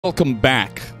Welcome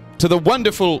back to the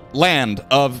wonderful land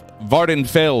of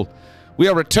Vardenfell. We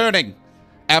are returning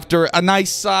after a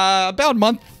nice, about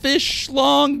month-ish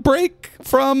long break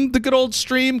from the good old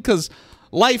stream, because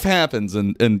life happens,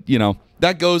 and you know,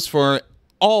 that goes for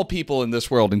all people in this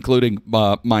world, including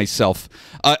myself.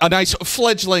 A nice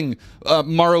fledgling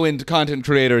Morrowind content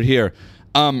creator here.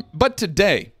 But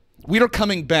today, we are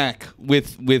coming back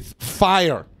with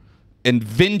fire and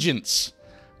vengeance,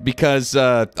 because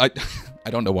I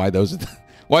don't know why those are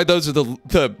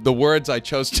the words I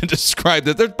chose to describe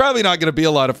that. There's probably not going to be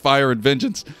a lot of fire and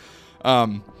vengeance,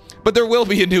 but there will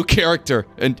be a new character,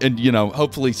 and you know,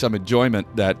 hopefully some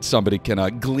enjoyment that somebody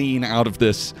can glean out of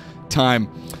this time.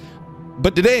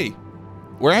 But today,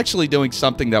 we're actually doing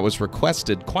something that was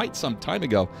requested quite some time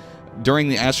ago during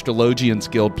the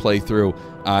Astrologians Guild playthrough.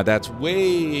 That's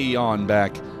way on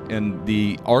back in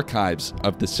the archives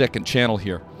of the second channel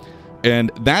here.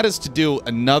 And that is to do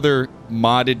another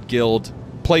modded guild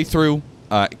playthrough,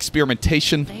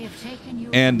 experimentation.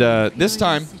 And this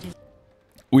time,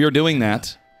 we are doing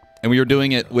that, and we are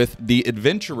doing it with the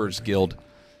Adventurers Guild,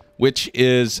 which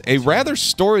is a rather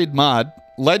storied mod,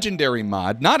 legendary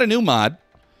mod, not a new mod.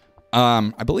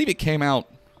 I believe it came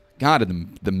out, God,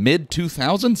 in the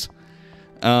mid-2000s.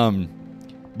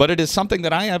 But it is something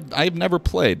that I have never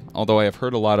played, although I have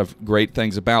heard a lot of great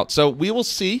things about. So we will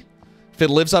see if it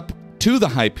lives up to the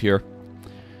hype here.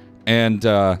 And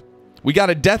we got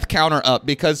a death counter up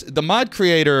because the mod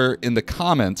creator in the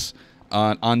comments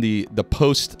on the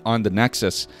post on the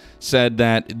Nexus said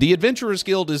that the Adventurers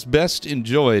Guild is best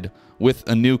enjoyed with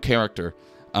a new character.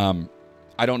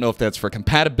 I don't know if that's for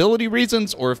compatibility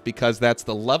reasons or if because that's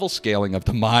the level scaling of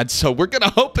the mod, so we're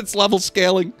gonna hope it's level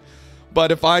scaling.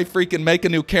 But if I freaking make a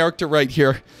new character right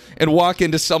here and walk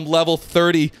into some level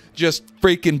 30 just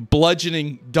freaking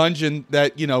bludgeoning dungeon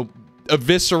that, you know,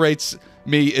 eviscerates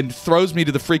me and throws me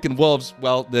to the freaking wolves,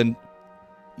 well, then,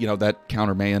 you know, that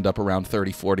counter may end up around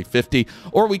 30, 40, 50,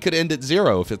 or we could end at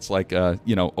 0 if it's like,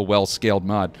 you know, a well-scaled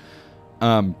mod.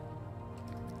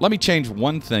 Let me change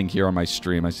one thing here on my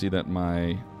stream. I see that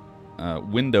my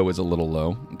window is a little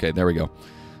low. Okay, there we go.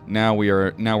 Now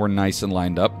we're nice and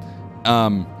lined up.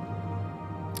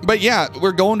 But yeah,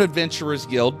 we're going to Adventurers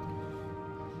Guild.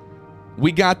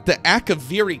 We got the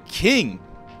Akaviri King.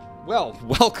 Well,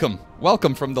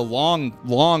 welcome from the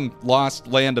long lost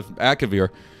land of Akavir.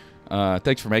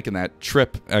 Thanks for making that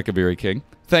trip, Akaviri King.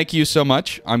 Thank you so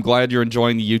much. I'm glad you're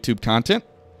enjoying the YouTube content.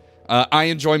 I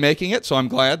enjoy making it, so I'm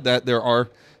glad that there are,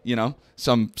 you know,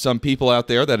 some people out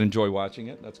there that enjoy watching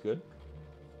it. That's good.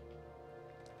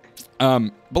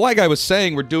 But like I was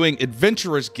saying, we're doing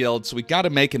Adventurers Guild, so we got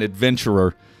to make an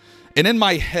adventurer. And in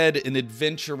my head, an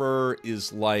adventurer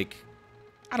is like,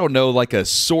 I don't know, like a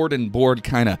sword and board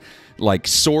kind of, like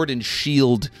sword and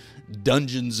shield,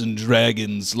 Dungeons and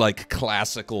Dragons, like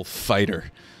classical fighter.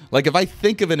 Like if I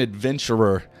think of an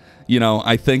adventurer, you know,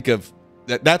 I think of,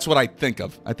 that's what I think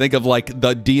of. I think of like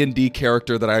the D&D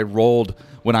character that I rolled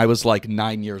when I was like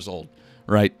 9 years old,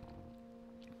 right?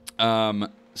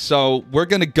 So we're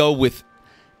going to go with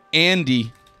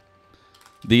Andy,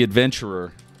 the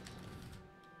adventurer.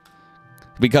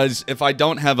 Because if I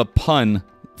don't have a pun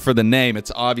for the name,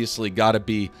 it's obviously got to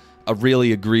be a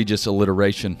really egregious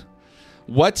alliteration.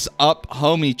 What's up,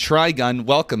 homie Trigun?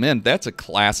 Welcome in. That's a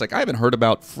classic. I haven't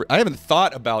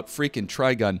thought about freaking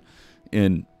Trigun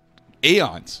in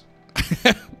eons.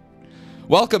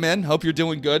 Welcome in. Hope you're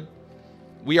doing good.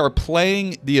 We are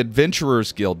playing the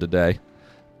Adventurers Guild today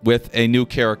with a new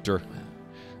character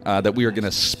that we are going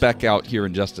to spec out here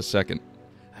in just a second.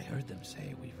 I heard them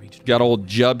say we've reached. Got old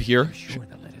Jub here. Sure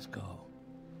they'll let us go.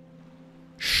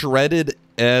 Shredded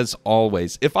as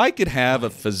always. If I could have a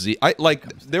physique,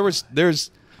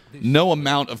 there's no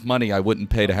amount of money I wouldn't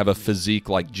pay to have a physique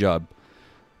like Jub.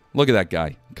 Look at that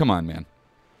guy. Come on, man.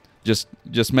 Just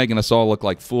making us all look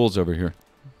like fools over here.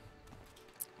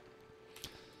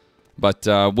 But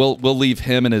we'll leave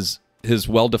him and his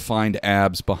well-defined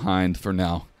abs behind for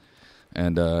now,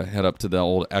 and head up to the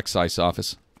old excise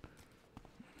office.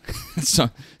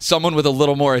 So, someone with a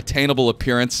little more attainable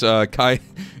appearance, good old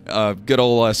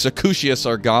Sakushia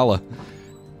Sargala.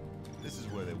 This is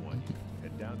where they want you.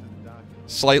 Head down to the dock.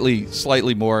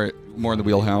 Slightly more in the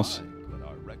wheelhouse. But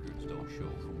our records don't show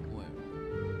from where.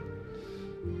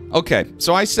 Okay,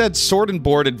 so I said sword and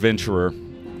board adventurer,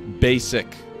 basic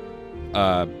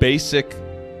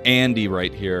Andy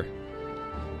right here.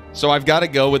 So I've got to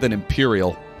go with an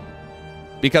Imperial,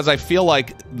 because I feel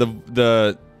like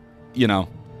you know,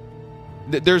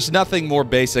 there's nothing more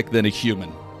basic than a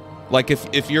human. Like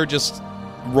if you're just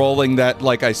rolling that,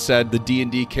 like I said, the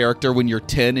D&D character when you're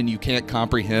 10 and you can't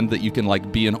comprehend that you can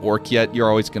like be an orc yet, you're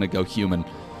always going to go human.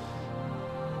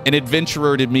 an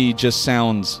adventurer to me just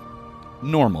sounds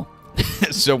normal.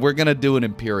 So we're gonna do an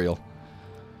Imperial.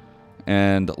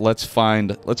 And let's find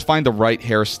the right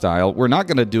hairstyle. We're not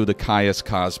gonna do the Caius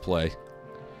cosplay.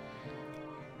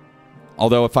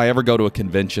 Although if I ever go to a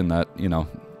convention, that, you know,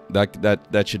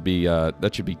 that should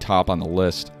be top on the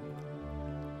list.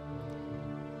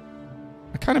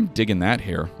 I kind of digging that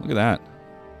hair. Look at that.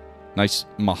 Nice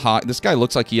mahogany. This guy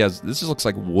looks like he has... This just looks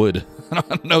like wood. I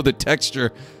don't know the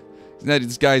texture.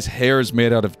 This guy's hair is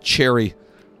made out of cherry.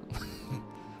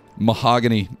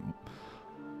 Mahogany.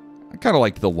 I kind of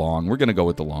like the long. We're going to go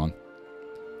with the long.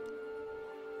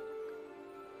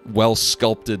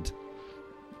 Well-sculpted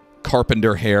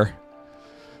carpenter hair.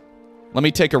 Let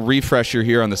me take a refresher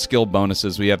here on the skill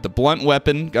bonuses. We have the blunt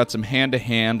weapon, got some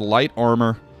hand-to-hand, light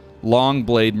armor, long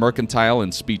blade, mercantile,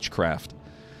 and speechcraft.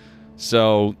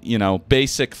 So, you know,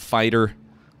 basic fighter,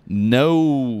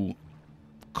 no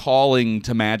calling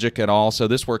to magic at all, so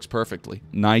this works perfectly.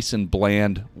 Nice and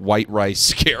bland white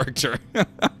rice character.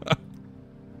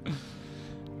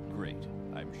 Great.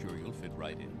 I'm sure you'll fit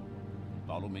right in.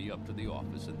 Follow me up to the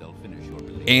office and they'll finish your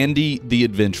release. Andy the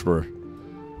Adventurer.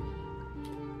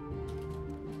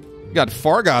 Got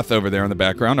Fargoth over there in the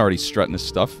background, already strutting his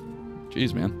stuff.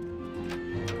 Jeez, man.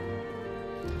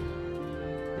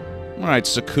 All right,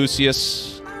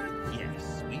 Secusius.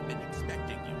 Yes, we've been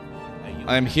expecting you.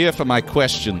 I'm here for my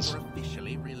questions.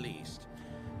 Officially released.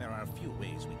 There are a few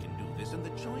ways we can do this, and the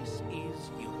choice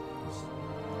is yours.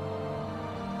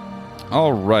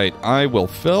 All right, I will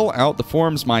fill out the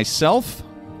forms myself.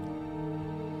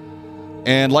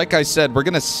 And like I said, we're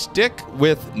going to stick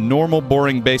with normal,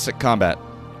 boring, basic combat.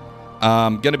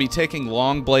 Going to be taking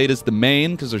Longblade as the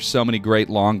main, because there's so many great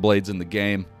Longblades in the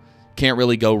game. Can't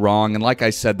really go wrong. And like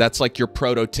I said, that's like your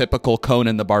prototypical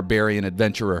Conan the Barbarian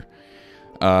adventurer.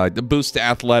 The boost to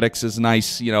athletics is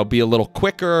nice, you know, be a little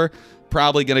quicker.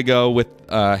 Probably going to go with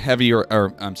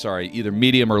either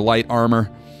medium or light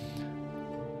armor.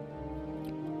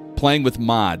 Playing with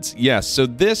mods. Yes, so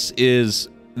this is...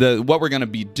 what we're going to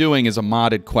be doing is a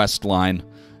modded quest line.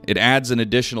 It adds an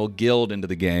additional guild into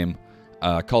the game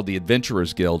called the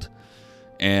Adventurers Guild.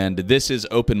 And this is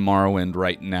open Morrowind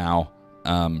right now.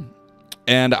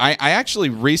 And I actually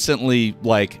recently,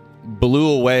 like, blew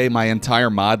away my entire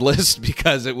mod list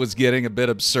because it was getting a bit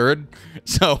absurd.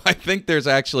 So I think there's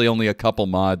actually only a couple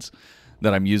mods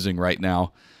that I'm using right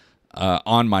now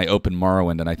on my open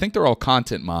Morrowind. And I think they're all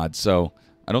content mods, so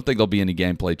I don't think there'll be any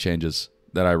gameplay changes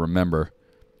that I remember.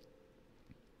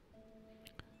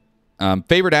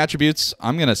 Favorite attributes,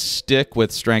 I'm going to stick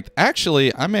with strength.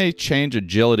 Actually, I may change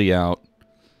agility out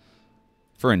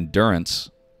for endurance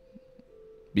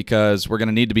because we're going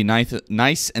to need to be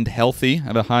nice and healthy,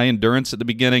 have a high endurance at the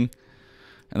beginning.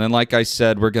 And then, like I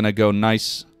said, we're going to go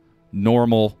nice,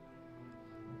 normal,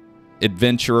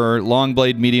 adventurer, long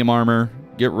blade, medium armor,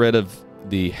 get rid of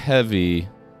the heavy.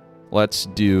 Let's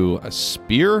do a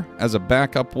spear as a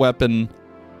backup weapon.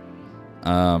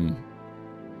 I'm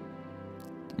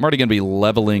already going to be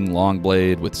leveling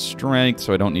Longblade with strength,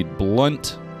 so I don't need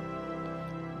blunt.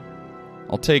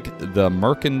 I'll take the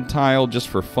mercantile just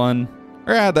for fun.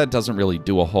 That doesn't really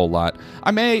do a whole lot.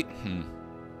 I may...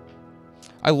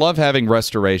 I love having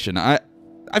restoration. I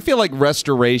feel like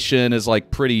restoration is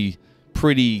like pretty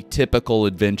typical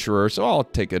adventurer, so I'll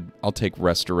take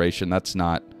restoration. That's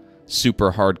not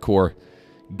super hardcore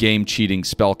game cheating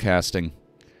spellcasting.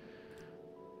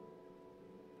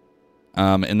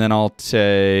 And then I'll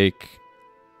take...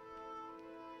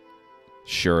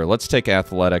 Sure, let's take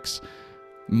athletics.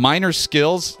 Minor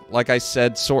skills, like I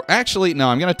said, sword... Actually, no,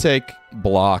 I'm going to take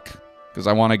block, because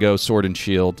I want to go sword and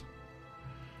shield.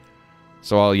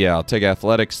 So, I'll take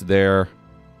athletics there.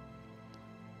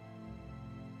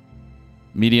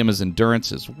 Medium is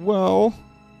endurance as well.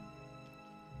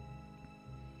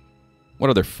 What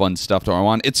other fun stuff do I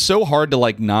want? It's so hard to,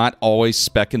 like, not always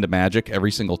spec into magic every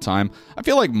single time. I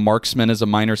feel like marksman is a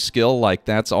minor skill. Like,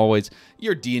 that's always...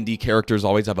 Your D&D characters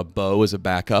always have a bow as a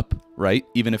backup, right?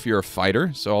 Even if you're a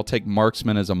fighter. So I'll take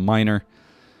marksman as a minor.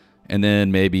 And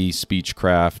then maybe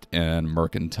speechcraft and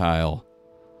mercantile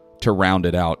to round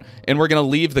it out. And we're going to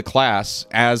leave the class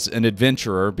as an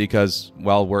adventurer because,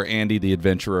 well, we're Andy the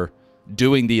Adventurer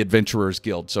doing the Adventurers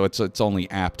Guild. So it's only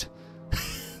apt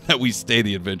that we stay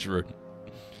the adventurer.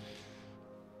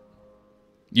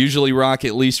 Usually rock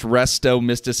at least resto,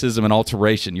 mysticism, and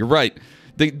alteration. You're right.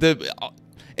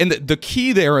 The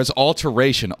key there is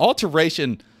alteration.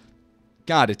 Alteration,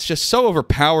 God, it's just so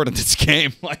overpowered in this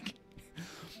game. Like,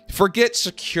 forget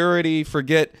security,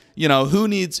 forget, you know, who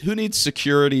needs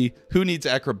security, who needs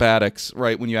acrobatics,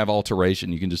 right? When you have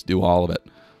alteration, you can just do all of it.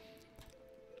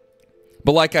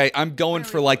 But like I'm going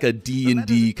for like a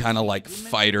D&D kind of like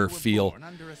fighter feel.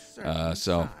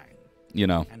 So, you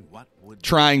know,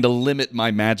 trying to limit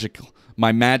my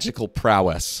magical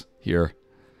prowess here.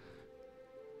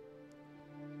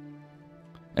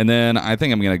 And then I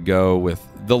think I'm going to go with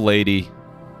the lady.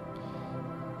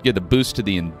 Get the boost to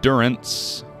the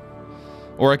endurance.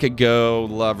 Or I could go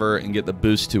lover and get the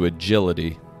boost to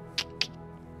agility.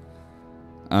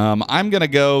 I'm going to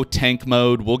go tank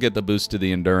mode. We'll get the boost to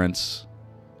the endurance.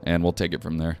 And we'll take it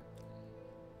from there.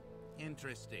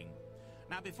 Interesting.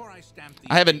 Now, before I stamp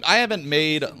I haven't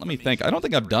made, let me think. I don't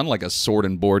think I've done like a sword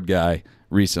and board guy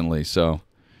recently, so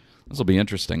this will be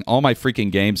interesting. All my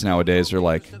freaking games nowadays are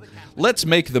like, let's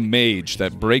make the mage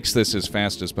that breaks this as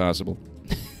fast as possible.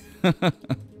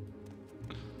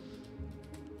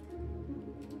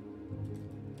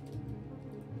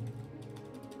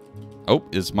 Oh,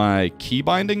 is my key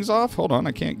bindings off? Hold on,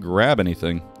 I can't grab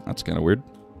anything. That's kind of weird.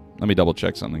 Let me double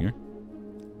check something here.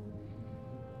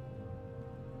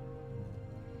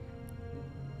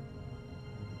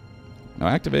 Now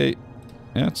activate.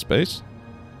 Yeah, it's space.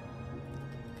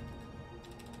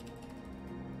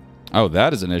 Oh,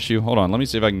 that is an issue. Hold on, let me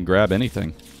see if I can grab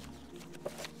anything.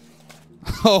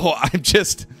 Oh, I'm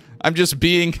just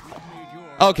being...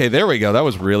 Okay, there we go. That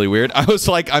was really weird. I was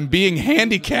like, I'm being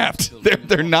handicapped.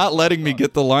 They're not letting me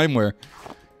get the limeware.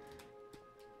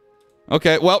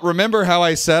 Okay, well, remember how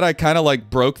I said I kind of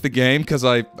like broke the game because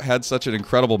I had such an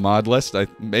incredible mod list?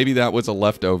 Maybe that was a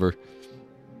leftover.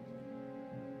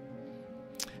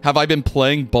 Have I been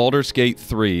playing Baldur's Gate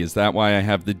 3? Is that why I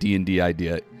have the D&D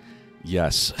idea?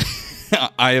 Yes.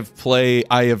 I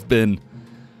have been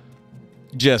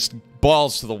just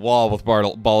balls to the wall with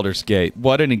Baldur's Gate.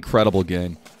 What an incredible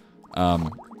game.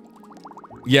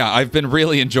 Yeah, I've been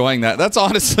really enjoying that. That's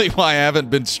honestly why I haven't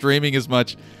been streaming as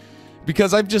much.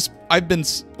 Because I've been,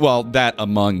 well, that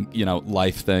among, you know,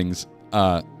 life things.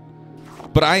 But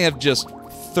I have just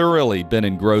thoroughly been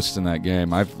engrossed in that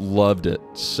game. I've loved it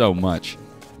so much.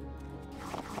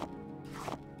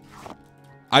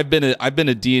 I've been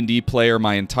a D&D player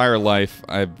my entire life.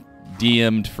 I've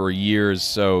DM'd for years,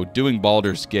 so doing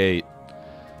Baldur's Gate,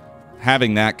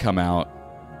 having that come out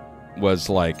was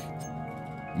like,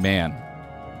 man,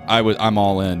 I'm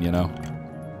all in, you know.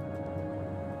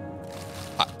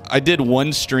 I did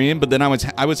one stream, but then I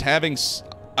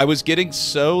was getting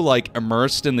so like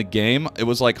immersed in the game, it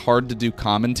was like hard to do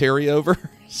commentary over.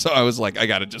 So I was like, I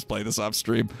gotta just play this off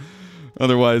stream,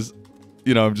 otherwise,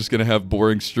 you know, I'm just gonna have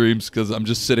boring streams because I'm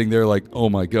just sitting there like, oh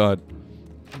my god,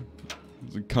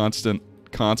 it's a constant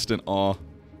awe.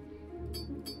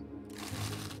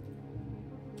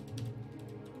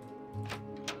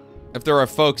 If there are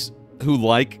folks who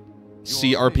like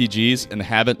CRPGs and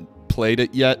haven't played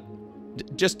it yet,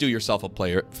 just do yourself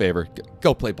a favor.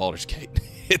 Go play Baldur's Gate.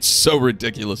 It's so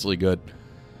ridiculously good.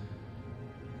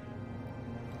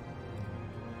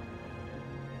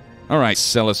 All right,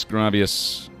 Celis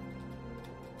Gravius.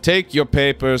 Take your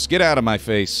papers. Get out of my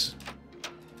face.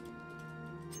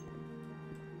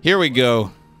 Here we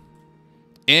go.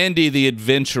 Andy the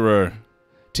Adventurer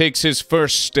takes his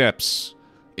first steps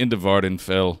into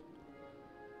Vardenfell.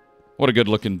 What a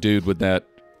good-looking dude with that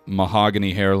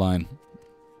mahogany hairline.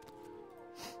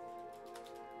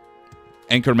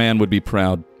 Anchorman would be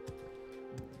proud.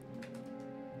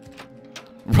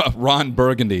 Ron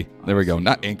Burgundy. There we go.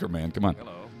 Not Anchorman. Come on.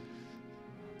 Hello.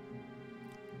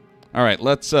 All right,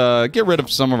 let's get rid of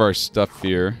some of our stuff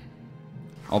here.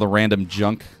 All the random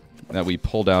junk that we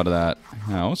pulled out of that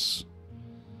house.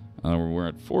 We're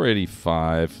at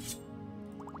 485.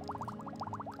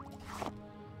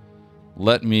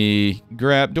 Let me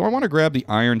grab... Do I want to grab the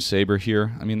Iron Saber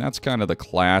here? I mean, that's kind of the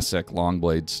classic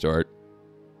Longblade start.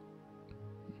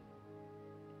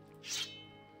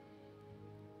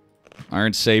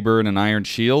 Iron Saber and an Iron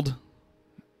Shield.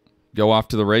 Go off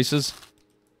to the races.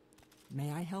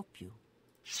 May I help you?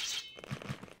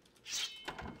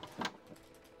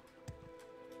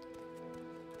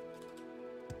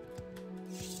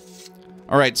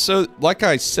 All right, so like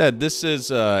I said, this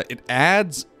is it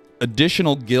adds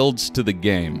additional guilds to the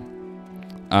game.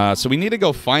 So we need to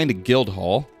go find a guild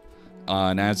hall.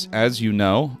 And as you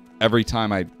know, every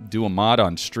time I do a mod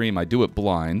on stream, I do it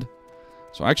blind.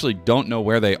 So I actually don't know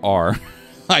where they are.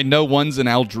 I know one's in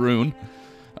Aldrune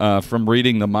from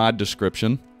reading the mod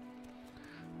description.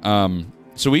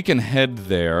 So we can head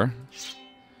there.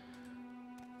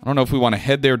 I don't know if we want to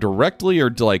head there directly or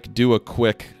to, like, do a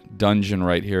quick dungeon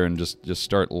right here and just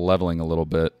start leveling a little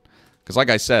bit. Because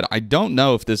like I said, I don't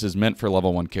know if this is meant for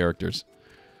level 1 characters.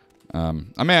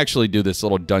 I may actually do this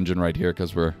little dungeon right here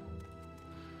because we're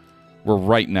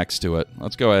right next to it.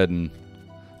 Let's go ahead and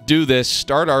do this,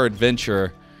 start our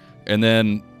adventure, and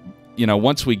then, you know,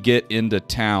 once we get into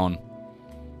town,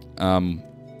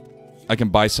 I can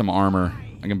buy some armor.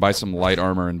 I can buy some light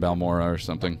armor in Balmora or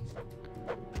something.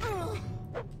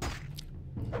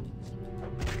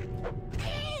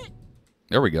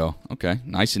 There we go. Okay,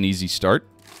 nice and easy start.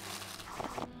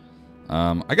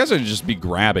 I guess I'd just be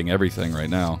grabbing everything right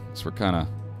now. So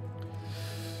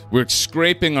we're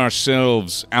scraping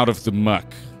ourselves out of the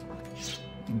muck.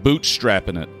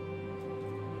 Bootstrapping it.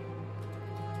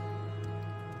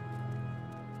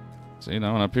 See,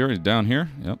 that one up here is down here.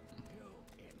 Yep.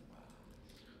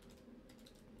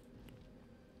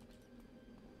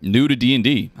 New to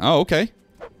D&D. Oh, okay.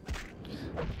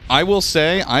 I will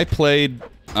say I played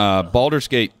Baldur's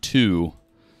Gate 2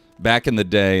 back in the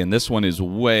day, and this one is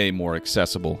way more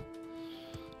accessible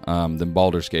than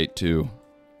Baldur's Gate 2.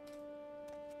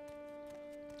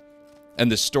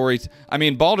 And the story... I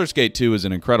mean, Baldur's Gate 2 is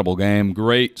an incredible game.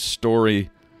 Great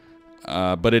story.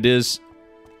 But it is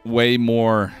way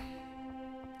more...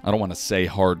 I don't want to say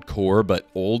hardcore, but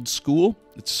old school.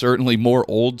 It's certainly more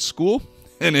old school.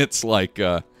 And it's like...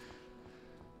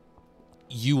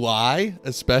 UI,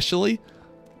 especially,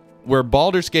 where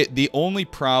Baldur's Gate... The only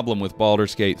problem with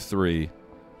Baldur's Gate 3,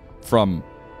 from,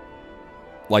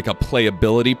 like, a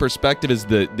playability perspective, is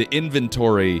the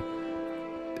inventory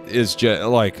is just,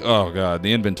 like, oh, God,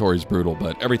 the inventory is brutal,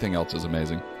 but everything else is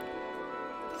amazing.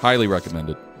 Highly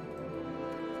recommended.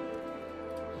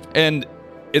 And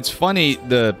it's funny,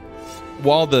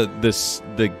 while the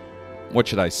what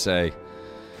should I say?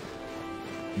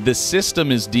 The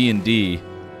system is D&D...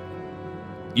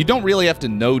 You don't really have to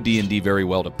know D&D very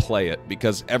well to play it,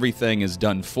 because everything is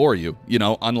done for you. You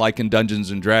know, unlike in Dungeons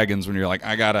 & Dragons, when you're like,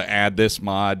 I gotta add this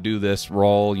mod, do this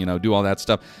roll, you know, do all that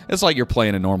stuff. It's like you're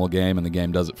playing a normal game, and the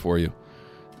game does it for you,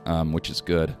 which is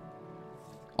good.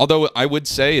 Although, I would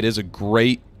say it is a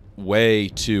great way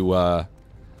to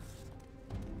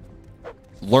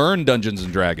learn Dungeons &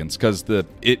 Dragons, because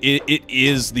it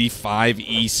is the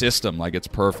 5e system. Like, it's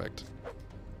perfect.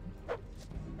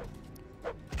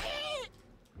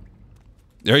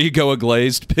 There you go, a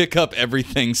glazed. Pick up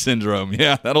everything syndrome.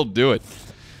 Yeah, that'll do it.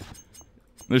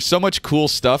 There's so much cool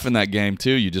stuff in that game,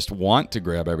 too. You just want to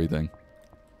grab everything.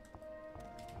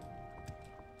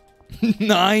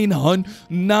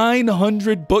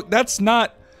 900 book. That's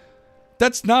not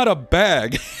a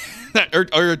bag. or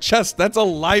a chest. That's a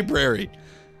library.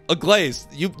 A glazed.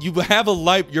 You have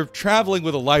a you're traveling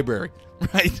with a library,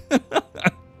 right?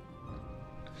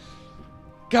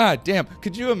 God damn.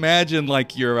 Could you imagine,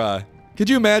 like, could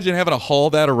you imagine having to haul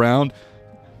that around?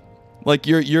 Like,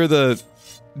 you're the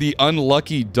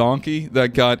unlucky donkey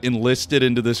that got enlisted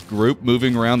into this group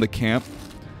moving around the camp.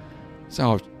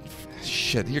 So,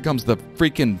 shit, here comes the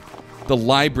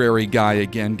library guy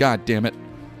again. God damn it.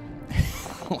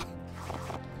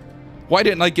 Why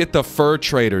didn't I get the fur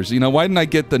traders? You know, why didn't I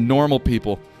get the normal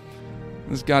people?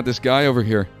 This guy over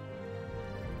here.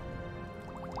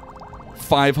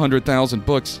 500,000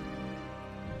 books.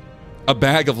 A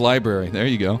bag of library. There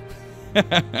you go.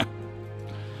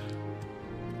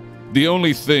 The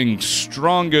only thing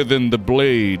stronger than the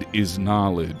blade is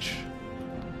knowledge.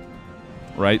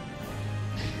 Right?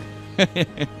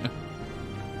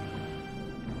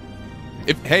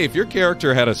 If your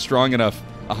character had a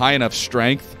high enough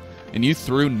strength, and you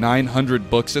threw 900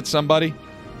 books at somebody,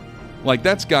 like,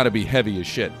 that's got to be heavy as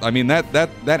shit. I mean, that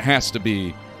has to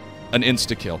be an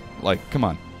insta-kill. Like, come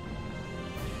on.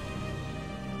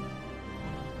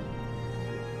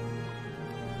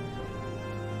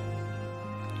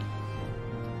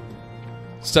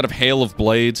 Instead of hail of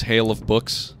blades, hail of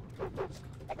books.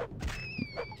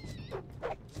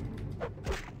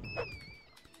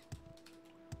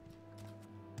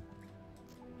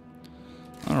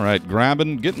 Alright,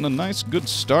 getting a nice good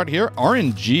start here.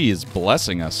 RNG is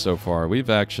blessing us so far. We've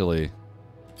actually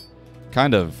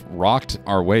kind of rocked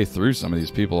our way through some of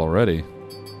these people already.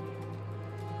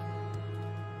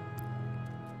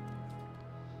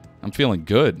 I'm feeling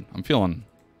good. I'm feeling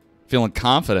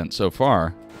confident so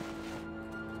far.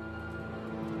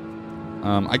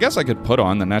 I guess I could put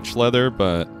on the netch leather,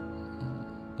 but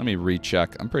let me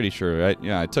recheck. I'm pretty sure, right?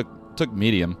 Yeah, I took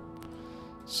medium.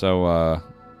 So,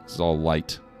 this is all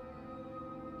light.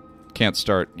 Can't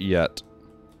start yet.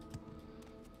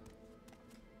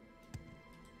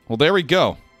 Well, there we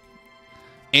go.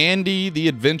 Andy the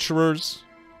Adventurer's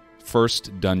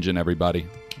first dungeon, everybody.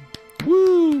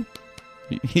 Woo!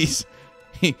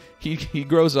 He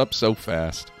grows up so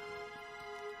fast.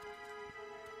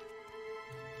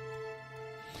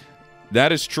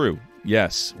 That is true.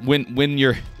 Yes. When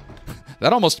you're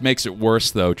that almost makes it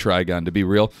worse though, Trigon, to be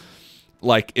real.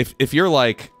 Like if you're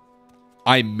like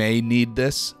I may need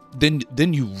this, then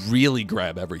you really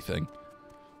grab everything.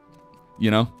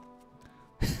 You know?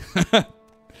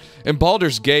 In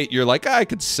Baldur's Gate, you're like, I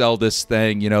could sell this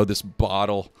thing, you know, this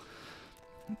bottle.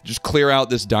 Just clear out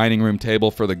this dining room table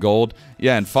for the gold.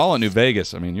 Yeah, in Fallout New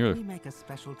Vegas, I mean, you're...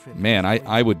 Man,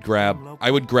 I would grab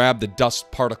the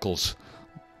dust particles,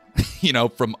 you know,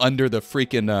 from under the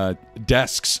freaking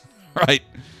desks, right?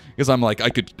 Because I'm like, I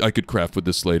could craft with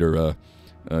this later.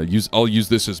 I'll use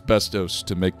this asbestos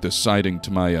to make the siding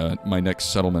to my my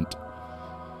next settlement.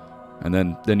 And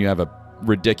then you have a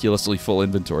ridiculously full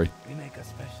inventory. We make a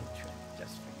special trip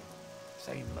just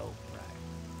for you. Say low price.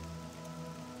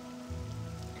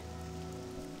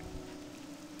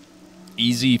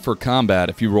 Easy for combat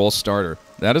if you roll starter.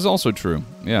 That is also true.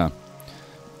 Yeah.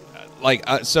 Like,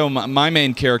 so my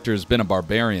main character has been a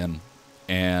barbarian,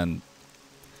 and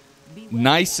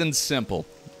nice and simple,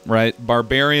 right?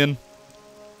 Barbarian,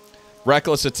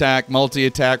 reckless attack,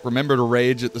 multi-attack, remember to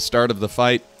rage at the start of the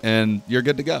fight, and you're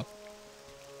good to go.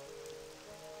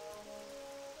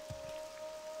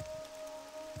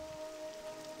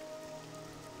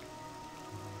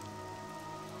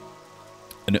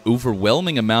 An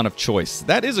overwhelming amount of choice.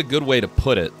 That is a good way to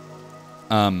put it.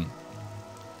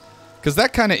 Because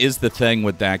that kind of is the thing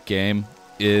with that game,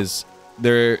 is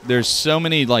there's so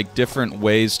many like different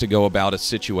ways to go about a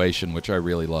situation, which I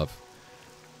really love.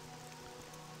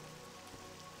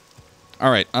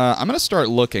 All right, I'm going to start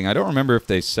looking. I don't remember if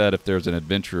they said if there's an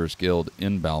Adventurers Guild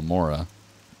in Balmora.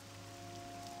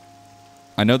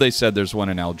 I know they said there's one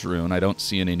in Aldrune. I don't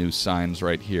see any new signs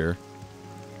right here.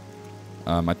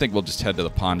 I think we'll just head to the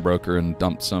pawnbroker and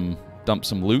dump some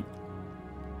loot.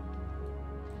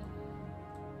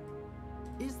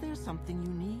 Is there something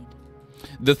you need?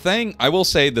 The thing, I will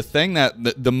say,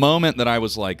 the moment that I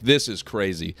was like, this is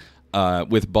crazy,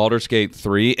 with Baldur's Gate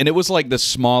 3, and it was like the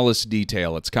smallest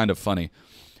detail. It's kind of funny.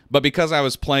 But because I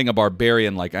was playing a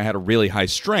barbarian, like I had a really high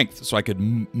strength, so I could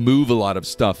move a lot of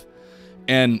stuff.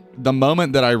 And the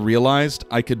moment that I realized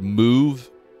I could move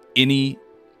any,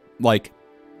 like,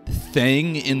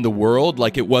 thing in the world,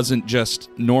 like it wasn't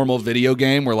just normal video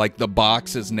game where like the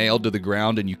box is nailed to the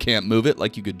ground and you can't move it,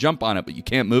 like you could jump on it but you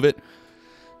can't move it.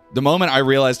 The moment I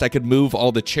realized I could move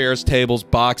all the chairs, tables,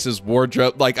 boxes,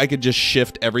 wardrobe, like I could just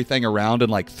shift everything around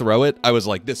and like throw it, I was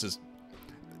like, this is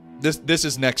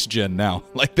next gen now.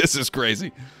 Like, this is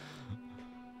crazy.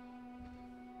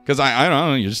 Because I don't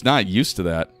know, you're just not used to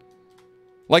that.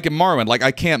 Like in Morrowind, like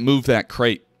I can't move that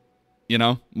crate. You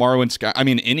know, Morrowind, I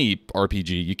mean, any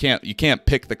RPG, you can't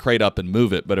pick the crate up and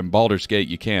move it, but in Baldur's Gate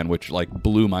you can, which like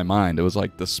blew my mind. It was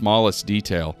like the smallest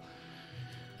detail.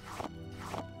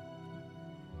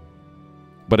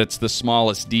 But it's the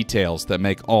smallest details that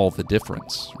make all the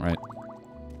difference, right?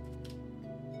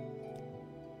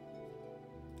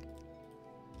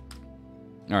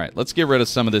 All right, let's get rid of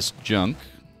some of this junk.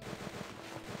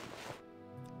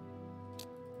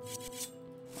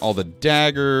 All the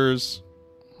daggers.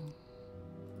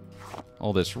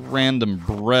 All this random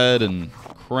bread and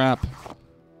crap. All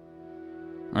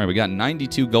right, we got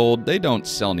 92 gold. They don't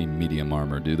sell any medium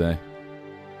armor, do they?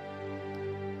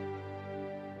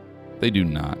 They do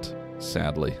not,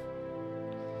 sadly.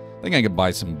 I think I could buy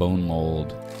some bone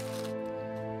mold.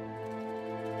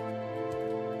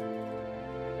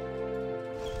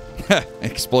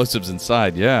 Explosives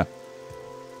inside, yeah.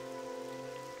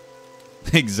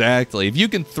 Exactly. If you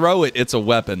can throw it, it's a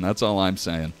weapon. That's all I'm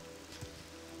saying.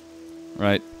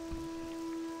 Right.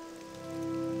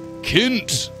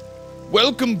 Kint!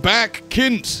 Welcome back,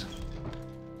 Kint!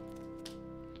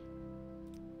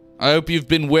 I hope you've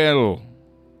been well.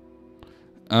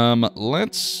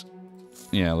 Let's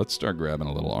start grabbing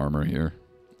a little armor here.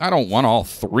 I don't want all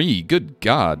three. Good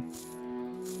God.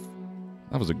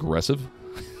 That was aggressive.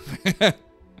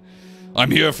 I'm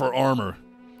here for armor.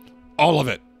 All of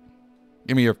it.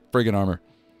 Give me your friggin' armor.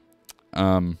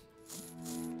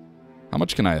 How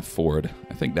much can I afford?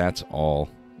 I think that's all,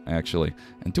 actually.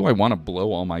 And do I want to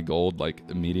blow all my gold, like,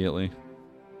 immediately?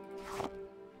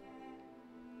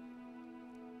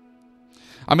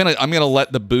 I'm gonna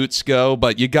let the boots go,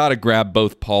 but you gotta grab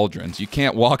both pauldrons. You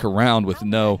can't walk around with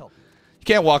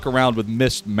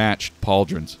mismatched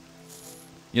pauldrons.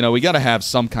 You know, we gotta have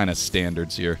some kind of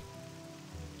standards here.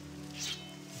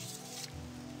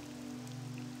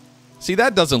 See,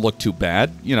 that doesn't look too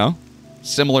bad, you know.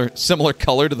 Similar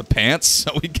color to the pants,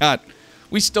 so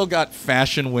we still got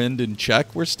fashion wind in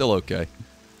check. We're still okay.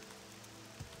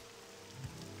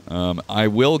 I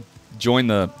will join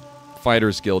the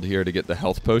Fighters Guild here to get the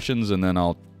health potions, and then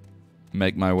I'll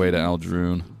make my way to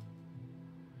Aldrune.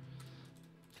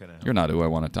 You're not who I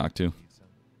want to talk to.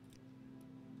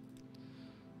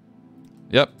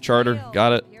 Yep, charter.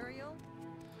 Got it.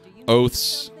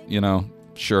 Oaths, you know,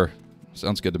 sure.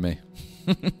 Sounds good to me.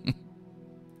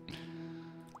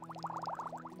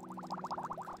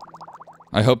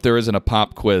 I hope there isn't a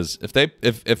pop quiz.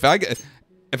 If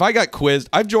I got quizzed,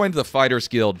 I've joined the Fighters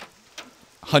Guild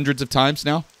hundreds of times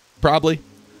now, probably,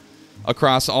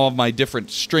 across all of my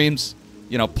different streams,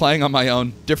 you know, playing on my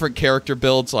own, different character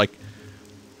builds. Like,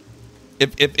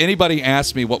 if anybody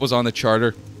asked me what was on the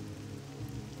charter,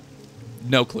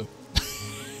 no clue.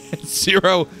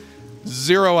 Zero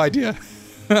idea.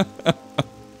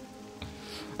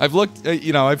 I've looked,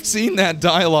 you know, I've seen that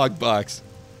dialogue box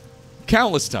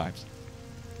countless times.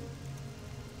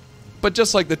 But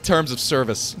just like the terms of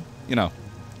service, you know.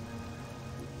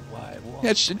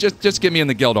 Yeah, just get me in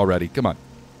the guild already. Come on.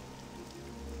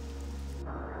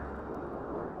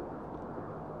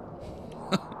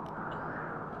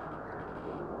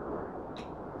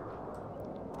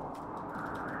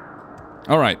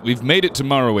 All right, we've made it to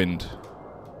Morrowind.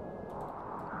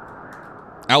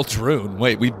 Altroon.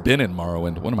 Wait, we've been in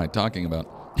Morrowind. What am I talking about?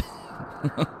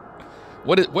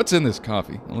 What's in this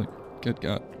coffee? Oh, good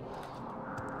God.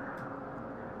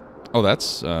 Oh,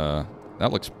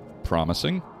 that looks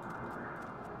promising.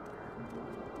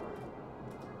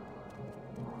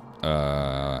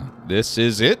 This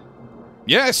is it?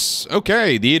 Yes!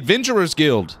 Okay, the Adventurers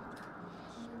Guild.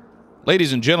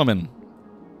 Ladies and gentlemen,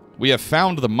 we have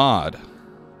found the mod.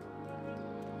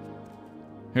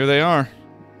 Here they are.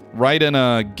 Right in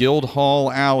a guild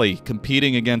hall alley,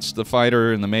 competing against the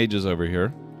fighter and the mages over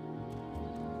here.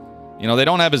 You know, they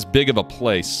don't have as big of a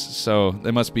place, so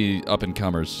they must be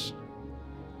up-and-comers.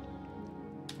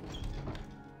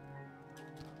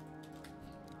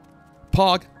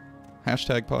 Pog.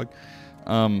 Hashtag Pog.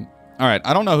 Alright,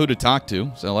 I don't know who to talk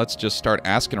to, so let's just start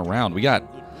asking around. We got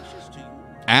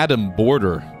Adam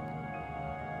Border.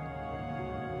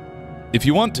 If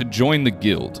you want to join the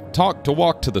guild,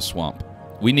 walk to the swamp.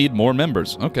 We need more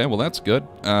members. Okay, well that's good.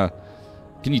 Can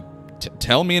you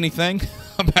tell me anything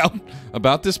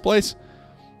about this place?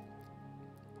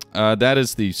 That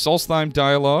is the Solstheim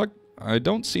dialogue. I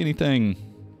don't see anything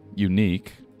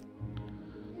unique.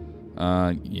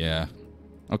 Yeah.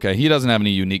 Okay, he doesn't have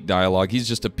any unique dialogue. He's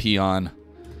just a peon.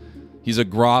 He's a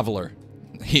groveler.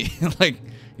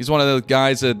 He's one of those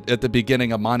guys at the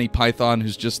beginning of Monty Python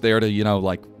who's just there to, you know,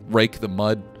 like, rake the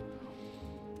mud.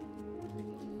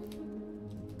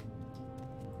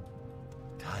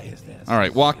 All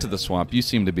right, walk to the swamp. You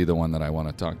seem to be the one that I want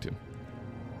to talk to.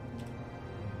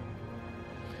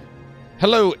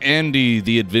 Hello, Andy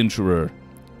the Adventurer.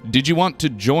 Did you want to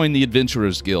join the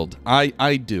Adventurers Guild?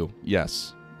 I do,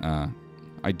 yes.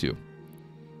 I do.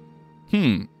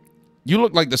 You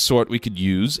look like the sort we could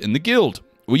use in the guild.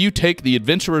 Will you take the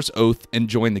Adventurer's Oath and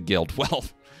join the guild? Well,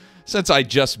 since I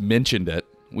just mentioned it,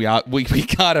 we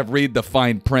gotta read the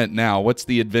fine print now. What's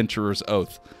the Adventurer's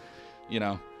Oath? You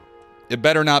know, it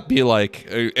better not be like,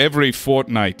 every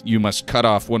fortnight you must cut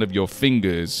off one of your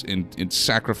fingers and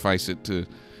sacrifice it to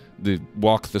the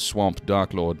Walk the Swamp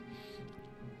Dark Lord.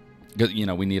 Because, you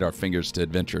know, we need our fingers to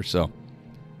adventure, so.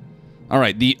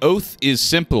 Alright, the oath is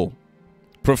simple.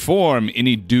 Perform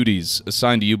any duties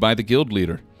assigned to you by the guild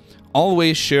leader.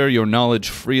 Always share your knowledge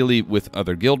freely with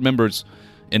other guild members,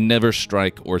 and never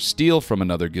strike or steal from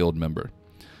another guild member.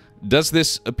 Does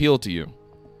this appeal to you?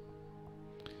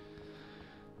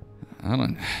 I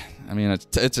mean,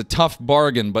 it's a tough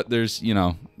bargain, but there's, you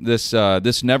know, this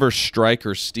never strike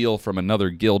or steal from another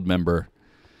guild member.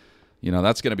 You know,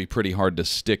 that's going to be pretty hard to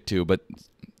stick to, but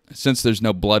since there's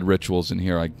no blood rituals in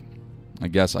here, I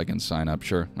guess I can sign up.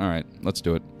 Sure. All right, let's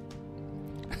do it.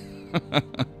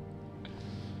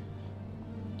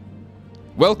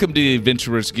 Welcome to the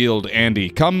Adventurers Guild, Andy.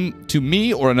 Come to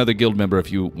me or another guild member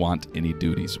if you want any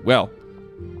duties. Well,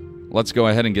 let's go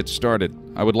ahead and get started.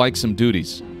 I would like some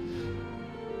duties.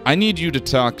 I need you to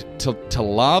talk to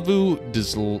Talavu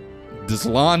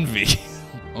Dislanvi.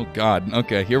 Oh, God.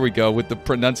 Okay, here we go with the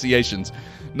pronunciations.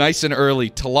 Nice and early.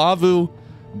 Talavu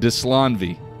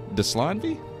Dislanvi.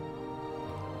 Dislanvi?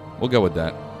 We'll go with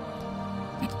that.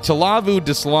 Talavu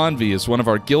Dislanvi is one of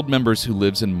our guild members who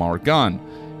lives in Margon.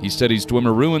 He studies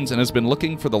Dwemer ruins and has been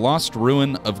looking for the lost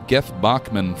ruin of Geth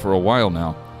Bachman for a while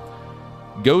now.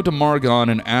 Go to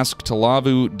Margon and ask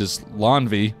Talavu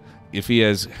Dislanvi if he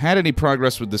has had any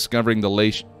progress with discovering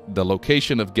the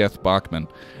location of Geth Bachman.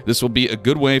 This will be a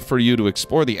good way for you to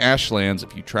explore the Ashlands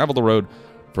if you travel the road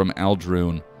from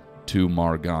Aldrune to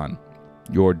Margon.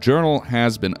 Your journal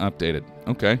has been updated.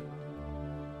 Okay.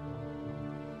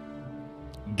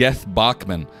 Geth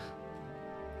Bachman.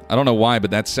 I don't know why,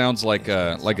 but that sounds like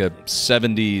a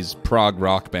 70s prog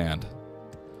rock band.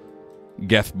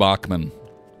 Geth Bachman.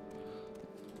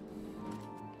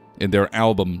 in their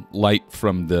album Light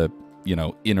from the, you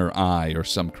know, Inner Eye or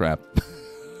some crap.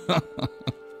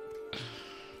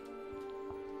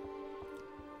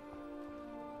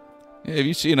 Yeah, have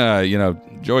you seen, you know,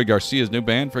 Joey Garcia's new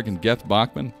band, freaking Geth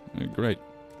Bachman? Great.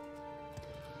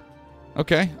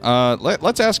 Okay,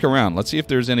 let's ask around. Let's see if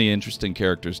there's any interesting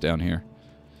characters down here.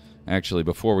 Actually,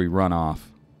 before we run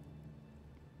off.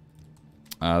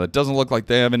 That doesn't look like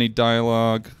they have any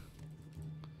dialogue.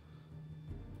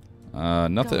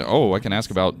 Nothing. Oh, I can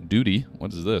ask about duty.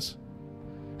 What is this?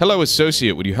 Hello,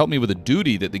 associate. Would you help me with a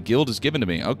duty that the guild has given to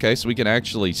me? Okay, so we can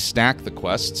actually stack the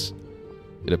quests,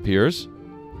 it appears.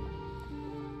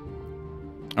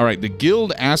 Alright, the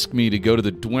guild asked me to go to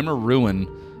the Dwemer Ruin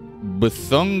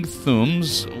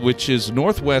Bethungthums, which is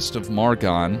northwest of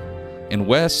Margon and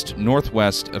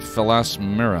west-northwest of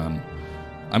Phalasmiran.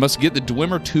 I must get the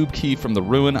Dwemer tube key from the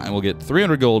ruin. I will get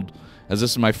 300 gold. As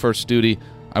this is my first duty,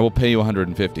 I will pay you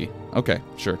 150. Okay,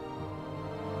 sure.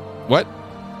 What?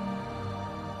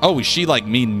 Oh, is she like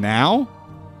me now?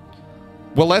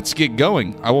 Well, let's get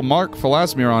going. I will mark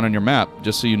Phalasmiran on your map,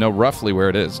 just so you know roughly where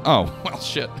it is. Oh, well,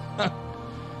 shit.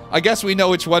 I guess we know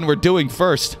which one we're doing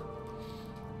first.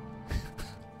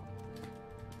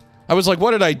 I was like,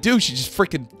 what did I do? She just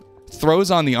freaking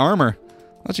throws on the armor.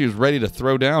 I thought she was ready to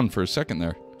throw down for a second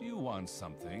there. Do you want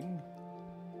something?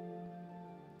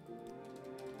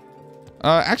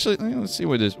 Actually, let's see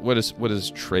what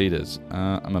his trade is.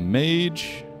 I'm a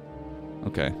mage.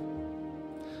 Okay.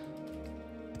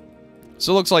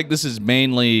 So it looks like this is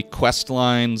mainly quest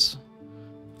lines.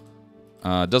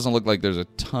 Doesn't look like there's a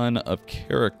ton of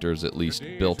characters, at least,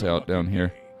 built out down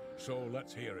here. So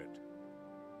let's hear it.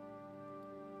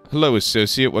 Hello,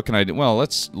 associate. What can I do? Well,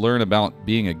 let's learn about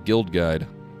being a guild guide.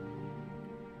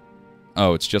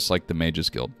 Oh, it's just like the Mages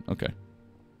Guild. Okay.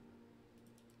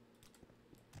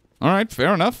 Alright,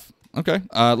 fair enough. Okay.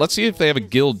 Let's see if they have a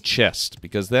guild chest,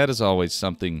 because that is always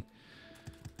something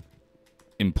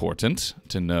important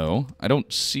to know. I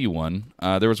don't see one.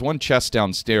 There was one chest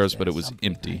downstairs, but it was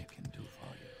empty.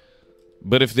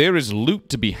 But if there is loot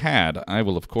to be had, I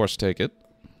will of course take it.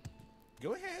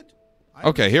 Go ahead.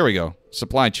 Okay, here we go.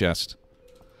 Supply chest.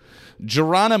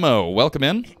 Geronimo, welcome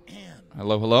in.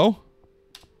 Hello, hello.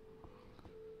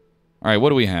 Alright, what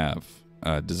do we have?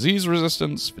 Disease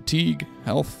resistance, fatigue,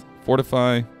 health,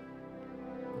 fortify.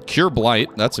 Cure blight,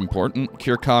 that's important.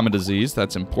 Cure common disease,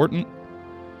 that's important.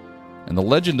 And the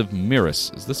Legend of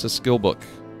Mirus. Is this a skill book?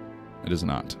 It is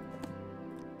not.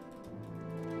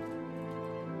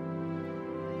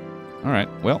 Alright,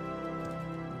 well.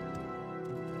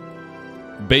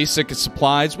 Basic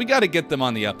supplies. We gotta get them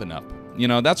on the up and up. You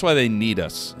know, that's why they need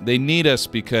us. They need us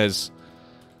because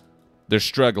they're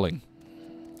struggling.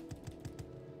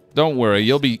 Don't worry,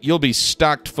 you'll be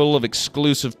stocked full of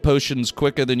exclusive potions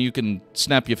quicker than you can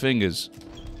snap your fingers.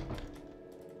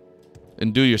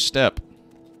 And do your step.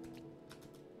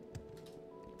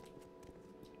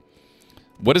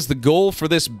 What is the goal for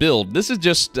this build? This is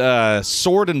just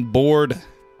sword and board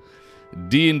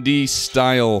D&D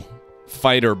style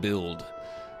fighter build,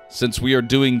 since we are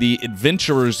doing the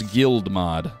Adventurers Guild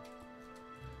mod.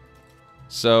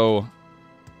 So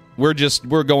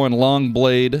we're going long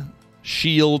blade,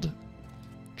 shield,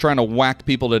 trying to whack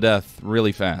people to death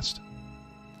really fast.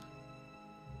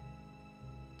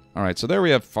 Alright, so there we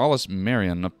have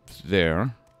Phalasmiran up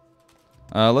there.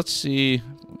 Let's see.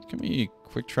 Can we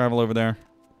quick travel over there?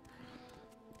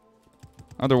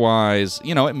 Otherwise,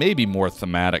 you know, it may be more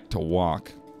thematic to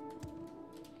walk,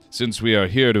 since we are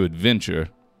here to adventure.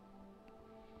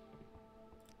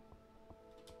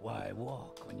 Why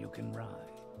walk when you can ride?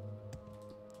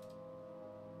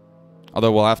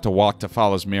 Although we'll have to walk to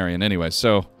Phalasmiran anyway,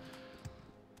 so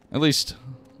at least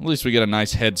we get a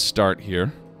nice head start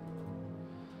here.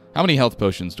 How many health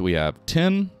potions do we have?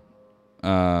 10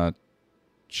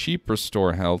 cheap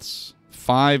restore healths,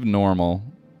 5 normal,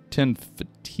 10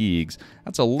 fatigues.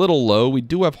 That's a little low. We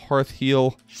do have Hearth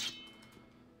Heal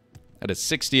at a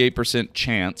 68%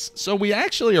 chance, so we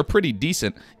actually are pretty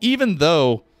decent. Even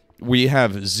though we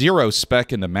have 0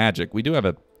 spec into magic, we do have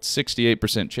a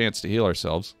 68% chance to heal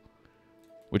ourselves,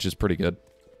 which is pretty good.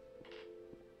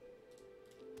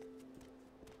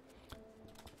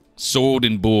 Sword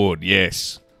and board,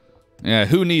 yes. Yeah,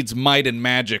 who needs might and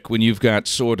magic when you've got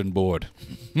sword and board?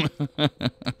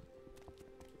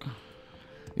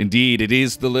 Indeed, it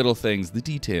is the little things, the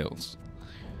details.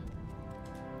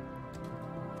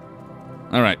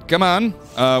 All right, come on.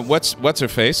 What's her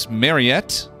face?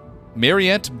 Mariette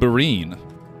Barine.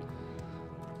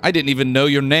 I didn't even know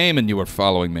your name, and you were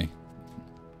following me.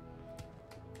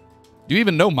 Do you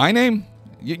even know my name?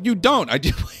 You don't.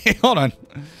 Wait, hold on.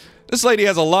 This lady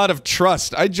has a lot of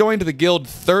trust. I joined the guild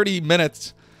 30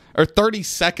 minutes or 30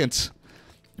 seconds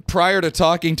prior to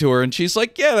talking to her, and she's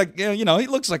like, "Yeah, you know, he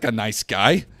looks like a nice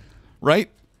guy,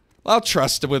 right? I'll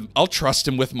trust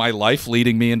him with my life,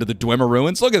 leading me into the Dwemer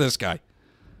ruins. Look at this guy.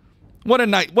 What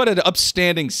an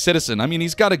upstanding citizen. I mean,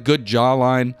 he's got a good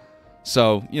jawline,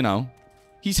 so you know,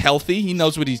 he's healthy. He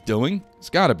knows what he's doing. It's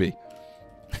got to be."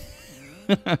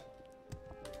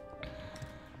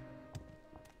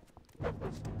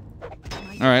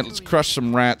 All right, let's crush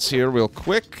some rats here real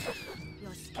quick.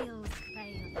 Your skills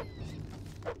fail.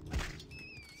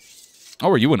 Oh,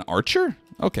 are you an archer?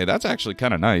 Okay, that's actually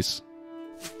kind of nice.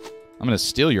 I'm going to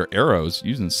steal your arrows,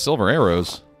 using silver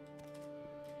arrows.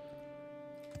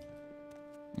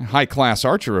 High-class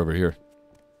archer over here.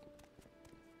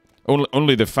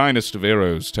 Only the finest of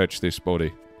arrows touch this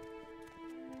body.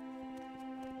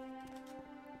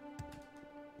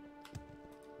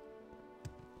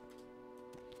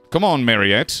 Come on,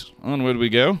 Mariette. Onward we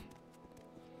go.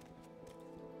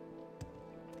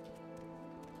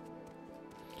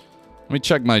 Let me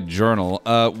check my journal.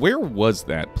 Where was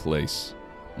that place?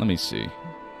 Let me see.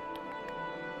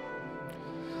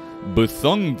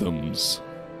 Buthungthams.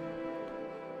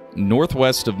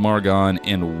 Northwest of Margon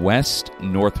and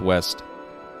west-northwest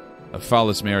of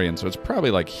Fallis Marion. So it's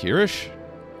probably like here-ish.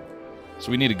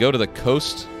 So we need to go to the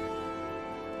coast.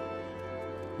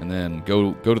 And then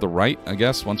go to the right, I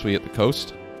guess, once we hit the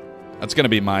coast. That's going to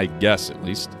be my guess, at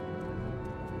least.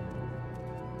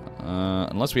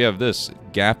 Unless we have this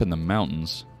gap in the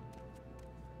mountains.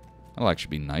 That'll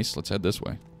actually be nice. Let's head this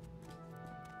way.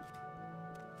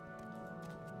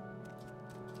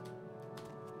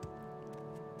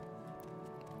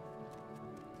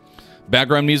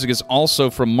 Background music is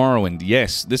also from Morrowind.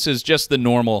 Yes, this is just the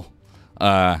normal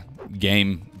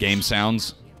game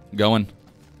sounds going.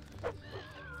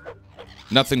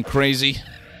 Nothing crazy.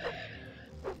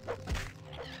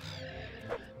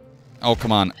 Oh,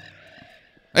 come on.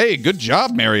 Hey, good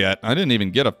job, Mariette. I didn't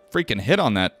even get a freaking hit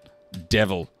on that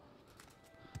devil.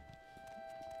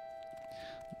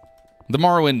 The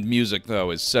Morrowind music,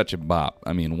 though, is such a bop.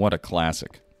 I mean, what a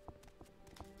classic.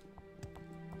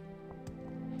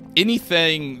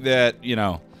 Anything that, you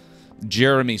know,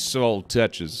 Jeremy Soule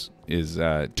touches is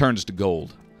turns to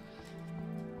gold.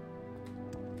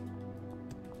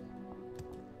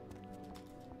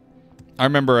 I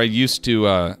remember I used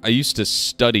to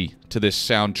study to this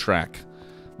soundtrack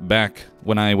back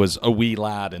when I was a wee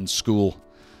lad in school.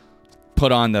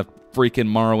 Put on the freaking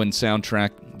Morrowind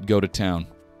soundtrack, go to town.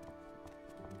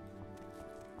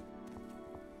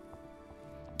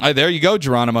 There you go,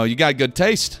 Geronimo. You got good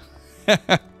taste.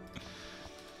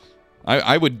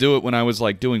 I would do it when I was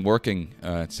like doing working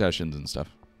sessions and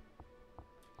stuff.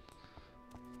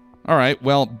 All right.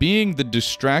 Well, being the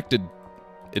distracted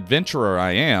adventurer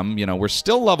I am, you know, we're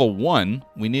still level 1.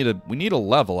 We need a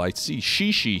level. I see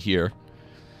Shishi here.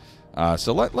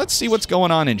 So let's see what's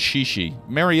going on in Shishi.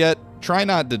 Mariette, try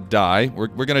not to die.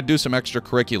 We're gonna do some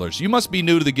extracurriculars. You must be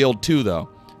new to the guild too, though.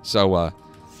 So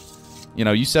you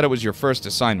know, you said it was your first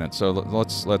assignment. So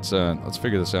let's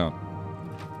figure this out.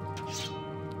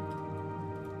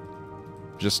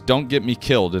 Just don't get me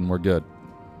killed, and we're good.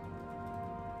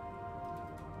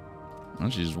 Well,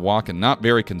 she's walking, not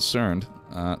very concerned.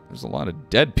 There's a lot of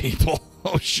dead people.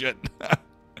 Oh shit!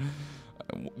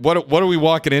 What are we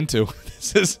walking into?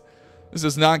 This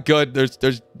is not good.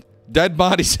 There's dead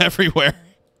bodies everywhere.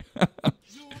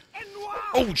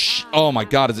 Oh my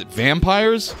god! Is it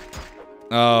vampires?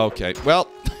 Oh, okay. Well,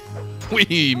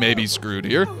 we may be screwed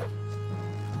here.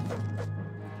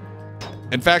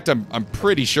 In fact, I'm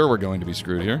pretty sure we're going to be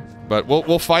screwed here. But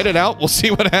we'll fight it out. We'll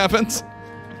see what happens.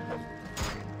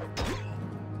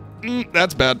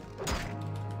 That's bad.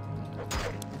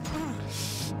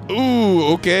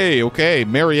 Ooh, okay.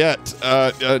 Mariette,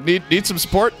 need some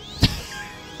support?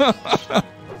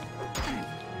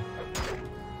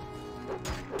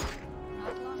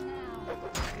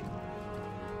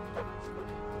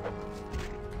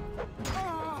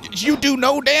 You do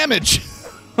no damage.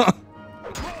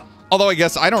 Although I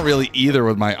guess I don't really either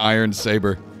with my iron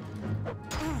saber.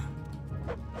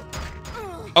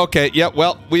 Okay, yeah,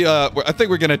 well, I think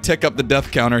we're gonna tick up the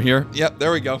death counter here. Yep,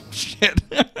 there we go. Shit.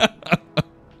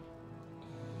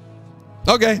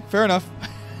 Okay, fair enough.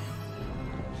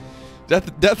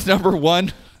 Death number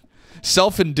 1.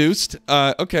 Self-induced.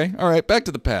 Okay, alright, back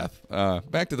to the path.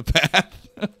 Back to the path.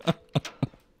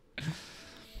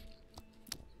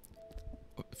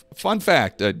 Fun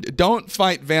fact, don't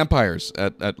fight vampires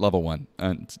at level 1.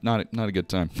 It's not a good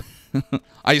time.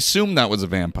 I assume that was a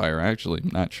vampire, actually.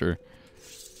 Not sure.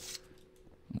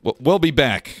 We'll be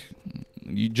back.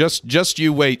 You just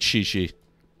you wait, Shishi.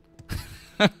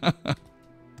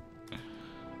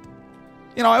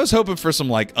 You know, I was hoping for some,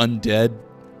 like, undead.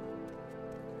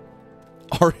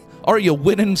 Are you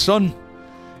winning, son?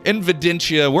 In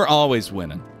Videntia, we're always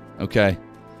winning, okay?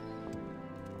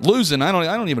 Losing, I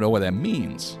don't even know what that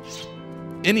means.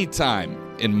 Any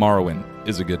time in Morrowind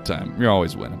is a good time. You're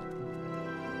always winning.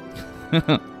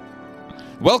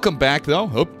 Welcome back, though.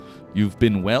 Hope you've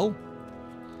been well.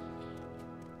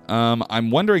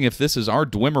 I'm wondering if this is our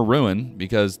Dwemer Ruin,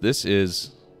 because this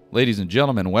is, ladies and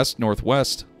gentlemen,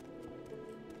 west-northwest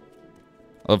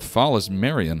of Fallis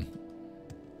Marion.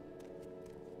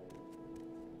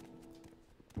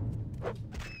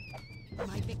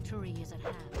 My victory is at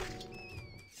hand.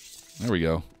 There we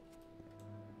go.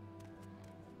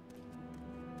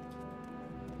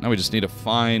 Now we just need to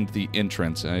find the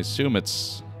entrance. I assume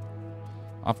it's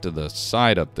off to the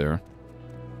side up there.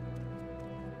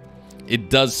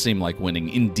 It does seem like winning,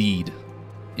 indeed.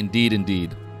 Indeed,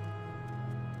 indeed.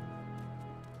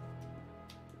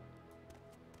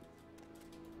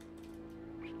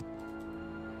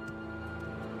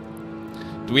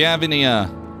 Do we have any,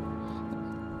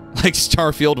 like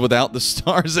Starfield without the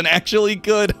stars and actually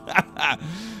good?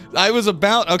 I was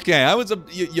about, okay,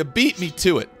 you beat me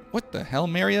to it. What the hell,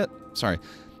 Marriott? Sorry.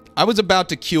 I was about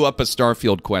to queue up a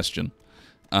Starfield question.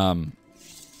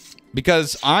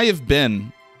 Because I have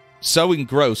been so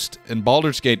engrossed in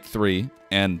Baldur's Gate 3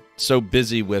 and so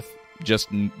busy with just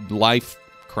life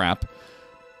crap,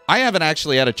 I haven't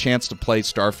actually had a chance to play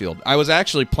Starfield. I was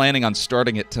actually planning on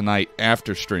starting it tonight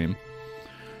after stream.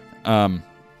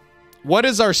 What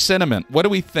is our sentiment? What do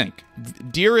we think?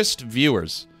 Dearest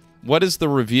viewers, what is the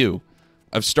review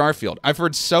of Starfield? I've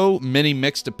heard so many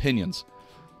mixed opinions.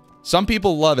 Some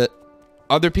people love it.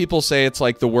 Other people say it's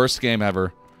like the worst game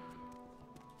ever.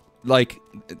 Like,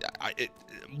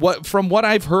 from what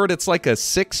I've heard, it's like a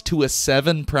 6 to a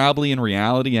 7 probably in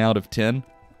reality out of 10.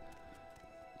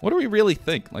 What do we really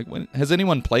think? Like, has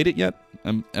anyone played it yet?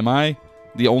 Am I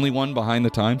the only one behind the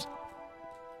times?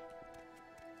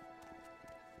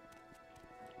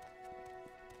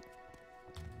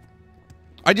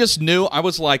 I just knew, I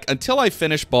was like, until I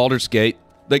finish Baldur's Gate,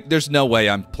 like, there's no way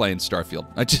I'm playing Starfield.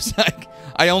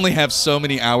 I only have so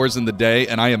many hours in the day,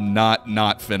 and I am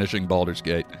not finishing Baldur's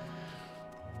Gate.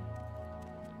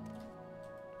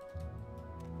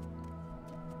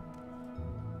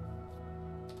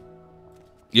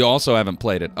 You also haven't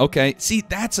played it. Okay, see,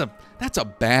 that's a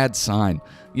bad sign.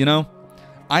 You know,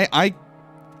 I'm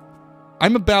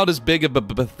about as big of a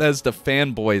Bethesda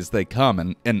fanboy as they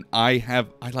come, and I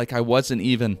wasn't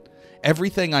even,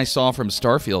 everything I saw from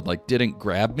Starfield, like, didn't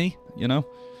grab me, you know?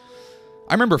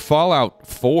 I remember Fallout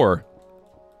 4,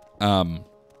 like,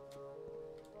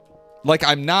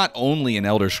 I'm not only an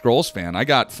Elder Scrolls fan, I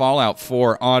got Fallout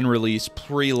 4 on release,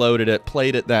 preloaded it,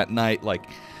 played it that night, like,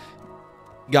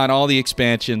 got all the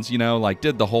expansions, you know, like,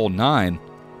 did the whole 9.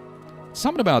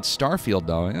 Something about Starfield,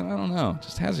 though, I don't know.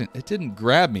 It didn't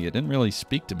grab me. It didn't really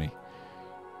speak to me.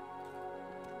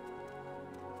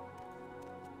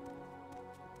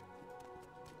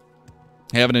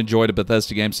 Haven't enjoyed a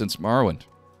Bethesda game since Morrowind.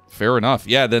 Fair enough.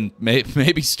 Yeah, then maybe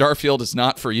Starfield is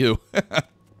not for you.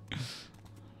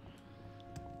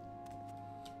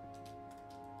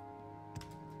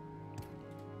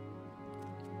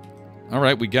 All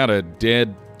right, we got a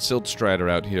dead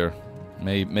Siltstrider out here.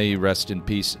 May he rest in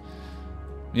peace.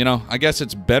 You know, I guess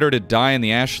it's better to die in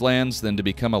the Ashlands than to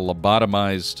become a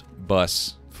lobotomized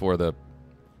bus for the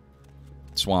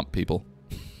swamp people.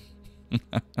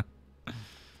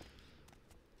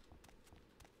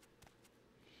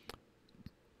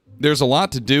 There's a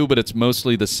lot to do, but it's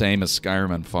mostly the same as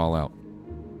Skyrim and Fallout.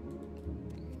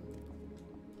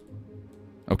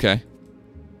 Okay.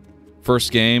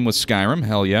 First game was Skyrim,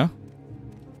 hell yeah.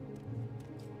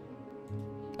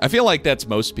 I feel like that's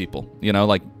most people, you know,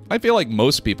 like, I feel like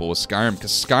most people with Skyrim,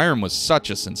 because Skyrim was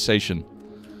such a sensation.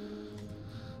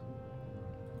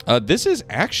 This is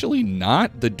actually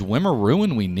not the Dwemer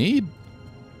Ruin we need.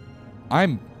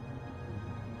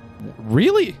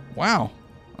 Really? Wow.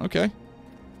 Okay.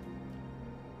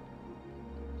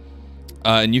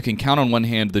 And you can count on one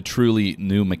hand the truly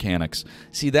new mechanics.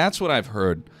 See, that's what I've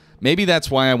heard. Maybe that's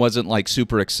why I wasn't, like,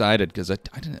 super excited, because I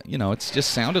didn't, you know, it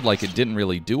just sounded like it didn't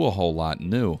really do a whole lot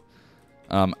new.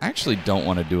 I actually don't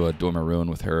want to do a Dwemer Ruin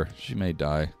with her. She may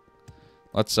die.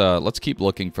 Let's keep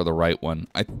looking for the right one.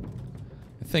 I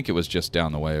think it was just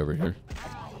down the way over here.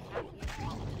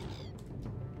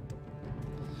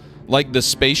 Like, the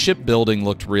spaceship building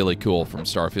looked really cool from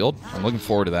Starfield. I'm looking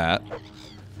forward to that.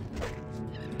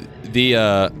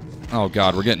 Oh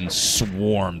god, we're getting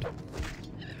swarmed.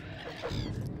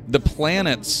 The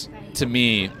planets to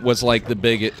me, was like the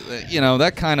big... You know,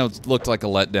 that kind of looked like a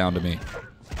letdown to me.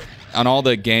 On all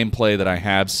the gameplay that I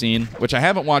have seen, which I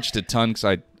haven't watched a ton,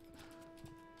 because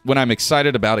when I'm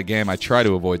excited about a game, I try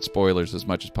to avoid spoilers as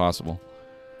much as possible.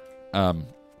 But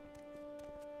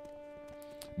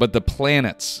the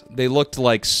planets, they looked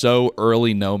like so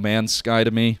early No Man's Sky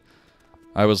to me.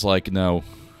 I was like, no.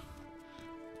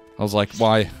 I was like,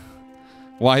 why?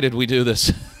 Why did we do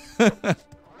this? Not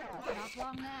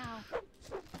long now.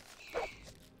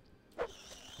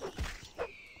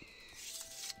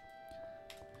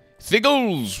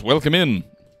 Thiggles, welcome in.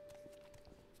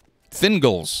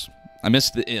 Thingles. I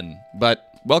missed the in, but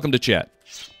welcome to chat.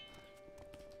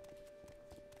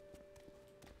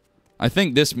 I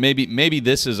think this maybe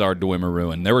this is our Dwemer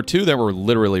ruin. There were two that were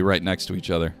literally right next to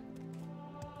each other.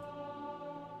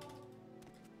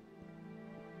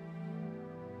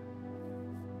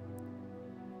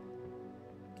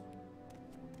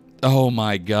 Oh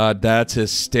my god, that's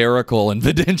hysterical. And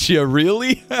Videntia,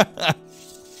 really?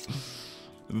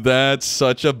 That's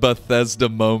such a Bethesda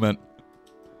moment.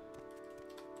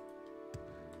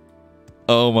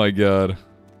 Oh my god.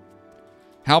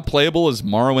 How playable is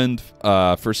Morrowind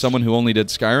for someone who only did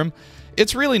Skyrim?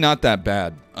 It's really not that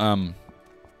bad.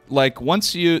 Like,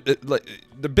 once you...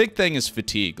 the big thing is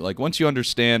fatigue. Like, once you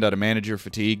understand how to manage your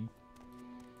fatigue,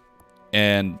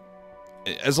 and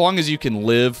as long as you can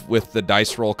live with the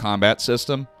dice roll combat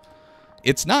system,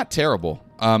 it's not terrible.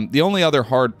 The only other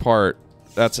hard part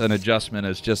that's an adjustment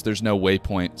is just there's no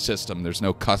waypoint system. There's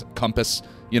no compass.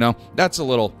 You know, that's a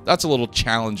little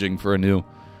challenging for a new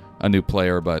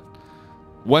player, but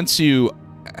once you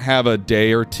have a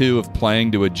day or two of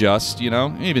playing to adjust, you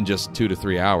know, even just 2 to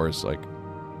 3 hours, like,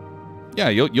 yeah,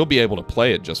 you'll be able to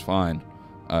play it just fine.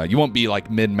 You won't be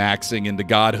like min-maxing into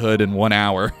godhood in 1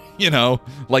 hour, you know,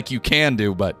 like you can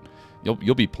do, but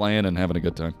you'll be playing and having a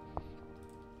good time.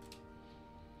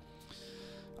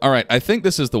 All right, I think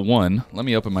this is the one. Let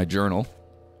me open my journal.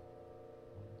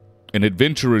 An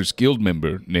Adventurers Guild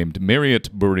member named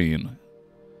Marriott Bureen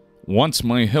wants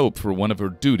my help for one of her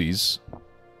duties.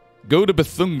 Go to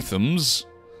Bethungthams,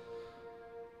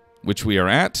 which we are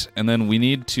at, and then we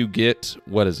need to get...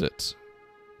 What is it?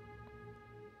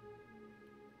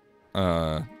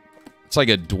 It's like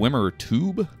a Dwemer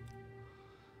tube?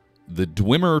 The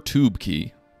Dwemer tube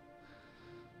key.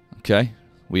 Okay.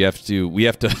 We have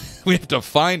to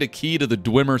find a key to the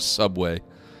Dwemer subway.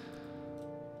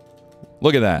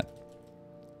 Look at that.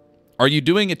 Are you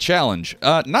doing a challenge?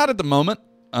 Not at the moment.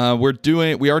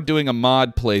 We are doing a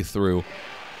mod playthrough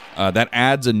that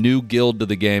adds a new guild to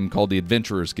the game called the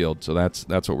Adventurers Guild. So that's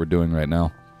what we're doing right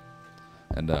now.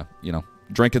 And you know,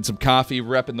 drinking some coffee,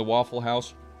 repping the Waffle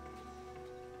House.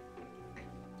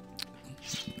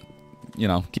 You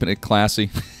know, keeping it classy.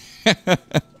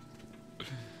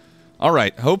 All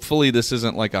right, hopefully this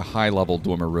isn't like a high-level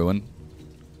Dwemer ruin.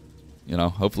 You know,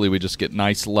 hopefully we just get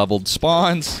nice leveled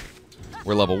spawns.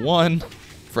 We're level 1.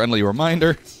 Friendly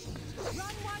reminder. Run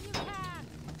while you can.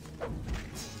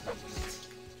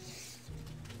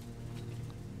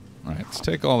 All right, let's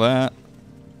take all that.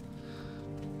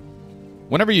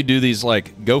 Whenever you do these,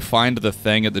 like, go find the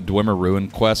thing at the Dwemer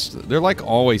Ruin quest, they're, like,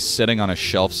 always sitting on a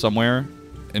shelf somewhere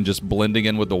and just blending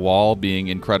in with the wall, being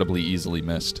incredibly easily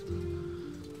missed.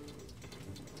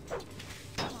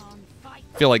 I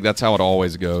feel like that's how it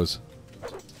always goes.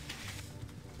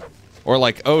 Or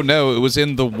like, oh no, it was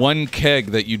in the one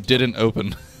keg that you didn't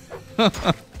open. I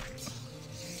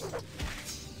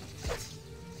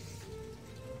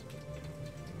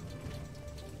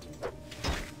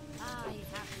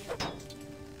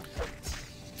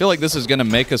feel like this is going to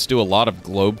make us do a lot of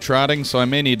globe trotting, so I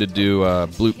may need to do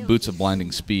Boots of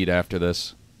Blinding Speed after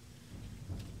this.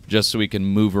 Just so we can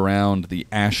move around the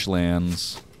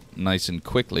Ashlands nice and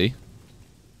quickly.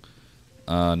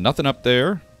 Nothing up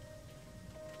there.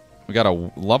 We got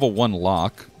a level 1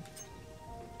 lock.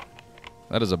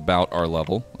 That is about our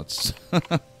level. That's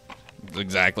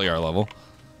exactly our level.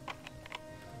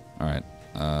 Alright.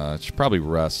 Should probably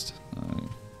rest.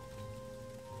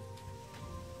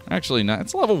 Actually, no.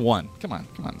 It's level 1. Come on.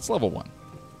 Come on. It's level 1.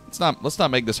 Let's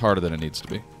not make this harder than it needs to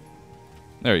be.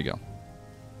 There you go.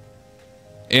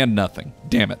 And nothing.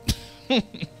 Damn it.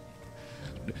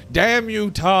 Damn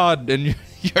you, Todd, and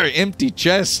your empty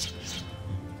chest.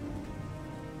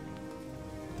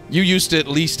 You used to at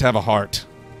least have a heart.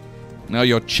 Now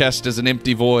your chest is an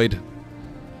empty void.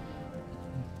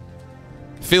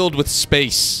 Filled with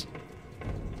space.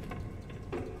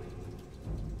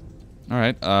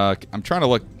 Alright, I'm trying to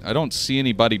look. I don't see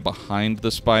anybody behind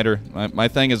the spider. My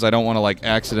thing is I don't want to, like,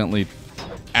 accidentally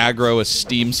aggro a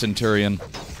steam centurion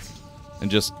and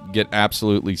just get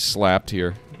absolutely slapped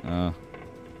here.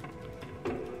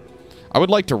 I would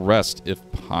like to rest if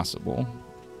possible.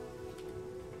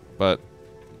 But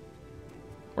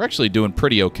we're actually doing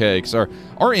pretty okay because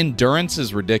our endurance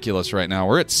is ridiculous right now.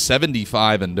 We're at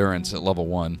 75 endurance at level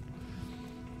 1.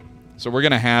 So we're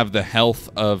going to have the health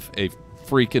of a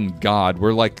freaking god.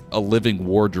 We're like a living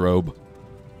wardrobe.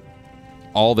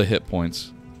 All the hit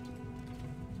points.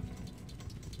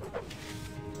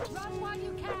 Run while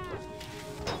you can.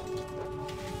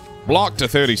 Block to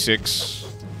 36.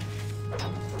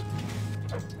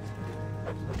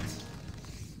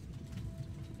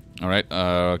 Alright,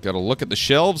 gotta look at the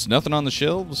shelves. Nothing on the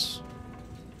shelves.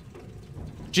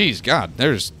 Jeez, God,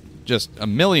 there's just a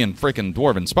million freaking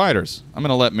dwarven spiders. I'm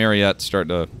gonna let Mariette start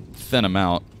to thin them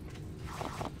out.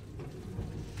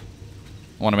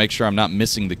 I want to make sure I'm not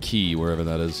missing the key, wherever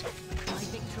that is.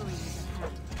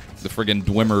 The friggin'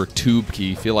 Dwemer tube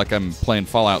key. Feel like I'm playing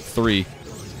Fallout 3.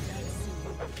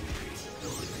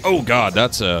 Oh, God,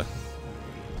 that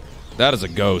is a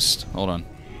ghost. Hold on.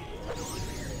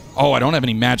 Oh, I don't have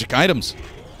any magic items.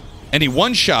 And he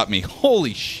one-shot me.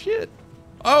 Holy shit.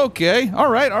 Okay. All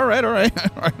right.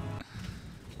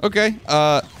 Okay.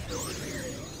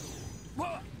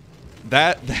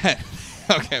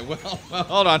 Okay, well,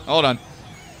 hold on.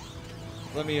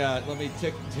 Let me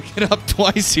tick it up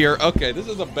twice here. Okay, this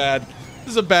is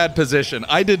a bad position.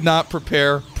 I did not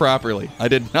prepare properly. I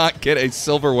did not get a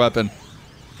silver weapon.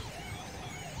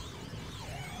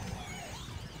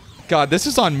 God, this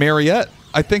is on Mariette.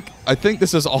 I think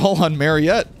this is all on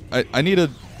Mariette. I need to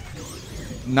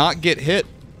not get hit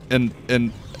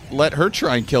and let her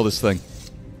try and kill this thing.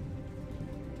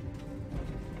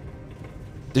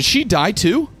 Did she die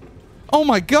too? Oh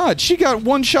my God, she got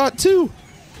one shot too.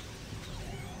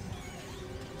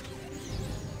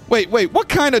 Wait, what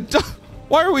kind of...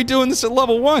 Why are we doing this at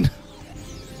level 1?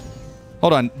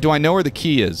 Hold on, do I know where the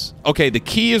key is? Okay, the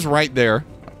key is right there.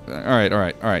 All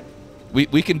right.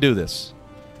 We can do this.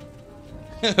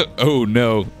 Oh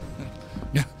no.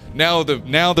 Now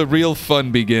the real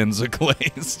fun begins,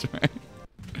 Glazed, right?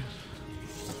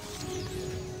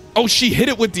 Oh, she hit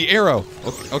it with the arrow.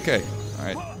 Okay. All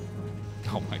right.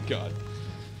 Oh my God.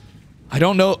 I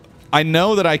don't know. I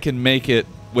know that I can make it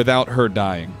without her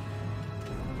dying.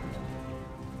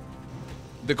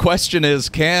 The question is,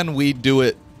 can we do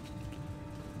it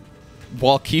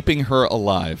while keeping her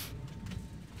alive?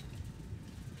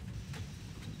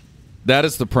 That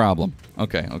is the problem.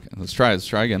 Okay. Let's try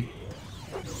again.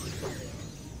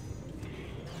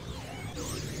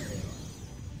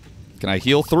 Can I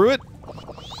heal through it?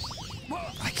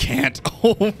 I can't.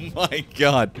 Oh my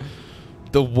God.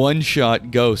 The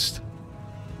one-shot ghost.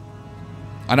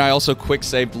 And I also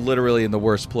quick-saved literally in the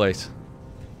worst place.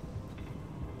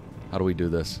 How do we do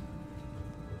this?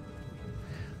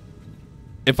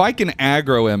 If I can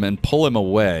aggro him and pull him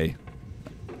away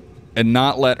and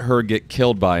not let her get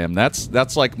killed by him,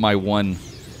 that's like my one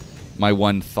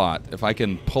thought. If I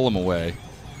can pull him away.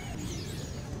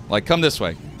 Like, come this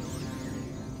way.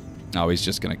 Oh, he's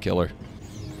just gonna kill her.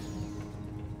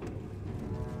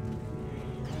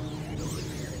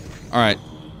 Alright.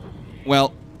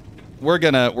 Well, we're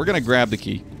gonna grab the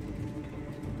key.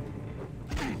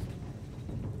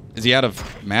 Is he out of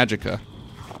magicka?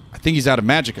 I think he's out of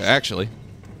magicka, actually.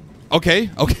 Okay,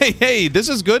 hey, this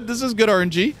is good. This is good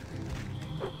RNG.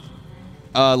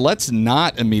 Let's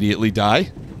not immediately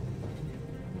die.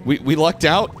 We lucked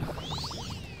out.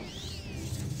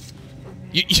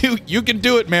 You can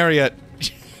do it, Mariette.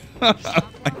 I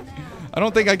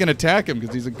don't think I can attack him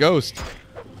because he's a ghost.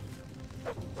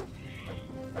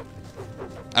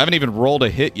 I haven't even rolled a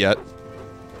hit yet.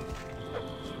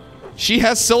 She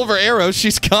has silver arrows.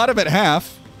 She's got him at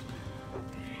half.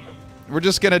 We're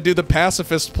just gonna do the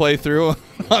pacifist playthrough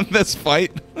on this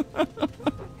fight.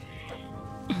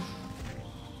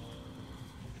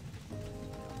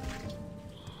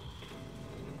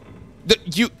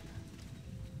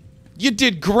 You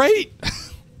did great.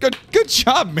 Good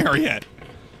job, Mariette.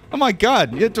 Oh my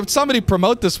God! Somebody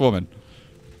promote this woman.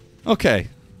 Okay.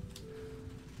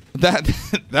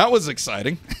 That was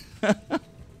exciting.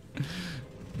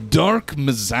 Dark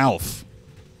Mazalf.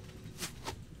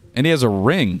 And he has a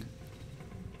ring.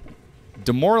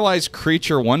 Demoralize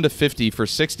creature 1 to 50 for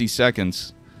 60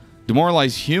 seconds.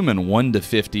 Demoralize human 1 to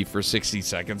 50 for 60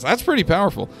 seconds. That's pretty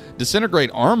powerful. Disintegrate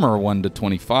armor 1 to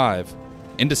 25.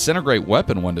 And disintegrate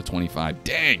weapon 1 to 25.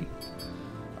 Dang.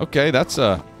 Okay, that's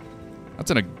a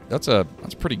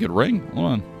pretty good ring. Hold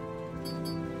on.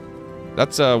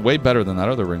 That's way better than that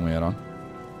other ring we had on.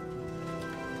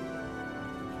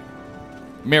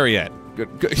 Mariette.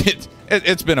 Good.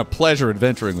 It's been a pleasure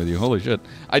adventuring with you. Holy shit.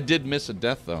 I did miss a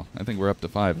death, though. I think we're up to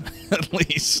 5, at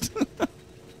least.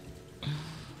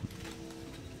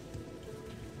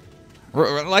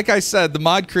 Like I said, the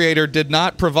mod creator did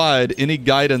not provide any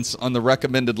guidance on the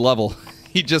recommended level.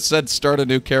 He just said start a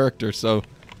new character, so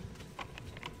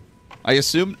I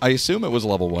assume it was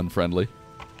level 1 friendly.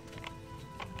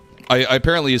 I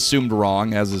apparently assumed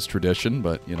wrong, as is tradition,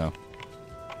 but you know.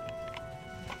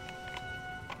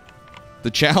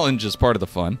 The challenge is part of the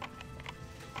fun.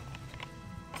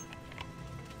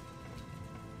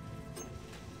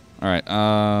 Alright,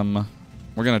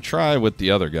 we're gonna try with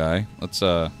the other guy. Let's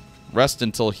rest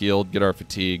until healed, get our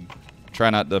fatigue. Try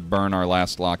not to burn our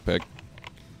last lockpick.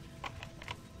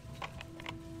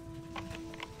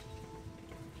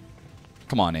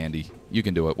 Come on, Andy. You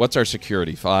can do it. What's our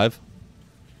security? 5?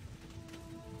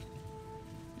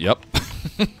 Yep.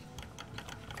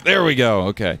 There we go.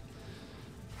 Okay.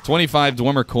 25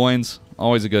 Dwemer coins.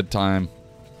 Always a good time.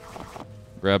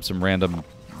 Grab some random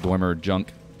Dwemer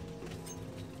junk.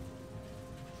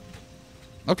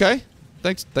 Okay.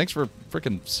 Thanks for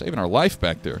freaking saving our life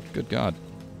back there. Good God.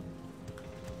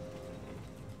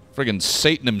 Friggin'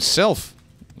 Satan himself.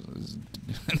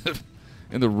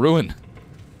 In the ruin.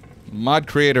 Mod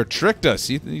creator tricked us.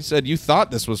 He said you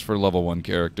thought this was for level 1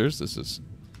 characters. This is,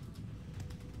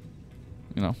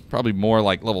 you know, probably more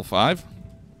like level 5,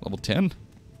 level 10.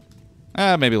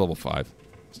 Maybe level 5.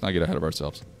 Let's not get ahead of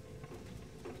ourselves.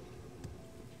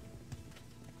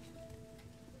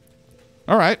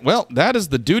 All right, well, that is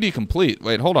the duty complete.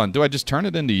 Wait, hold on. Do I just turn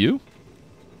it into you?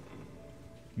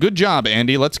 Good job,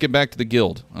 Andy. Let's get back to the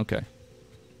guild. Okay.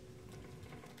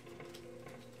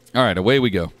 All right, away we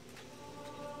go.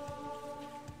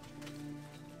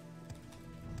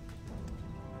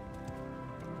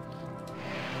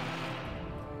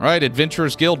 All right,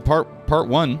 Adventurers Guild Part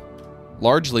 1,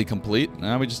 largely complete.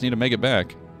 Now we just need to make it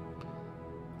back.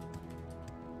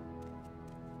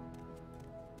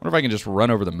 Wonder if I can just run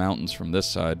over the mountains from this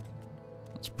side.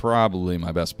 That's probably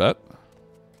my best bet.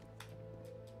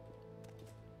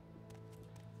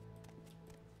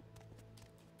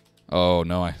 Oh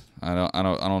no, I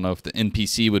don't know if the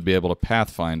NPC would be able to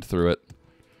pathfind through it.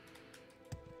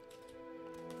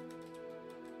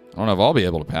 I don't know if I'll be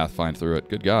able to pathfind through it.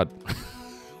 Good God.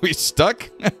 We stuck?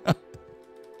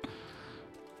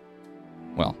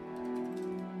 Well,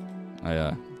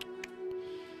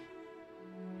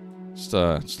 just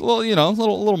a little, you know,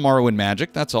 little Morrowind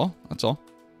magic. That's all. That's all.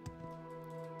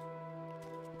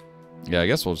 Yeah, I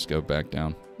guess we'll just go back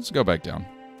down. Let's go back down.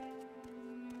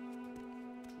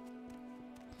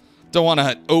 Don't want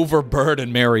to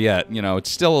overburden Mariette. You know,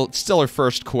 it's still her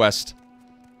first quest.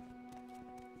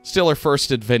 Still her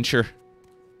first adventure.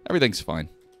 Everything's fine.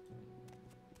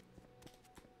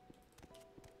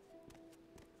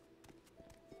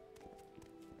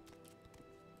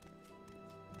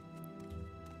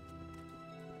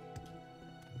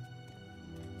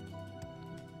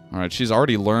 Alright, she's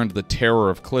already learned the terror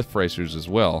of cliff racers as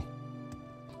well.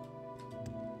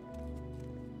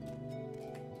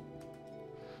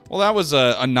 Well, that was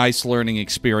a nice learning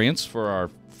experience for our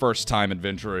first-time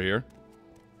adventurer here.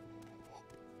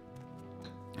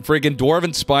 Friggin'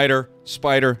 Dwarven Spider,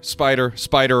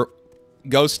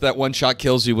 Ghost that one-shot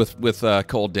kills you with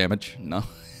cold damage. No.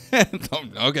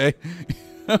 Okay.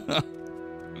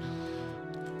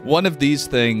 One of these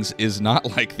things is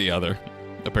not like the other,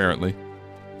 apparently.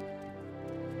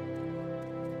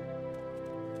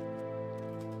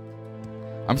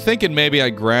 I'm thinking maybe I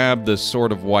grab the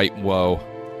Sword of White Woe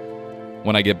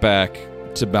when I get back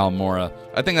to Balmora.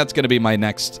 I think that's going to be my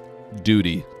next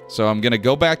duty. So I'm going to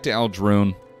go back to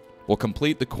Aldrune. We'll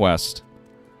complete the quest.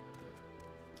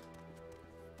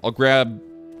 I'll grab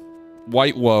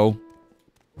White Woe.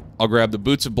 I'll grab the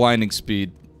Boots of Blinding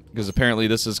Speed, because apparently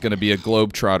this is going to be a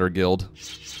Globetrotter guild.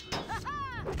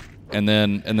 And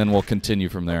then we'll continue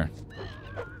from there.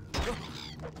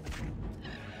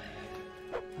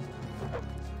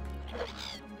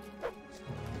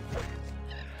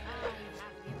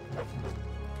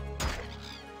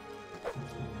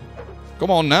 Come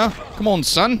on now. Come on,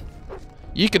 son.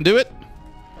 You can do it.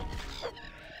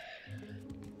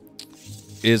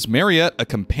 Is Mariette a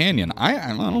companion? I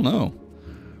don't know.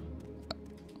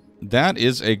 That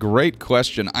is a great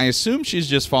question. I assume she's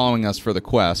just following us for the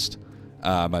quest.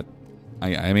 But,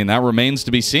 I mean, that remains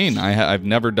to be seen. I've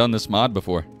never done this mod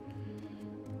before.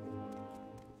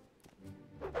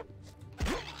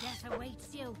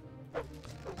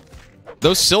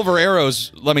 Those silver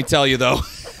arrows, let me tell you, though.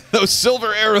 Those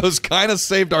silver arrows kind of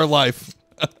saved our life.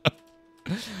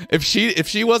 If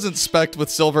she wasn't specced with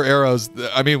silver arrows,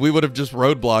 I mean, we would have just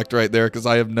roadblocked right there because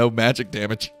I have no magic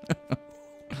damage.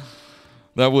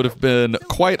 That would have been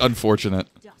quite unfortunate.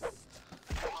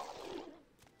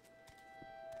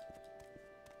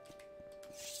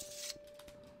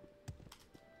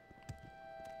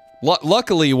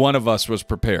 Luckily, one of us was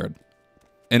prepared.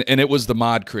 And it was the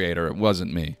mod creator. It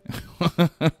wasn't me.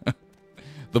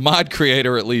 The mod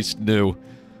creator at least knew.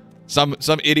 Some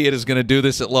idiot is going to do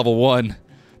this at level 1.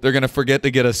 They're going to forget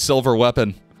to get a silver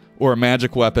weapon or a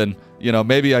magic weapon. You know,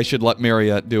 maybe I should let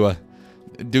Mariette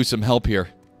do some help here.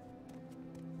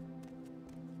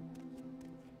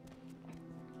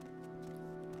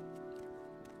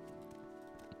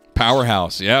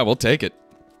 Powerhouse. Yeah, we'll take it.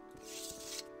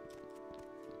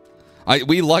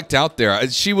 We lucked out there.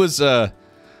 She was that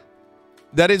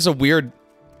is a weird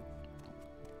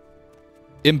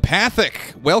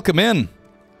empathic. Welcome in.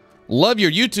 Love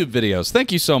your YouTube videos.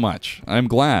 Thank you so much. I'm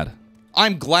glad.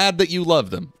 I'm glad that you love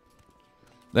them.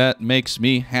 That makes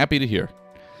me happy to hear.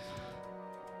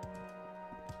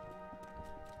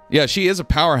 Yeah, she is a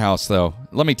powerhouse, though.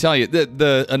 Let me tell you,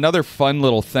 the another fun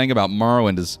little thing about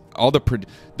Morrowind is all the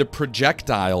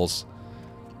projectiles.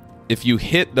 If you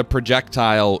hit the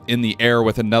projectile in the air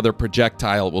with another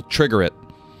projectile, it will trigger it.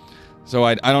 So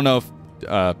I don't know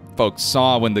if folks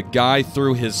saw when the guy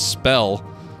threw his spell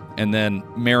and then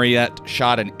Mariette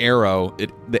shot an arrow.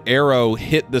 The arrow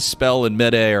hit the spell in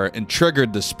midair and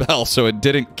triggered the spell, so it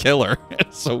didn't kill her.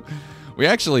 So we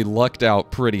actually lucked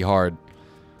out pretty hard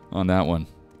on that one.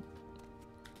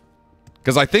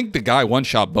 Because I think the guy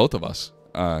one-shot both of us.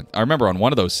 I remember on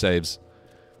one of those saves,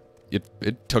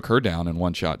 it took her down in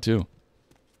one shot, too.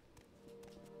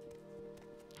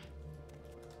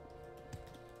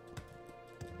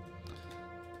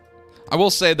 I will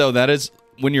say, though, that is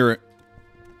when you're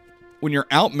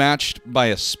outmatched by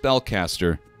a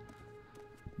spellcaster,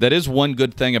 that is one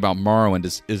good thing about Morrowind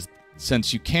is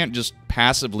since you can't just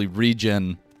passively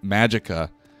regen magicka,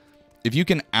 if you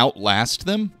can outlast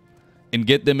them and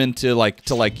get them into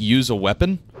to use a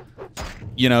weapon,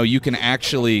 you know, you can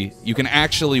actually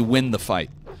win the fight.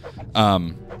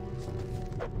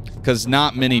 Because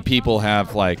not many people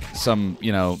have like some,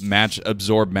 you know,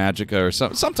 absorb magicka or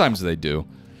sometimes they do.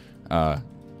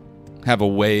 Have a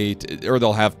way to, or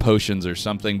they'll have potions or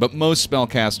something, but most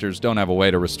spellcasters don't have a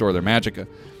way to restore their magicka.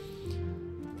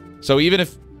 So even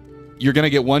if you're going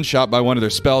to get one shot by one of their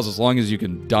spells, as long as you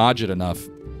can dodge it enough,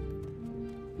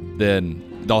 then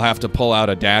they'll have to pull out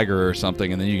a dagger or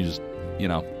something, and then you can just, you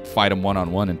know, fight them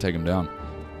one-on-one and take them down.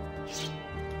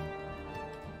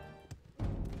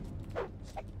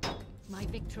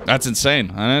 That's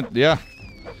insane. Yeah.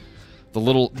 The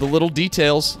little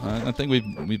details. I think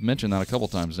we've mentioned that a couple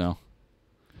times now.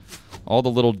 All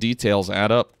the little details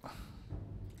add up.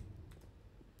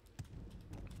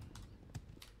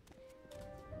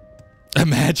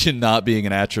 Imagine not being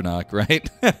an Atronach, right?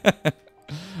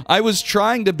 I was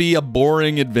trying to be a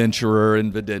boring adventurer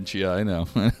in Videntia, I know.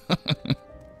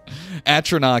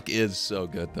 Atronach is so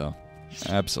good, though.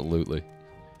 Absolutely.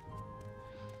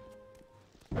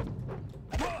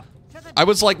 I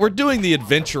was like, we're doing the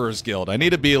Adventurers Guild. I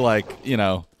need to be like, you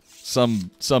know, some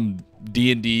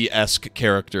D&D-esque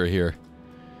character here.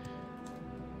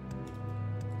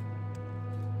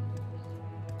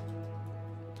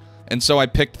 And so I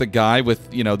picked the guy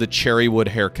with, you know, the cherrywood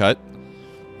haircut.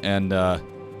 And,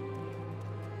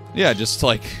 yeah, just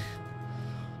like,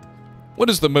 what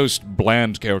is the most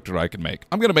bland character I can make?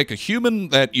 I'm going to make a human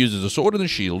that uses a sword and a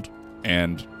shield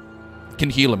and can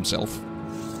heal himself.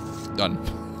 Done.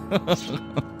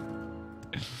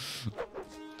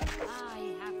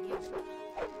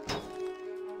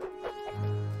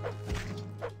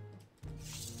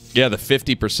 Yeah, the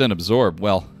 50% absorb.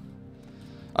 Well,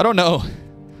 I don't know.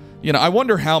 You know, I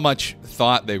wonder how much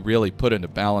thought they really put into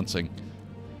balancing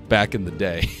back in the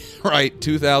day, right?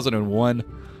 2001.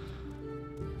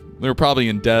 They were probably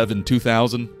in dev in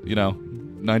 2000, you know,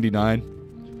 99.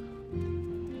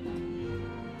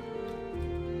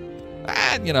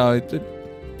 You know,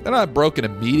 they're not broken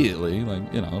immediately.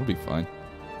 Like, you know, it'll be fine.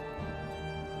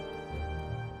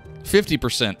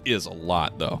 50% is a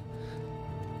lot, though.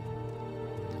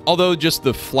 Although just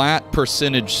the flat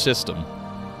percentage system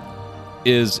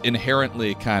is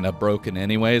inherently kind of broken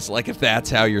anyways. Like, if that's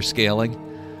how you're scaling.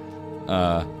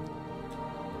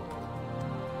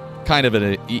 Kind of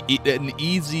an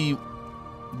easy...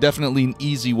 Definitely an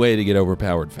easy way to get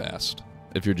overpowered fast.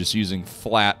 If you're just using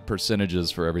flat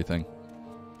percentages for everything.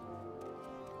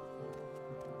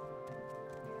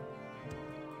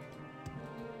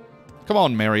 Come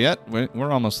on, Mariette.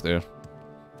 We're almost there.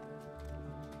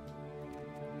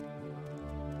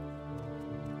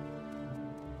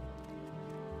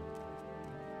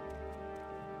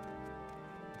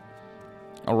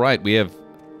 All right, we have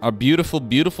our beautiful,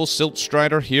 beautiful Silt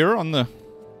Strider here on the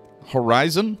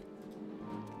horizon.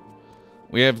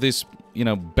 We have this, you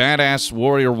know, badass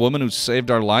warrior woman who saved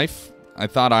our life. I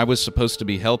thought I was supposed to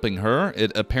be helping her.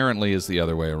 It apparently is the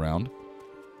other way around.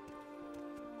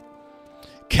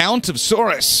 Count of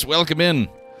Saurus, welcome in.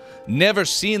 Never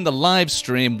seen the live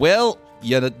stream. Well,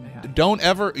 you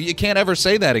can't ever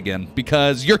say that again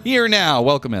because you're here now.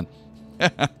 Welcome in.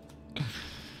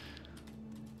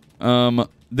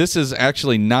 This is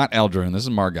actually not Eldrin. This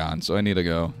is Margon. So I need to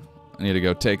go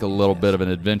take a little bit of an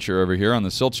adventure over here on the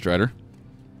Siltstrider.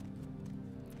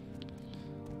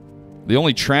 The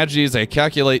only tragedy is I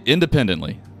calculate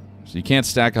independently. So you can't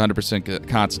stack 100%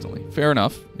 constantly. Fair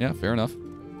enough. Yeah, fair enough.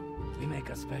 We make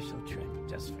a special trip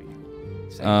just for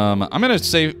you. I'm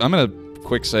gonna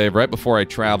quick save right before I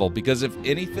travel, because if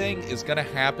anything is gonna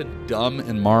happen dumb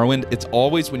in Morrowind, it's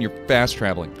always when you're fast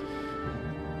traveling.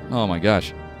 Oh my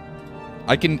gosh.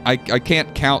 I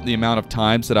can't count the amount of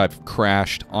times that I've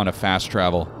crashed on a fast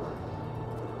travel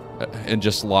and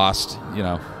just lost, you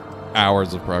know,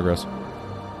 hours of progress.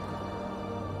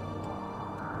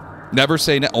 Never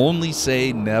say, only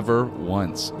say never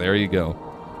once. There you go.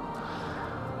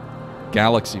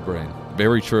 Galaxy brain.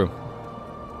 Very true.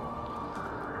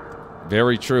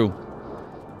 Very true.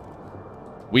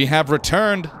 We have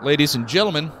returned, ladies and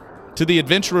gentlemen, to the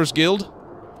Adventurers Guild.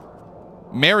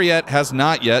 Mariette has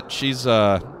not yet. She's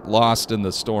lost in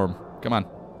the storm. Come on.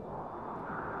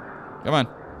 Come on.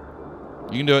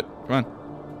 You can do it. Come on.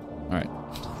 All right.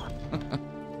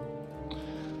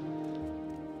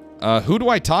 Who do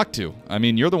I talk to? I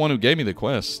mean, you're the one who gave me the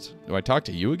quest. Do I talk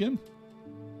to you again?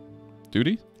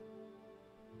 Duty?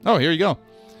 Oh, here you go.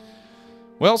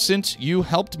 Well, since you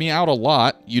helped me out a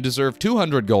lot, you deserve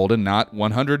 200 gold and not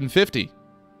 150.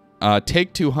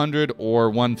 Take 200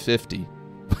 or 150.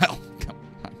 Well, come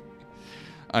on.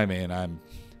 I mean,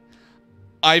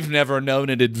 I've never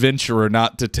known an adventurer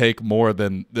not to take more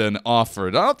than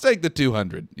offered. I'll take the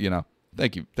 200, you know.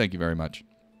 Thank you very much.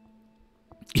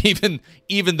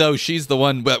 Even though she's the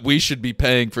one that we should be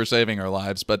paying for saving our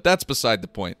lives, but that's beside the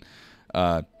point.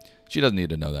 She doesn't need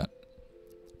to know that.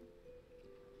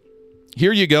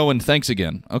 Here you go, and thanks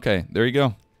again. Okay, there you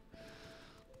go.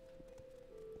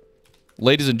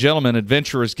 Ladies and gentlemen,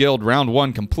 Adventurers Guild, round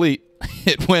 1 complete.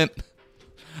 It went...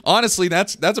 Honestly,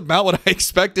 that's about what I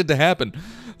expected to happen.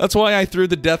 That's why I threw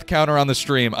the death counter on the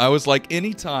stream. I was like,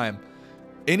 anytime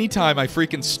I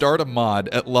freaking start a mod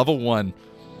at level 1...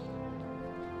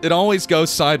 it always goes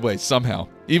sideways somehow.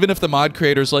 Even if the mod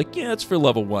creator's like, yeah, it's for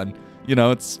level 1. You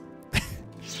know, it's...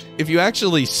 if you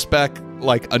actually spec,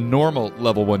 like, a normal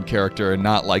level 1 character and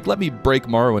not like, let me break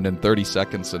Morrowind in 30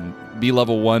 seconds and be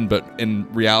level 1, but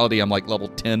in reality I'm like level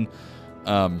 10,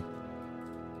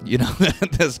 you know,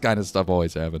 this kind of stuff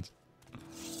always happens.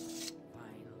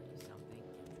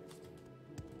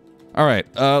 Alright,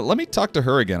 let me talk to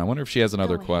her again. I wonder if she has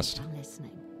another quest.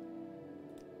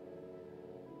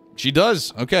 She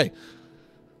does. Okay.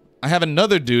 I have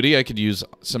another duty I could use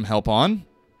some help on.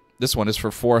 This one is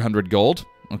for 400 gold.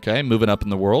 Okay, moving up in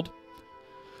the world.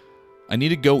 I need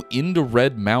to go into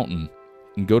Red Mountain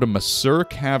and go to Masur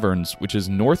Caverns, which is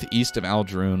northeast of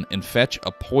Aldrune, and fetch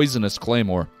a poisonous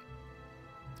claymore.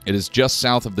 It is just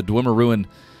south of the Dwemer ruin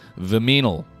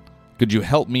Viminal. Could you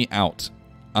help me out?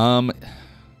 Oh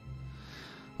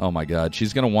my god,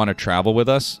 she's going to want to travel with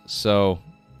us, so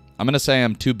I'm going to say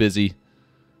I'm too busy.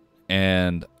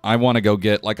 And I want to go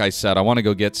get, like I said, I want to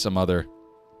go get some other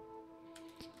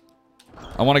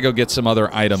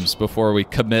items before we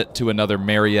commit to another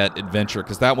Mariette adventure,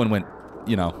 because that one went,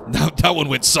 you know, that one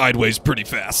went sideways pretty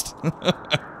fast.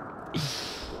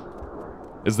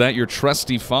 Is that your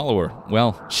trusty follower?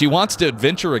 Well, she wants to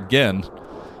adventure again.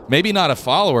 Maybe not a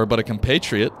follower, but a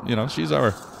compatriot. You know, she's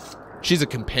a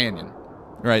companion,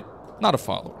 right? Not a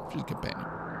follower. She's a companion.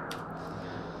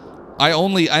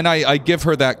 I give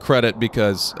her that credit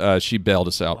because she bailed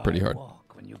us out pretty hard.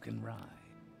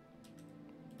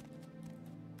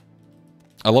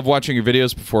 I love watching your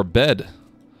videos before bed.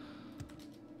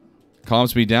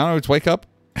 Calms me down. I always wake up.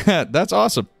 That's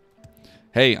awesome.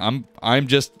 Hey, I'm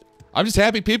just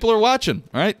happy people are watching.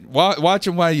 All right,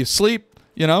 watching while you sleep.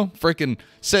 You know, freaking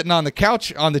sitting on the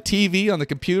couch, on the TV, on the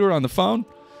computer, on the phone.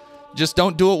 Just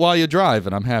don't do it while you drive,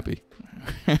 and I'm happy.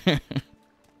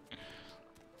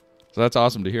 So that's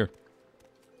awesome to hear.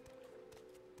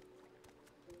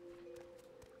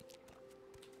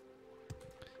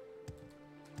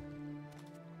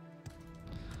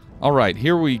 All right,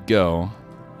 here we go.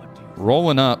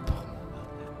 Rolling up.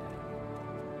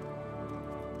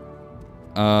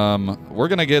 We're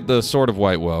going to get the Sword of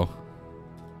White Woe.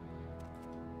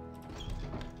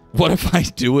 What if I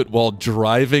do it while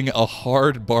driving a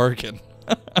hard bargain?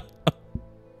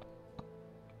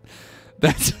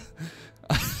 That's...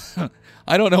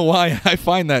 I don't know why I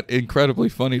find that incredibly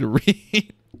funny to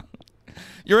read.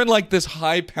 You're in like this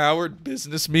high-powered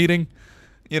business meeting,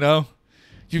 you know?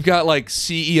 You've got like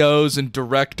CEOs and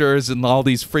directors and all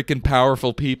these freaking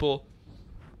powerful people.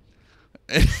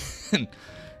 And,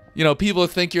 you know, people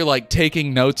think you're like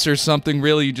taking notes or something.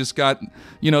 Really, you just got,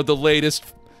 you know, the latest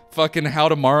fucking How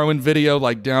to Morrowind video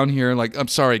like down here. Like, I'm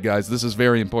sorry, guys, this is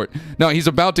very important. No, he's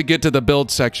about to get to the build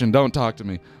section. Don't talk to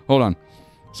me. Hold on.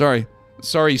 Sorry,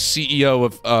 CEO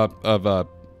of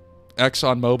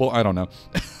ExxonMobil. I don't know.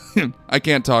 I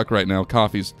can't talk right now.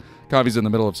 Coffee's in the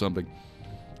middle of something.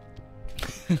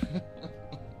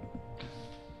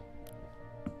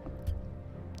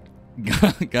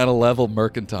 Got a level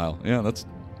mercantile. Yeah, that's...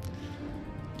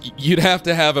 You'd have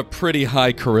to have a pretty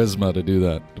high charisma to do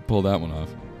that, to pull that one off.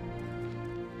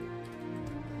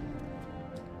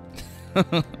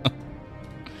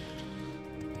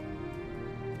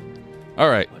 All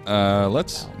right,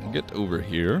 let's get over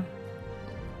here.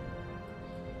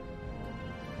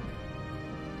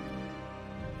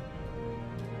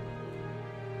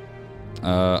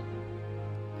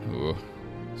 Ooh.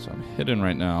 So I'm hidden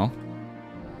right now.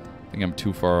 I think I'm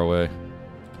too far away.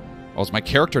 Oh, is my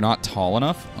character not tall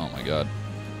enough? Oh my god.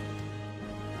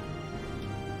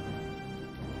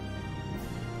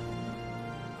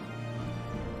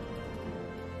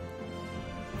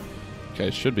 Okay,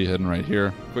 should be hidden right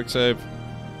here. Quick save.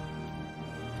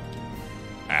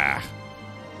 Ah.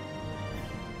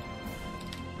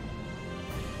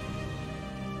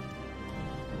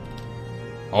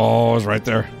 Oh, it's right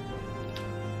there.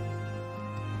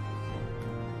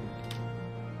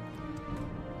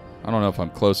 I don't know if I'm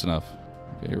close enough.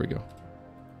 Okay, here we go.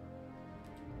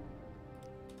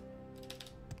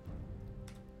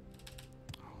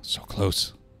 Oh, so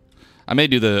close. I may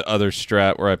do the other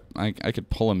strat where I could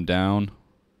pull him down.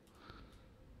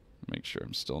 Make sure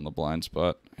I'm still in the blind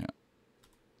spot. Yeah.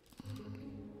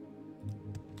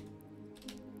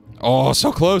 Oh,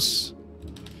 so close.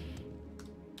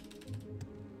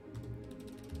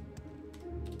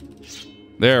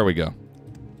 There we go.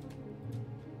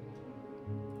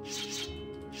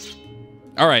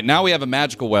 All right, now we have a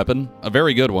magical weapon, a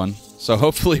very good one. So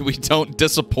hopefully we don't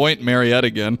disappoint Mariette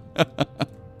again.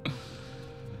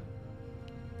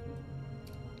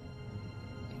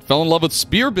 Fell in love with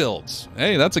spear builds.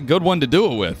 Hey, that's a good one to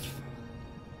do it with.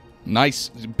 Nice,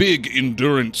 big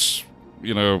endurance,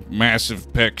 you know,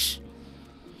 massive pecs.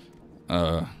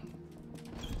 The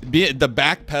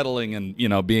backpedaling and, you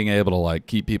know, being able to, like,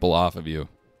 keep people off of you.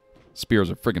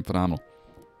 Spears are freaking phenomenal.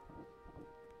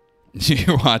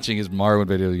 You're watching his Morrowind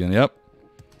video again. Yep.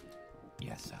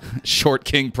 Yes, sir. Short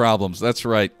king problems. That's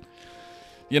right.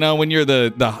 You know, when you're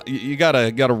you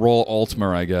gotta roll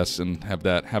Altmer, I guess, and have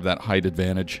that height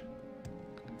advantage.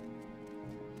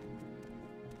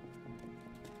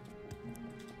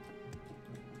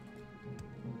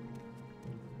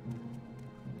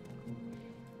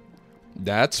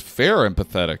 That's fair,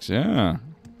 empathetics. Yeah.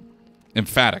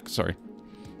 Emphatic, sorry.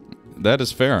 That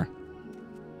is fair.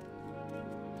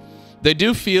 They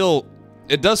do feel...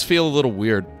 It does feel a little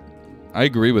weird. I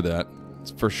agree with that.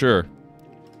 For sure.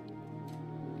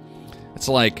 It's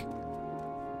like...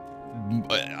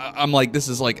 I'm like, this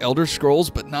is like Elder Scrolls,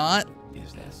 but not.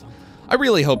 Is there something? I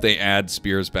really hope they add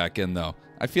spears back in, though.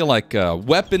 I feel like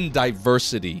weapon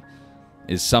diversity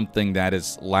is something that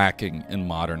is lacking in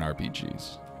modern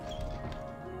RPGs.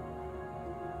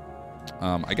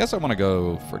 I guess I want to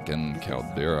go frickin'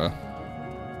 Caldera.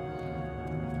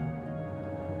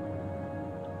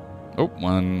 Oh,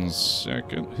 1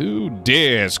 second. Who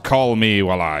dares call me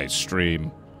while I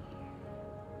stream?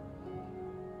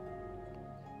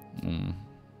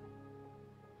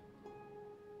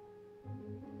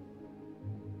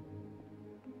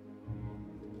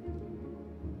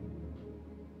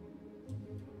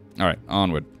 All right,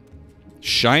 onward.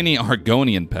 Shiny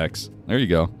Argonian pecs. There you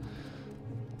go.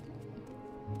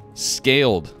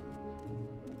 Scaled.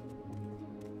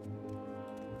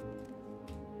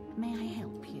 May I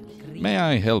help you? May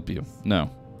I help you?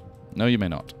 No. No, you may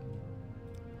not.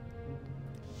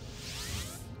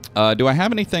 Do I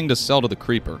have anything to sell to the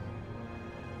creeper?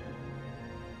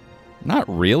 Not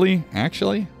really,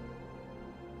 actually.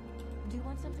 Do you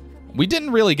want something from me? We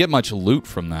didn't really get much loot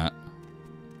from that.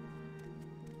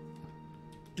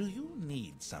 Do you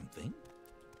need something?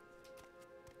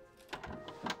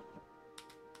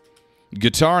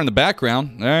 Guitar in the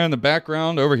background. There in the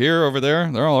background, over here, over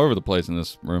there. They're all over the place in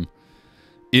this room.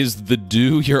 Is the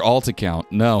do your alt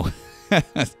account? No.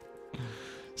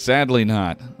 Sadly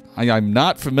not. I'm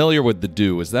not familiar with the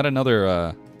do. Is that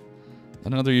another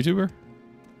YouTuber?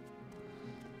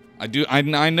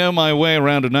 I know my way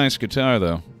around a nice guitar,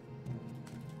 though.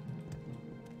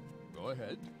 Go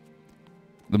ahead.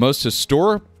 The most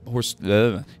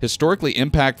historically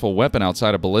impactful weapon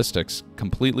outside of ballistics.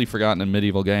 Completely forgotten in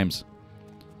medieval games.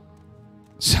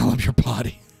 Sell up your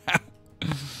body.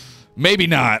 Maybe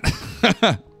not.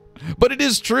 But it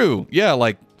is true. Yeah,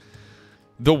 like,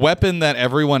 the weapon that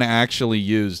everyone actually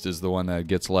used is the one that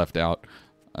gets left out.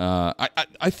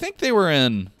 I think they were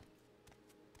in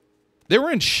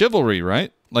chivalry,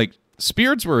 right? Like,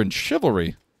 spears were in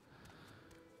chivalry.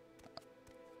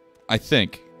 I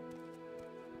think.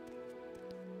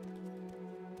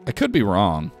 I could be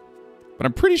wrong, but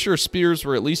I'm pretty sure spears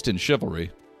were at least in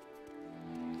chivalry.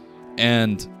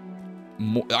 And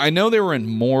I know they were in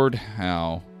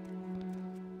Mordhau.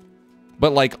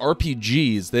 But like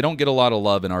RPGs, they don't get a lot of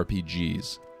love in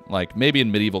RPGs. Like maybe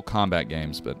in medieval combat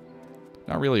games, but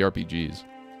not really RPGs.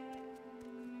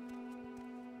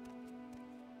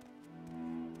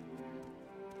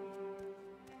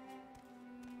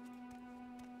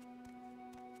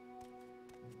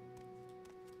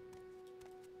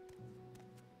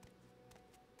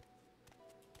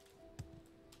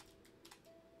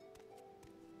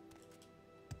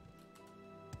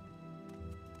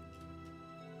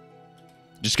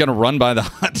 Just gonna run by the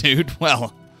hut, dude.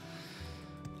 Well,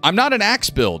 I'm not an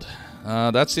axe build.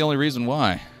 That's the only reason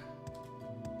why.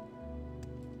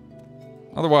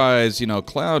 Otherwise, you know,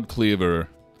 Cloud Cleaver.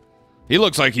 He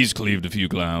looks like he's cleaved a few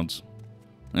clouds.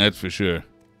 That's for sure.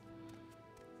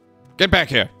 Get back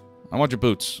here. I want your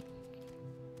boots.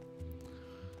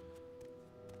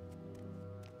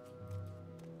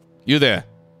 You there.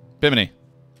 Bimini.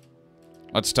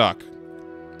 Let's talk.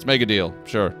 Let's make a deal.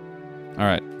 Sure. All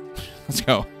right. Let's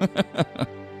go.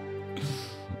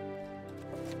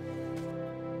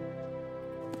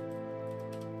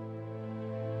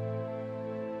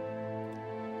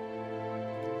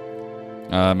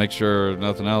 Make sure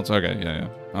nothing else. Okay, yeah.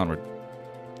 Onward.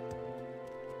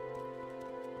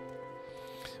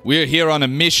 We're here on a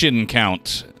mission,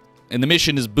 Count. And the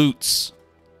mission is boots.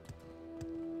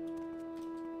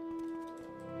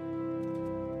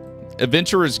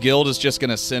 Adventurers Guild is just going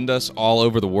to send us all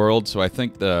over the world, so I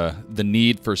think the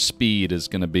need for speed is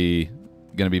going to be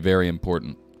very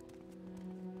important.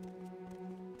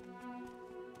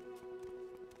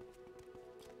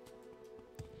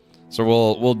 So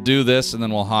we'll do this, and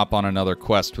then we'll hop on another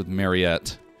quest with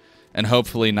Mariette, and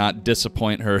hopefully not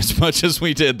disappoint her as much as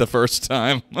we did the first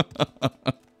time.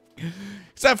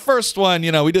 'Cause that first one,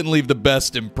 you know, we didn't leave the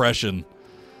best impression.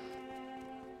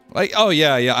 Like, oh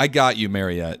yeah, I got you,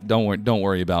 Mariette. Don't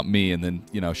worry about me. And then,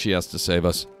 you know, she has to save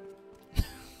us.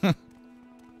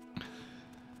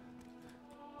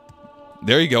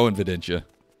 There you go, Invidentia.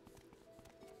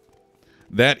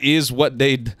 That is what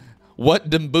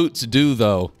them boots do,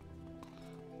 though.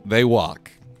 They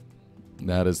walk.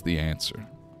 That is the answer.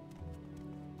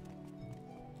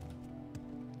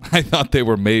 I thought they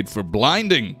were made for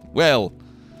blinding. Well,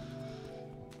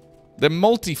 they're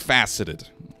multifaceted.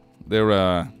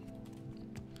 They're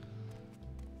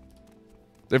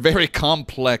very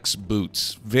complex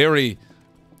boots. Very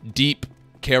deep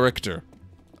character.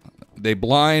 They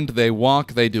blind, they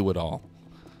walk, they do it all.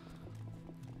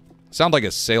 Sound like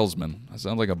a salesman. I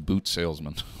sound like a boot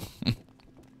salesman.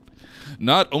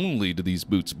 Not only do these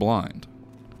boots blind,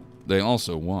 they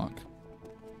also walk.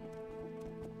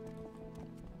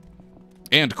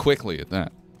 And quickly at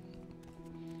that.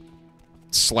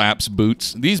 Slaps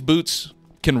boots. These boots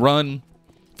can run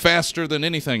faster than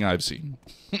anything I've seen.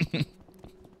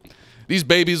 These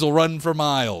babies will run for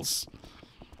miles.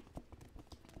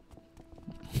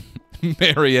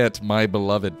 Mariette, my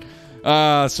beloved.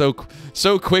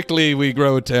 So quickly we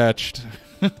grow attached.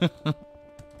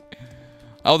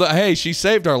 Although, hey, she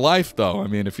saved our life, though. I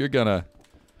mean, if you're gonna...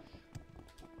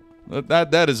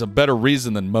 That is a better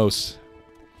reason than most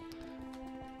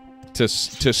to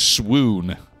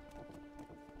swoon.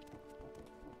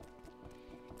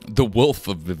 The Wolf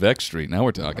of Vivek Street. Now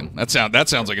we're talking. That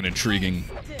sounds like an intriguing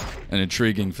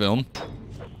film.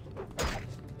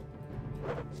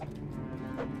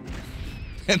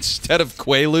 Instead of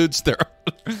Quaaludes,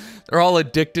 they're all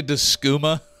addicted to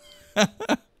skooma.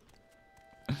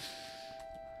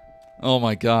 Oh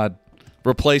my God!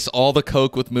 Replace all the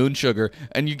Coke with moon sugar,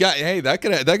 and you got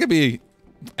that could be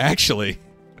actually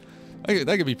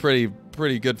that could be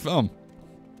pretty good film.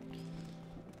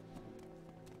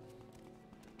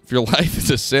 If your life is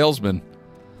a salesman,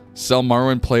 sell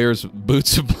Morrowind players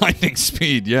boots of blinding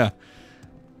speed. Yeah,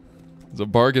 it's a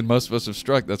bargain most of us have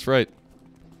struck. That's right.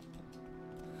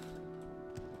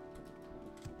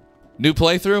 New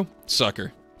playthrough?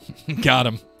 Sucker. Got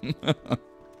him.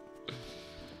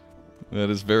 That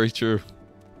is very true.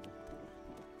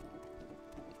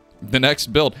 The next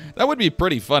build. That would be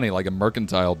pretty funny, like a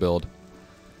mercantile build.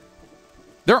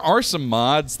 There are some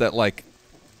mods that, like,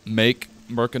 make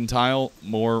mercantile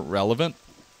more relevant.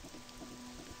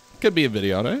 Could be a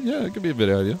video idea. Yeah, it could be a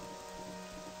video idea.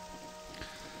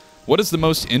 What is the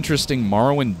most interesting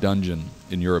Morrowind dungeon,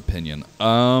 in your opinion?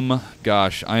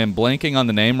 Gosh, I am blanking on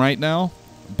the name right now,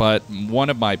 but one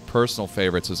of my personal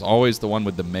favorites is always the one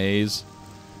with the maze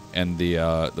and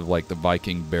the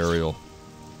Viking burial.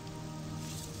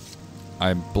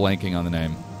 I'm blanking on the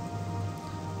name.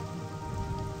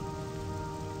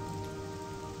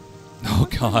 Oh,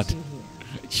 God.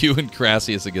 You and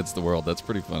Crassius against the world. That's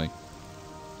pretty funny.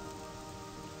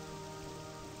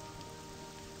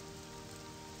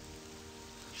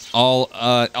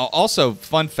 Also,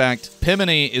 fun fact,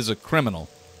 Pimini is a criminal.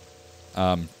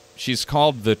 She's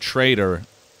called the Traitor.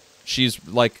 She's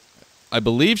like, I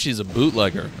believe she's a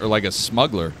bootlegger, or like a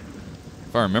smuggler,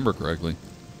 if I remember correctly.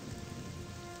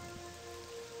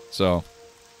 So,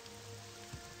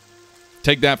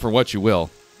 take that for what you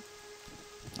will.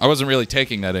 I wasn't really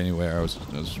taking that anywhere. I was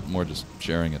more just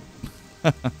sharing it.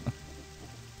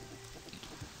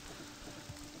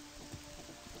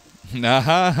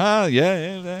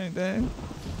 Yeah.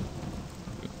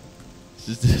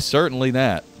 Certainly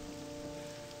that.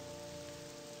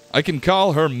 I can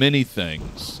call her many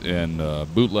things, and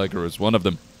bootlegger is one of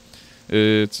them.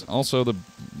 It's also the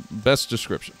best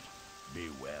description. Be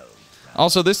well.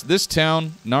 Also, this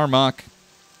town, Narmak,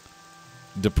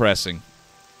 depressing.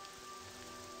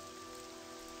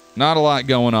 Not a lot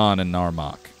going on in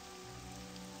Narmak.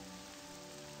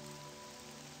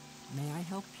 May I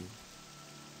help you?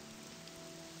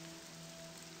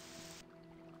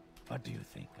 What do you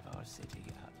think of our city,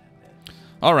 Outlander?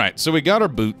 All right, so we got our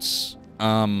boots.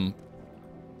 I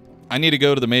need to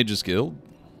go to the Mages Guild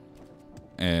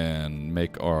and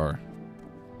make our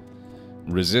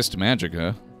resist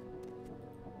magicka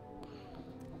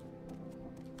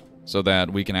so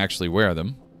that we can actually wear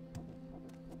them.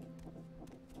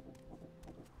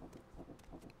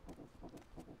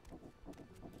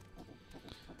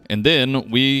 And then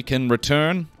we can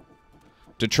return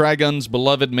to Trigun's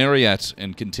beloved Mariette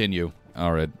and continue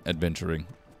our adventuring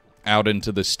out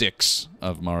into the sticks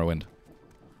of Morrowind.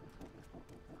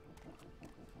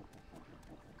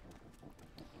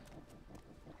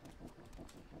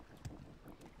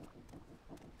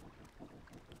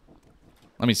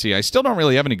 Let me see. I still don't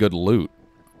really have any good loot.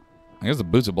 I guess the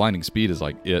Boots of Blinding Speed is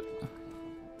like it.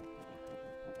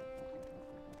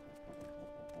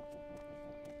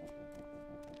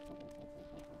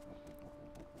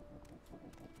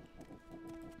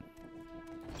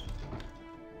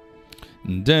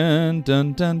 Dun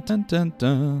dun dun dun dun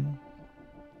dun.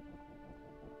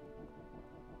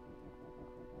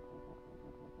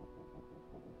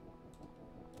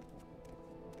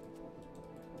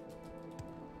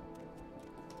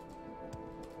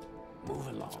 Move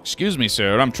along. Excuse me,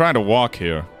 sir. I'm trying to walk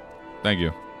here. Thank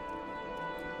you.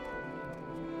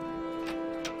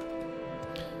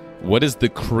 What is the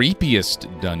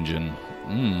creepiest dungeon?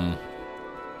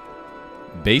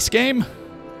 Base game?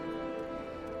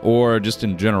 Or just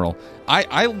in general?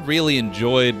 I really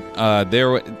enjoyed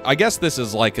I guess this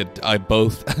is like a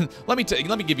both. let me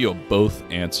give you a both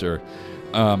answer.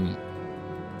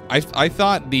 I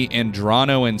thought the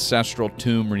Andrano Ancestral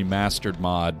Tomb Remastered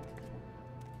mod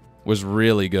was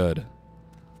really good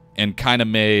and kind of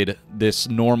made this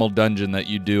normal dungeon that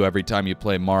you do every time you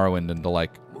play Morrowind into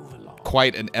like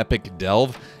quite an epic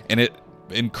delve, and it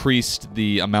increased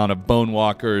the amount of bone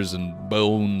walkers and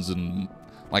bones and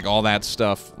like all that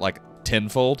stuff like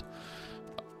tenfold.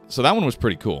 So that one was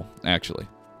pretty cool, actually.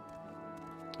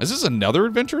 Is this another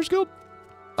Adventurers Guild?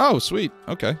 Oh, sweet.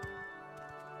 Okay.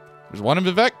 There's one in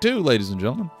Vivek too, ladies and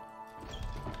gentlemen.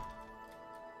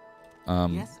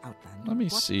 Yes, Outlander. Let me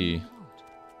What do see. you want?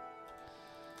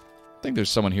 I think there's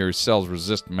someone here who sells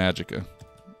resist magicka.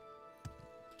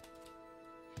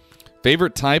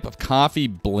 Favorite type of coffee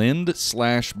blend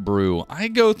 / brew. I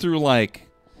go through like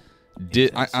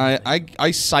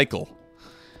I cycle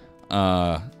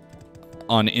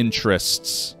on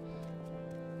interests.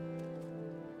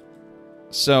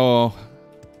 So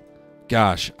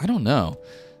gosh, I don't know.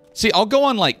 See, I'll go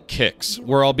on like kicks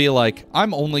where I'll be like,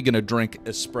 I'm only going to drink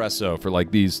espresso for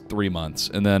like these 3 months.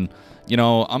 And then, you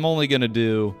know, I'm only going to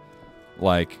do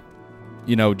like,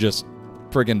 you know, just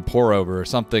friggin' pour over or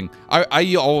something. I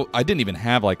didn't even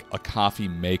have like a coffee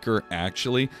maker,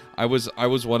 actually. I was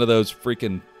one of those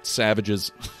freaking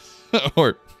savages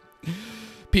or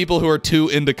people who are too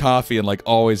into coffee and like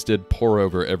always did pour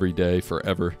over every day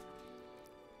forever.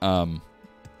 But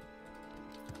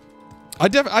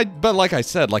like I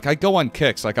said, like I go on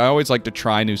kicks. Like I always like to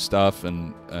try new stuff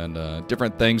and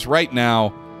different things. Right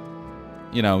now,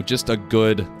 you know, just a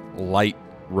good light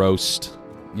roast,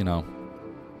 you know.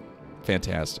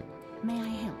 Fantastic. May I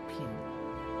help you?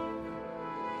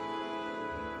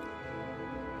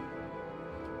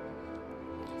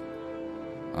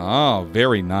 Oh,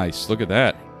 very nice. Look at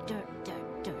that. Dirt,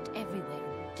 dirt, dirt. Everywhere.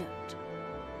 Dirt.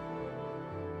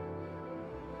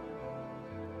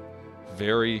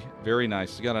 Very, very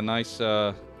nice. You got a nice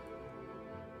bot.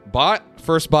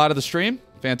 First bot of the stream.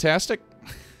 Fantastic.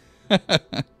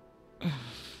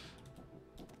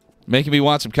 Making me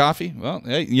want some coffee. Well,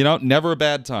 hey, you know, never a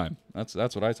bad time. That's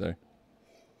what I say.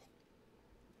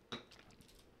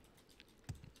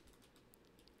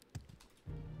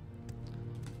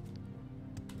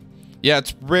 Yeah,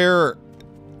 it's rare.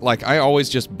 Like, I always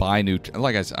just buy new.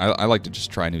 Like I said, I like to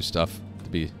just try new stuff. To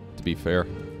be fair,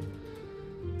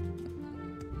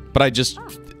 but I just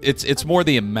it's more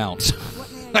the amount.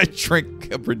 I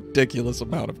drink a ridiculous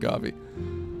amount of coffee.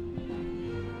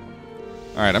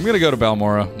 All right, I'm gonna go to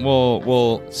Balmora.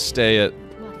 We'll stay at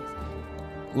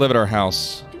live at our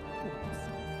house.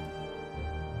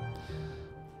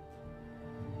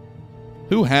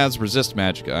 Who has resist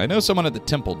magicka? I know someone at the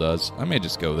temple does. I may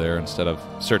just go there instead of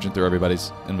searching through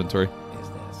everybody's inventory. Is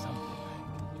there something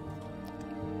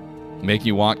Make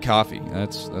you want coffee.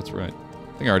 That's right.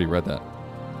 I think I already read that.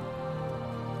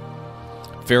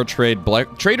 Fair trade.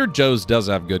 Black Trader Joe's does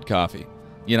have good coffee.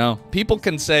 You know, people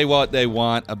can say what they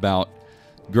want about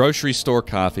grocery store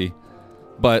coffee,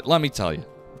 but let me tell you,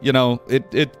 you know,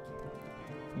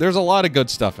 there's a lot of good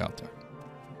stuff out there.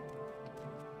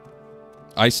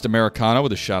 Iced Americano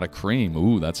with a shot of cream.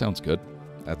 Ooh, that sounds good.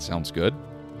 That sounds good.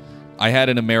 I had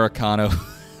an Americano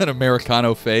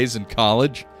phase in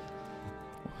college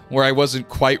where I wasn't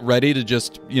quite ready to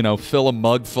just, you know, fill a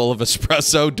mug full of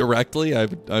espresso directly.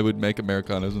 I would make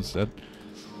Americanos instead.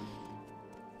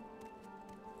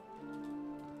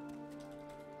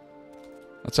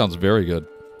 That sounds very good.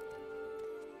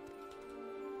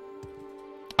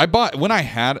 I bought, when I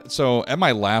had, so at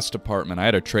my last apartment, I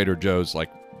had a Trader Joe's, like,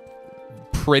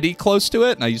 pretty close to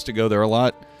it, and I used to go there a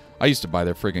lot. I used to buy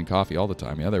their freaking coffee all the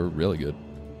time. Yeah, they were really good.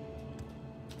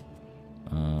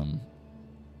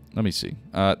 Let me see.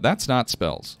 That's not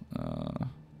spells.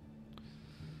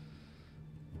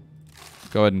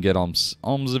 Go ahead and get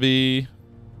Almsavy.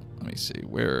 Let me see.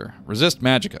 Where? Resist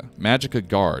Magicka. Magicka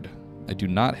Guard. I do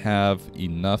not have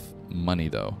enough money,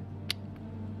 though.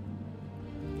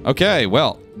 Okay,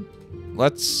 well,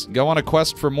 let's go on a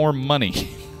quest for more money.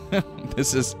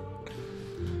 This is...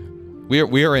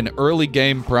 We are in early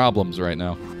game problems right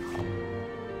now.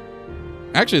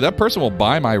 Actually, that person will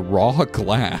buy my raw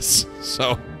glass.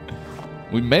 So,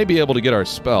 we may be able to get our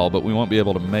spell, but we won't be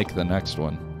able to make the next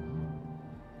one.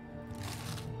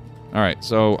 Alright,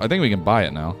 so I think we can buy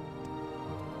it now.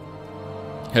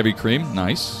 Heavy cream,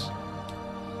 nice.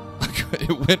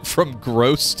 It went from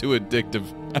gross to addictive.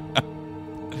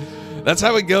 That's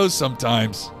how it goes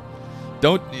sometimes.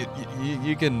 Don't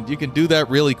you can do that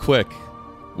really quick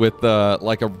with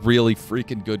like a really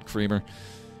freaking good creamer.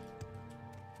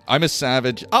 I'm a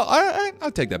savage.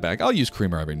 I'll take that back. I'll use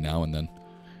creamer every now and then.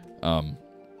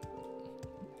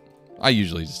 I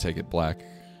usually just take it black,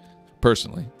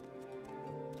 personally.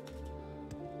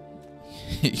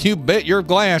 You bet your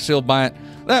glass he'll buy it.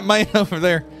 That man over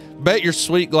there, bet your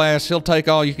sweet glass he'll take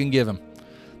all you can give him.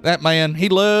 That man, he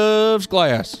loves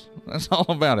glass. That's all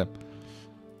about him.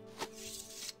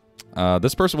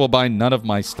 This person will buy none of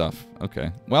my stuff.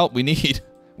 Okay. Well, we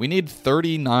need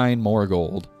 39 more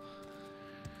gold.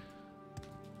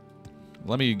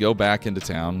 Let me go back into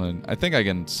town, and I think I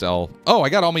can sell... Oh, I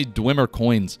got all my Dwemer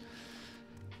coins.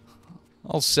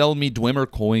 I'll sell me Dwemer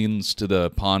coins to the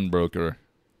pawnbroker.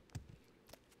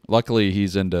 Luckily,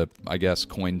 he's into, I guess,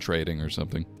 coin trading or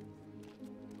something.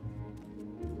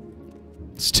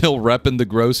 Still repping the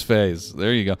gross phase.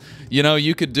 There you go. You know,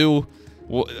 you could do...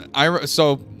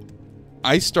 So,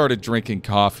 I started drinking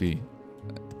coffee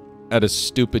at a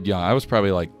stupid young... I was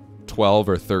probably like 12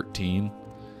 or 13.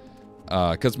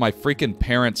 Because my freaking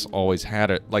parents always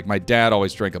had it. Like, my dad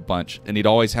always drank a bunch. And he'd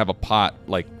always have a pot,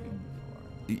 like...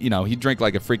 You know, he'd drink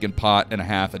like a freaking pot and a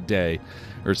half a day.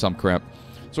 Or some crap.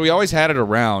 So he always had it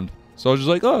around. So I was just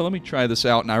like, oh, let me try this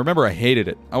out. And I remember I hated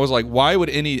it. I was like, why would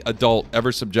any adult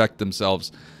ever subject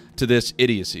themselves to this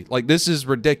idiocy? Like, this is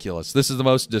ridiculous. This is the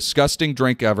most disgusting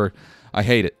drink ever. I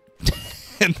hate it.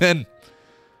 and then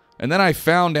I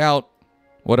found out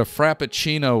what a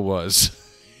frappuccino was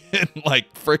in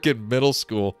like freaking middle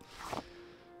school.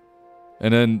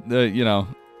 And then, you know,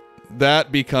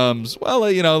 that becomes, well,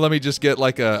 you know, let me just get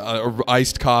like a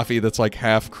iced coffee that's like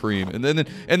half cream. And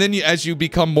then you, as you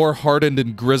become more hardened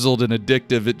and grizzled and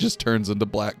addictive, it just turns into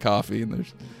black coffee, and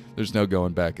there's no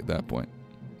going back at that point.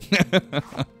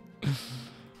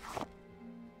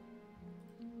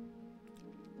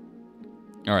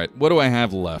 All right, what do I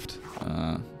have left?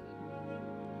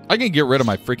 I can get rid of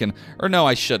my freaking... Or no,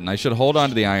 I shouldn't. I should hold on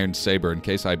to the Iron Saber in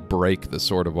case I break the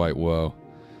Sword of White Woe.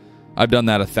 I've done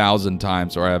that 1,000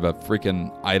 times where I have a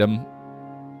freaking item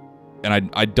and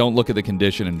I don't look at the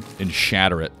condition and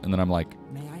shatter it. And then I'm like,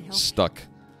 stuck.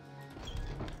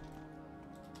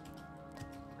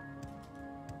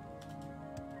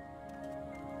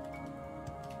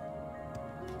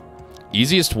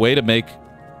 Easiest way to make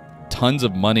tons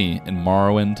of money in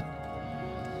Morrowind.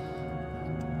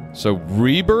 So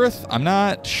Rebirth, I'm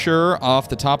not sure off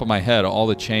the top of my head all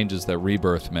the changes that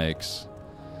Rebirth makes.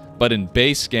 But in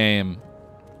base game,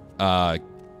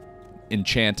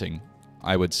 enchanting,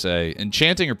 I would say.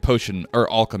 Enchanting or potion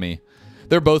or alchemy,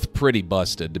 they're both pretty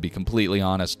busted, to be completely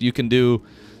honest. You can do,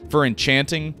 for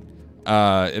enchanting,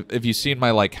 if you've seen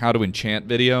my like how to enchant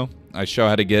video, I show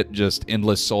how to get just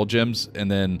endless soul gems,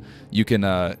 and then you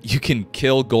can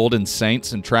kill golden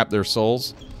saints and trap their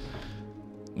souls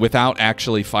without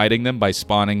actually fighting them by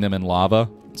spawning them in lava.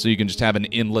 So you can just have an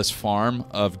endless farm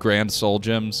of grand soul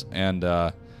gems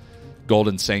and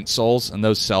golden saint souls, and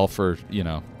those sell for, you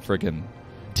know, freaking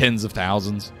tens of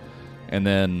thousands. And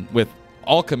then with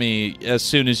alchemy, as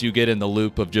soon as you get in the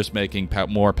loop of just making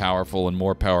more powerful and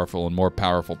more powerful and more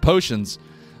powerful potions,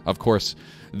 of course,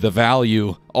 the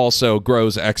value also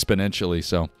grows exponentially.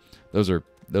 So those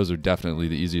are definitely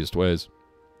the easiest ways.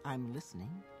 I'm listening.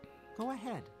 Go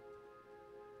ahead.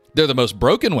 They're the most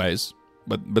broken ways,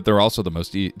 but they're also the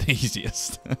most the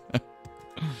easiest.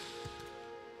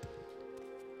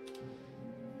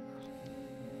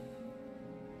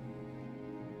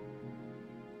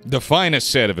 The finest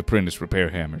set of apprentice repair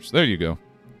hammers. There you go.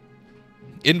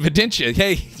 Invidentia.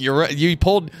 Hey, you're right. You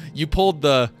pulled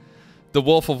the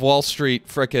Wolf of Wall Street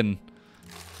frickin'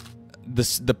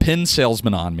 the pin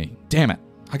salesman on me. Damn it.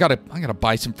 I gotta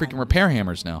buy some freaking repair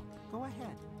hammers now. Go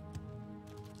ahead.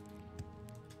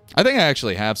 I think I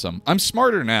actually have some. I'm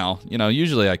smarter now. You know,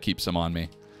 usually I keep some on me.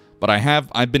 But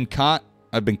I've been caught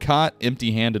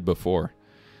empty-handed before.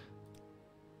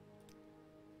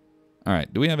 All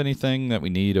right, do we have anything that we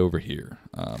need over here?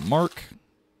 Mark.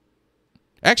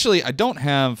 Actually, I don't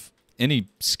have any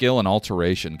skill in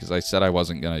alteration because I said I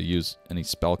wasn't going to use any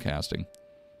spell casting.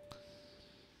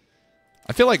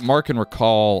 I feel like Mark and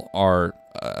Recall are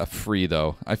free,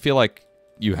 though. I feel like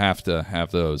you have to have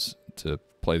those to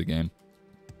play the game.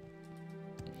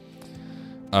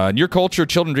 In your culture,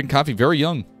 children drink coffee very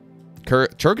young.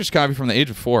 Turkish coffee from the age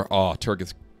of 4. Oh,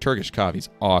 Turkish coffee's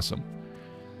awesome.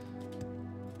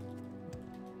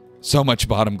 So much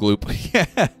bottom gloop.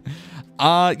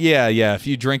 Yeah. If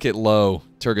you drink it low,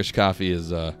 Turkish coffee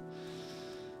is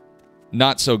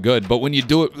not so good. But when you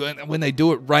do it, when they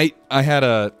do it right, I had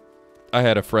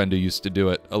a friend who used to do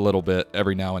it a little bit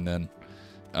every now and then,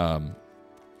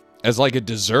 as like a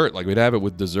dessert. Like we'd have it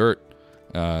with dessert,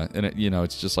 and it, you know,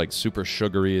 it's just like super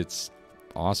sugary. It's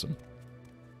awesome.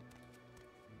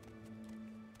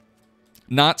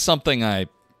 Not something I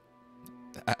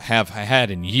have had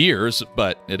in years,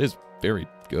 but it is very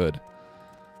good.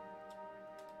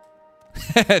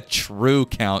 True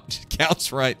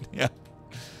counts right. Yeah,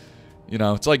 you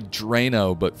know, it's like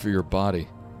Drano but for your body.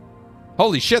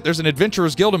 Holy shit, there's an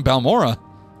adventurers guild in Balmora.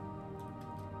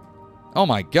 Oh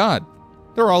my god,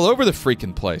 they're all over the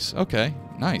freaking place. Okay,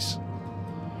 nice.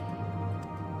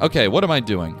 Okay, what am I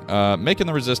doing? Making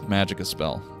the resist magic a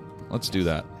spell. Let's do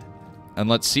that, and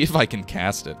let's see if I can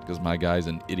cast it because my guy's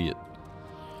an idiot.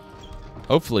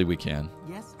 Hopefully we can.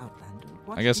 Yes, Outlander.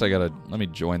 I guess I gotta... Let me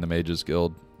join the Mages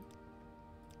Guild.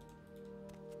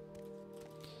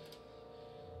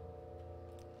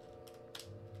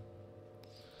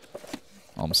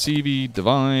 Almsevi,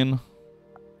 Divine.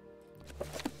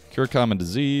 Cure Common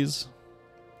Disease.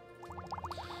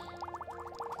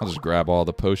 I'll just grab all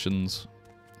the potions.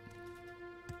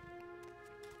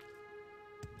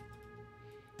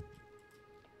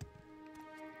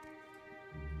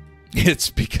 It's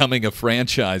becoming a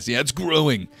franchise. Yeah, it's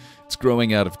growing. It's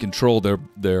growing out of control.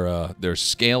 Their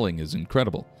scaling is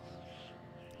incredible.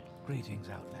 Greetings,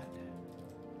 Outlander.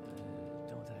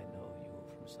 Don't I know you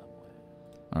from somewhere?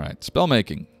 All right, spell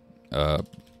making.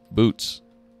 Boots.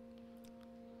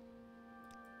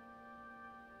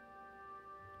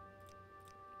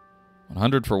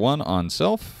 $100 for 1 on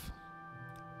self.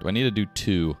 Do I need to do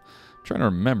 2? I'm trying to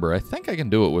remember. I think I can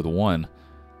do it with 1.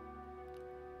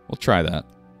 We'll try that.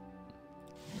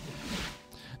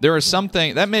 There are some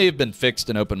things that may have been fixed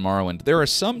in Open Morrowind. There are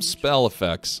some spell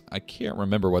effects. I can't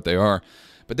remember what they are,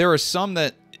 but there are some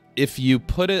that if you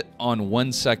put it on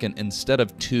 1 second instead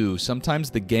of 2,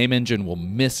 sometimes the game engine will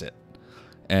miss it,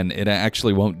 and it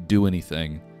actually won't do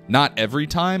anything. Not every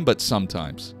time, but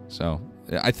sometimes. So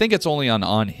I think it's only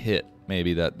on hit,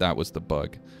 maybe, that was the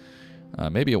bug.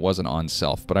 Maybe it wasn't on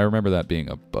self, but I remember that being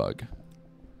a bug.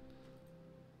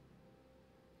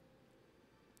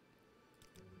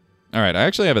 All right, I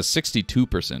actually have a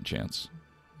 62% chance.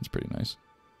 That's pretty nice.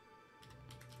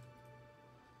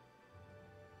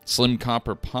 Slim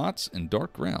copper pots and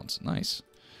dark rounds. Nice.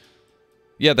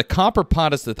 Yeah, the copper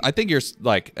pot is the... I think you're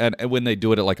like... And when they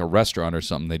do it at like a restaurant or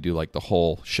something, they do like the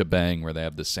whole shebang where they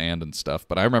have the sand and stuff.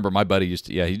 But I remember my buddy used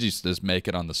to... Yeah, he used to just make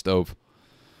it on the stove.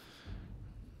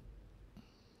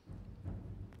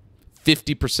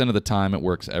 50% of the time, it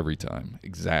works every time.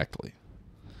 Exactly.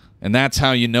 And that's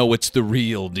how you know it's the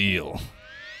real deal.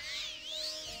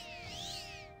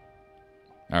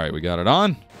 All right, we got it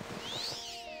on.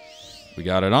 We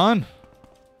got it on.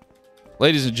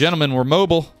 Ladies and gentlemen, we're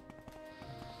mobile.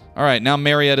 All right, now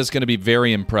Marietta's going to be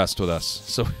very impressed with us,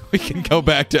 so we can go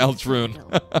back to Eltrune.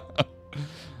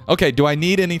 Okay, do I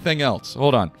need anything else?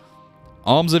 Hold on.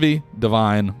 Almsavy,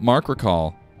 Divine, Mark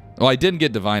Recall. Oh, I didn't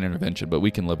get Divine Intervention, but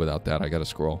we can live without that. I got to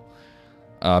scroll.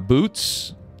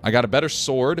 Boots. I got a better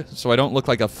sword, so I don't look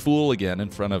like a fool again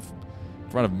in front of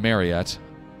Mariette.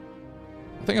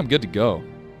 I think I'm good to go.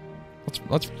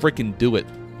 Let's freaking do it.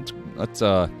 Let's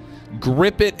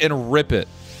grip it and rip it,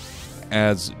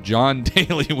 as John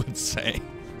Daly would say.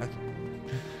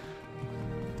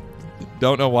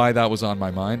 Don't know why that was on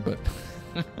my mind, but...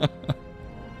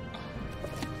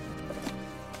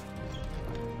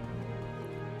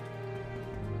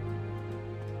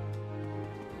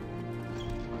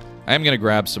 I am going to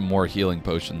grab some more healing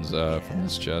potions from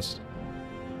this chest.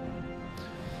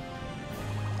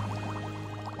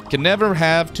 Can never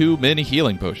have too many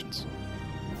healing potions.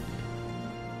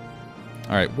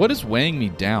 Alright, what is weighing me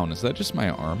down? Is that just my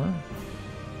armor?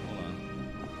 Hold on.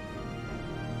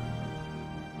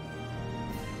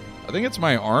 I think it's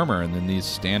my armor and then these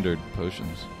standard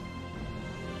potions.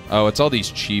 Oh, it's all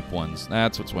these cheap ones.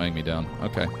 That's what's weighing me down.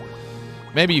 Okay.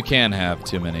 Maybe you can have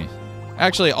too many.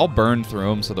 Actually, I'll burn through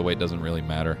them so the weight doesn't really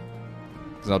matter.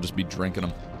 Because I'll just be drinking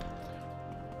them.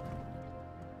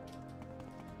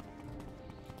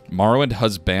 Morrowind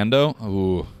Husbando?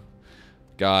 Ooh.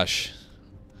 Gosh.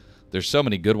 There's so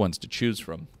many good ones to choose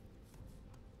from.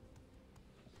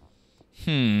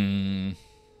 I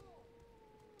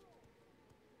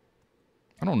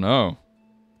don't know.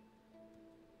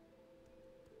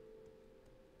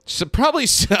 So probably,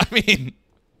 I mean,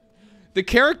 the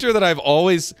character that I've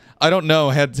always, I don't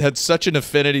know, had such an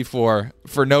affinity for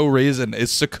no reason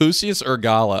is Sakusius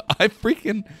Urgala.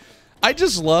 I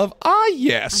just love,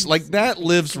 yes, like that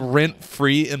lives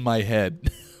rent-free in my head.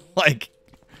 Like,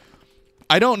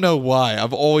 I don't know why.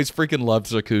 I've always freaking loved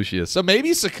Sakusius. So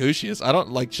maybe Sakusius. I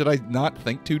don't, like, should I not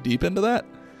think too deep into that?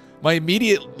 My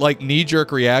immediate, like,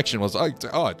 knee-jerk reaction was, oh, it's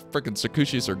freaking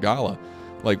Sakusius Urgala.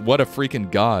 Like, what a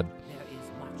freaking god. There is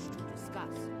much to discuss.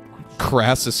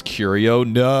 Crassus Curio?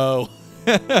 No.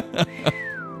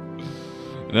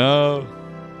 No.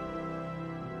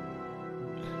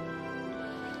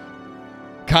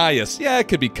 Caius. Yeah, it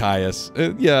could be Caius.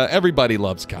 Yeah, everybody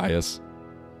loves Caius.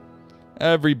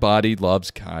 Everybody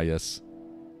loves Caius.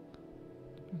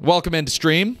 Welcome into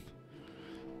stream.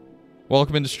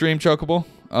 Welcome into stream, Chocobo.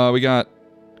 We got...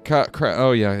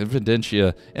 oh, yeah,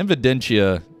 Invidentia.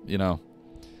 Invidentia, you know.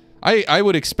 I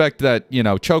would expect that, you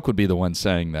know, Choke would be the one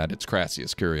saying that. It's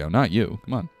Crassus Curio, not you.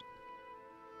 Come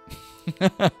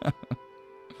on.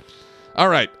 All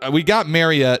right, we got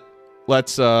Mariette.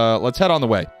 Let's head on the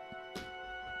way.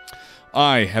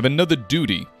 I have another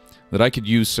duty that I could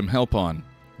use some help on.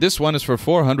 This one is for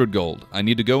 400 gold. I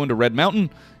need to go into Red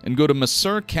Mountain and go to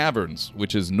Masur Caverns,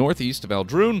 which is northeast of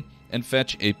Aldrune, and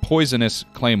fetch a poisonous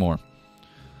claymore.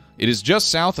 It is just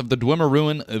south of the Dwemer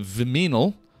ruin of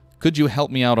Viminal. Could you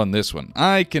help me out on this one?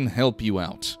 I can help you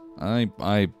out. I'm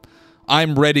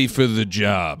ready for the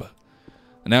job.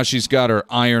 And now she's got her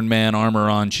Iron Man armor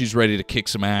on. She's ready to kick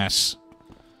some ass.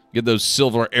 Get those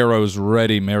silver arrows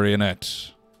ready, Marionette.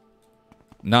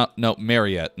 No,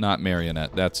 Mariette, not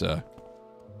Marionette. That's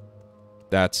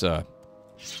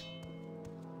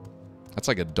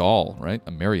like a doll, right?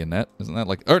 A marionette? Isn't that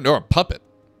like... Or a puppet.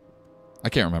 I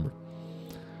can't remember.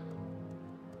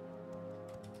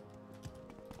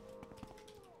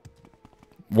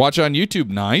 Watch on YouTube.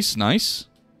 Nice, nice.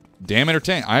 Damn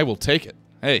entertaining. I will take it.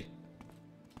 Hey.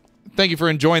 Thank you for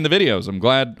enjoying the videos. I'm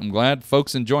glad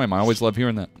folks enjoy them. I always love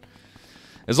hearing that.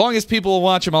 As long as people will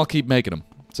watch them, I'll keep making them.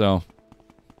 So,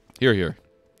 here.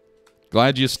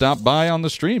 Glad you stopped by on the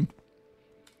stream.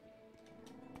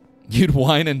 You'd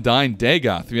wine and dine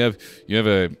Dagoth.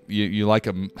 You like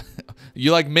a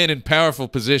you like men in powerful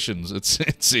positions. It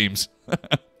seems.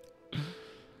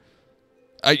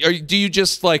 Do you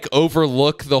just, like,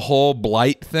 overlook the whole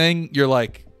blight thing? You're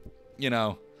like, you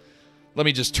know, let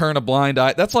me just turn a blind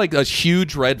eye. That's like a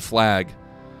huge red flag.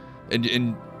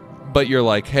 But you're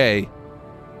like, hey,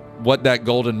 what'd that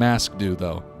golden mask do,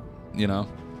 though? You know?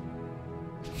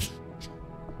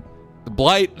 The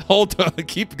blight, hold on,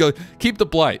 keep the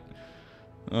blight.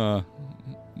 What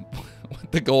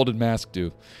the golden mask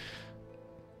do?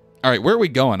 All right, where are we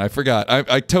going? I forgot.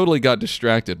 I totally got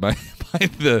distracted by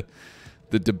the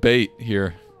debate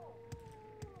here.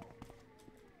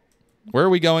 Where are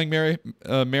we going,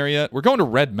 Mariette? We're going to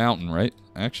Red Mountain, right?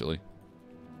 Actually.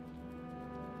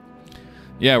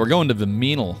 Yeah, we're going to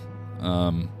Vimenal.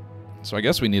 So I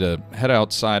guess we need to head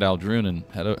outside Aldrune and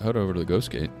head over to the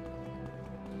Ghost Gate.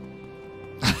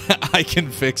 I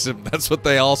can fix him. That's what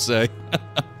they all say.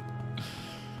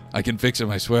 I can fix him,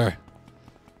 I swear.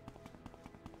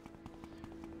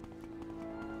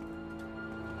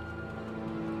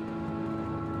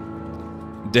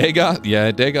 Dagoth?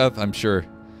 Yeah, Dagoth, I'm sure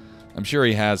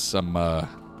he has some, I'm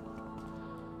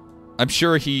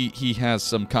sure he has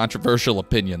some controversial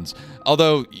opinions.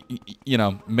 Although, you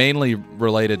know, mainly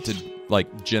related to,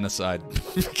 like, genocide.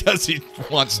 Because he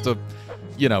wants to,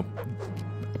 you know,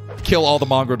 kill all the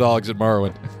mongrel dogs in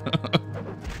Morrowind.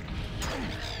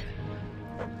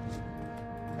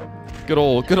 Good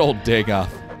old Dagoth.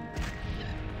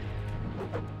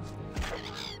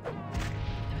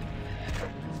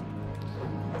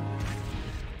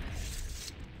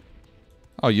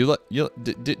 Oh,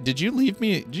 did you leave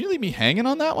me? Did you leave me hanging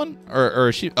on that one?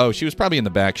 Or she? Oh, she was probably in the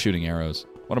back shooting arrows.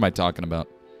 What am I talking about?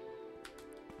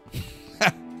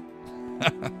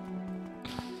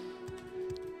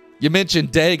 You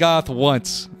mentioned Dagoth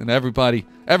once, and everybody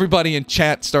in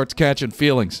chat starts catching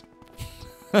feelings.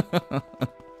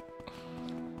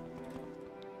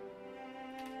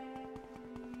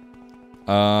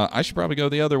 I should probably go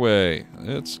the other way.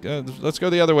 Let's go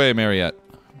the other way, Mariette.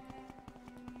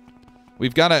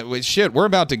 We've got to... Shit, we're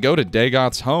about to go to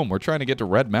Dagoth's home. We're trying to get to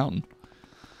Red Mountain.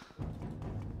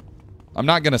 I'm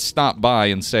not going to stop by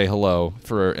and say hello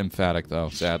for emphatic, though,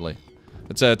 sadly.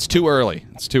 It's too early.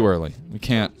 It's too early. We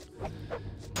can't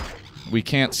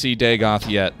see Dagoth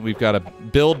yet. We've got to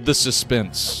build the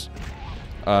suspense.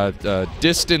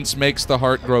 Distance makes the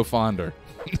heart grow fonder.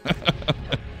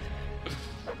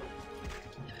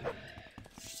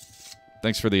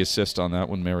 Thanks for the assist on that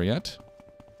one, Mariette.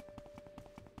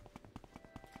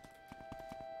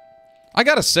 I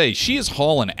gotta say, she is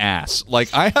hauling ass.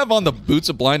 Like, I have on the boots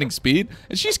of blinding speed,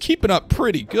 and she's keeping up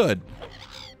pretty good.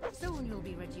 Soon you'll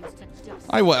be reduced to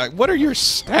dust. What are your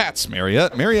stats,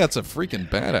 Mariette? Mariette's a freaking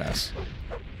badass.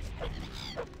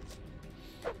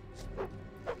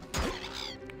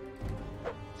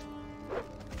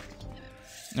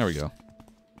 There we go.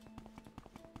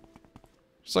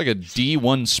 It's like a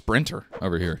D1 sprinter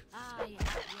over here.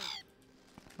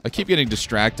 I keep getting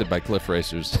distracted by cliff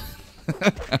racers.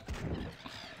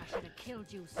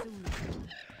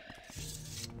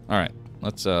 All right,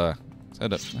 let's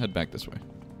head back this way.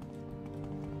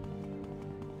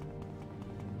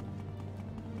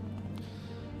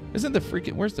 Isn't the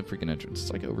freaking... Where's the freaking entrance?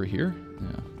 It's like over here.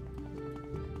 Yeah.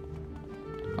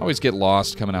 I always get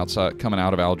lost coming out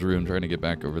of Aldrune trying to get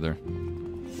back over there.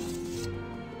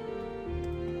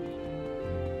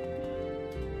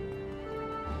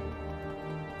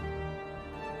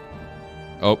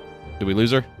 Oh, did we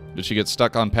lose her? Did she get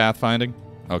stuck on pathfinding?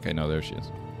 Okay, no, there she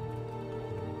is.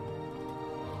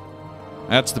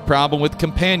 That's the problem with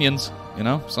companions, you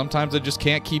know? Sometimes they just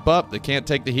can't keep up. They can't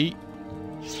take the heat.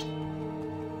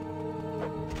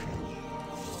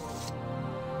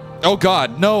 Oh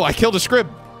god, no, I killed a scrib.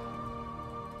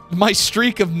 My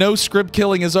streak of no scrib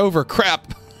killing is over.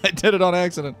 Crap, I did it on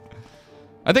accident.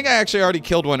 I think I actually already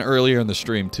killed one earlier in the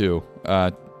stream, too.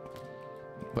 But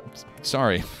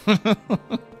sorry.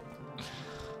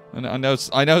 And I know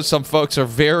some folks are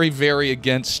very, very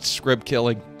against scrib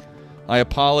killing. I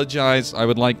apologize.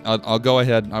 I'll go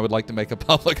ahead. I would like to make a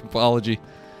public apology.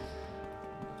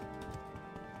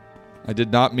 I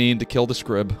did not mean to kill the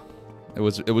scrib. It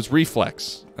was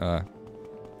reflex.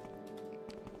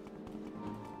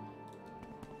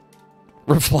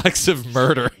 Reflexive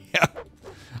murder. Yeah.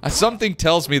 Something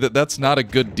tells me that that's not a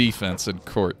good defense in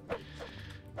court.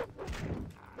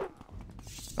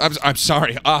 I'm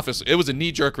sorry, officer. It was a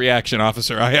knee-jerk reaction,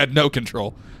 officer. I had no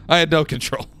control.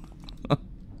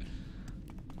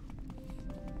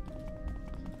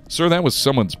 Sir, that was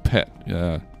someone's pet.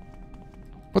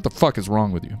 What the fuck is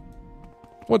wrong with you?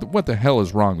 What the hell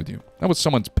is wrong with you? That was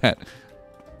someone's pet.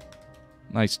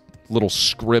 Nice little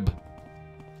scrib.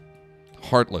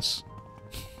 Heartless.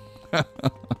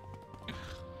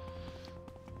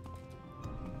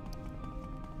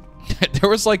 There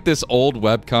was like this old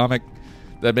webcomic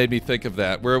that made me think of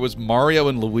that, where it was Mario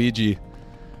and Luigi,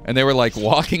 and they were like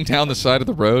walking down the side of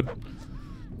the road.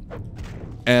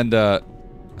 And, oh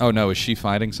no, is she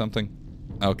fighting something?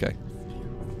 Okay.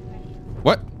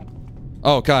 What?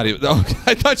 Oh god,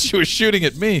 I thought she was shooting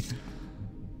at me.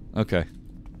 Okay.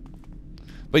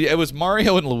 But yeah, it was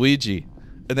Mario and Luigi,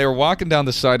 and they were walking down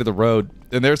the side of the road,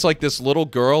 and there's like this little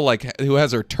girl like who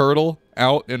has her turtle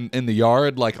out in the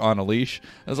yard like on a leash.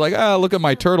 I was like, ah, look at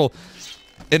my turtle.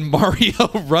 And Mario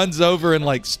runs over and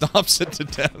like stomps it to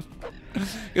death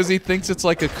because he thinks it's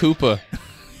like a Koopa.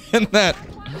 And that,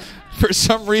 for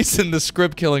some reason, the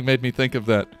script killing made me think of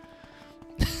that.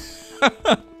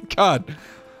 God,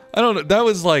 I don't know. That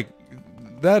was like,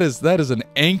 that is an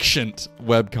ancient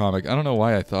webcomic. I don't know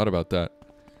why I thought about that.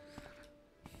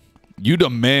 You the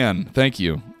man. Thank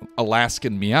you,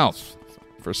 Alaskan Meowth,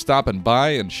 for stopping by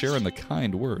and sharing the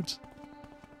kind words.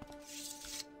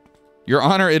 Your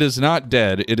Honor, it is not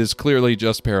dead. It is clearly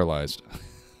just paralyzed.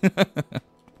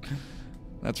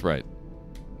 That's right.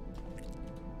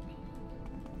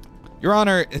 Your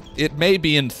Honor, it may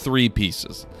be in 3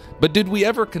 pieces. But did we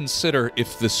ever consider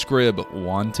if the scrib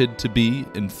wanted to be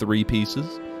in 3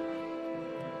 pieces?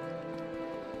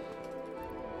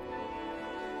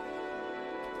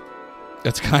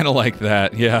 It's kind of like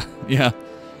that, yeah, yeah.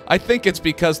 I think it's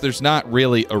because there's not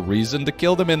really a reason to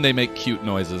kill them, and they make cute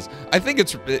noises. I think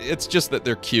it's just that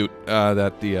they're cute,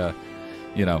 that the,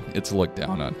 you know, it's looked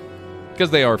down on. Because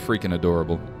they are freaking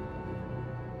adorable.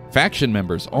 Faction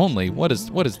members only? What is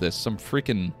this? Some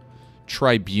freaking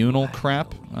tribunal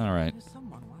crap? Alright.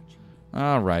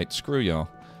 Alright, screw y'all.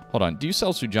 Hold on, do you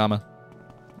sell Sujamma?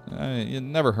 It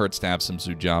never hurts to have some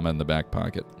Sujamma in the back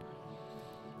pocket.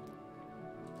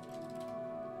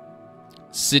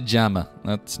 Sijama.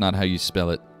 That's not how you spell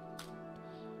it.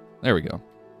 There we go.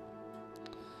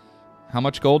 How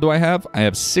much gold do I have? I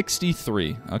have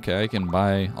 63. Okay, I can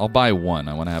buy... I'll buy 1.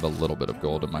 I want to have a little bit of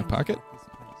gold in my pocket.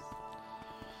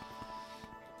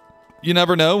 You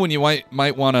never know when you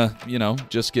might want to, you know,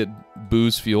 just get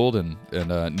booze fueled and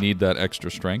need that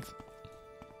extra strength.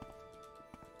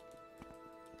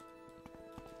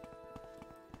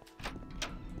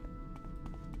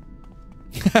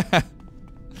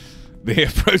 They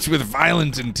approach with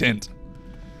violent intent.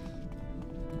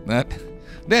 That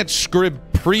scrib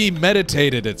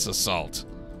premeditated its assault.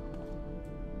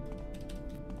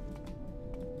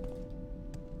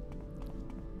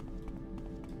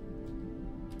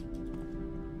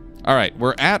 All right,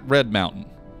 we're at Red Mountain.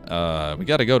 We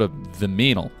got to go to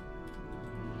Viminal.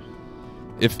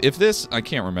 If this, I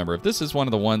can't remember. If this is one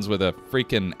of the ones with a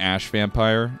freaking ash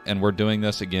vampire, and we're doing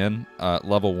this again,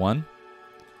 level 1.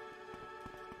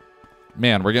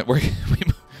 Man,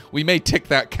 we may tick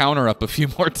that counter up a few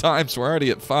more times. We're already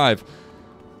at 5.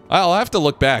 I'll have to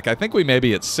look back. I think we may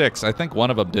be at 6. I think one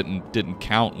of them didn't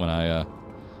count when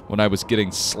I was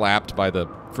getting slapped by the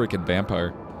freaking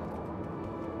vampire.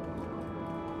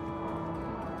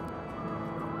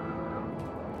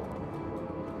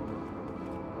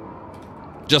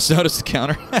 Just noticed the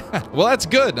counter. Well, that's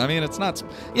good. I mean, it's not,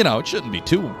 you know, it shouldn't be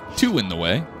too in the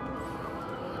way.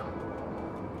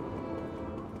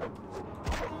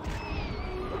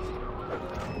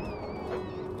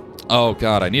 Oh,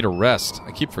 God, I need a rest.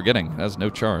 I keep forgetting. It has no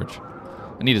charge.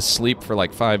 I need to sleep for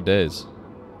like 5 days.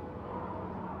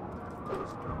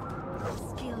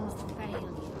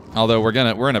 Although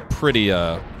we're in a pretty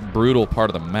brutal part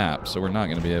of the map, so we're not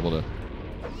going to be able to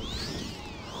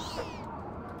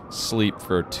sleep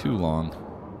for too long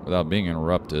without being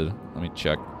interrupted. Let me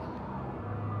check.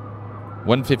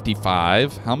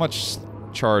 155. How much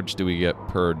charge do we get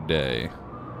per day?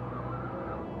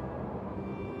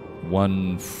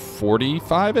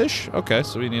 145-ish? Okay,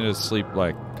 so we need to sleep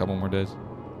like a couple more days.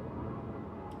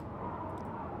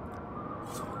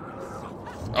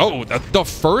 Oh, the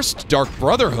first Dark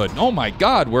Brotherhood. Oh my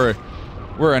God, we're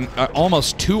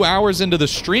almost 2 hours into the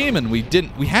stream and we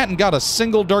hadn't got a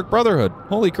single Dark Brotherhood.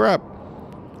 Holy crap.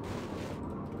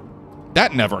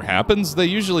 That never happens. They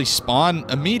usually spawn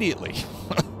immediately.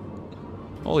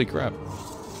 Holy crap.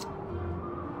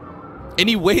 And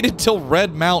he waited till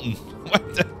Red Mountain.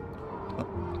 What the?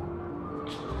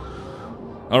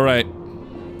 All right.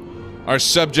 Our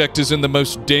subject is in the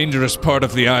most dangerous part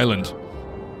of the island.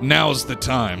 Now's the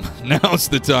time. Now's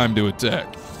the time to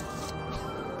attack.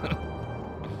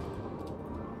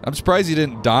 I'm surprised he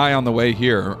didn't die on the way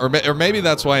here. Or maybe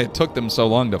that's why it took them so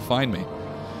long to find me.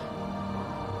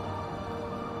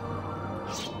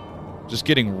 Just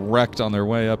getting wrecked on their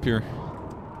way up here.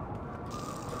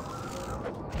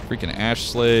 Freaking Ash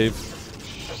Slave.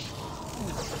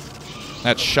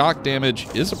 That shock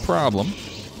damage is a problem.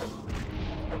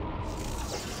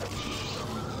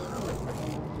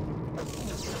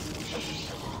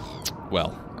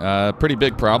 Pretty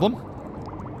big problem.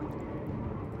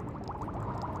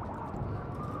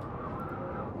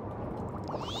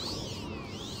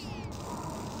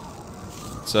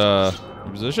 Let's,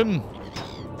 position.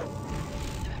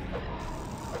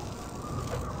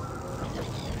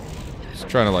 Just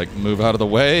trying to, like, move out of the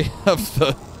way of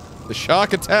the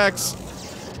shock attacks.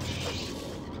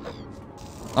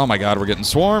 Oh my god, we're getting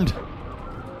swarmed.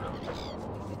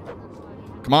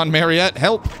 Come on, Mariette,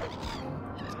 help.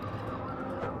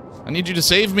 I need you to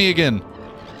save me again.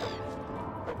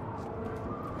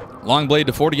 Long blade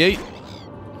to 48.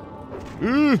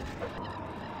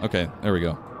 Okay, there we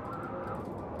go.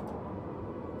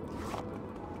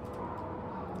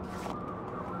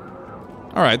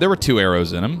 All right, there were 2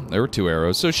 arrows in him. There were 2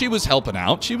 arrows. So she was helping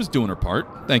out. She was doing her part.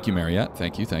 Thank you, Mariette.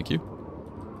 Thank you, thank you.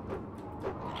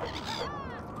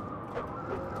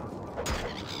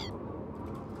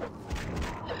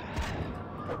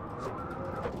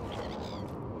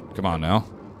 Come on now.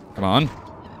 Come on.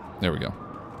 There we go.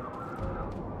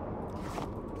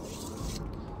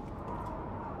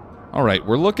 All right,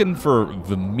 we're looking for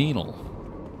Viminal.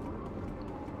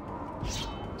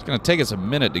 It's going to take us a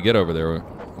minute to get over there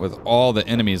with all the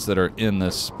enemies that are in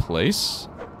this place.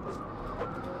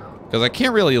 Because I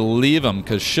can't really leave them,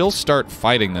 because she'll start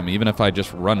fighting them even if I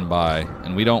just run by.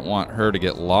 And we don't want her to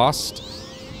get lost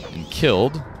and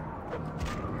killed.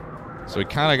 So we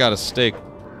kind of got to stay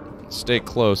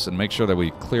close and make sure that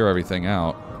we clear everything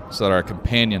out so that our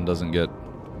companion doesn't get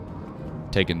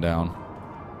taken down.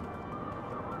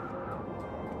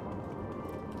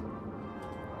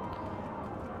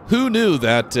 Who knew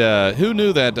that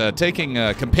taking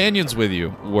companions with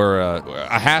you were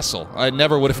a hassle? I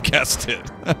never would have guessed it.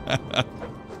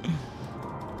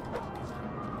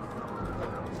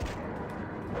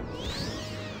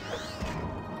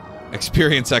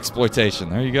 Experience exploitation.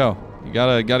 There you go. You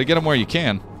gotta get them where you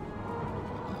can.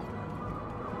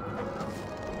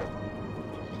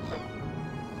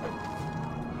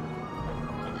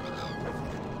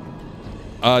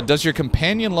 Does your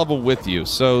companion level with you?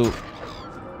 So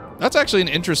that's actually an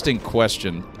interesting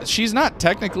question. She's not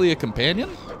technically a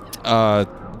companion,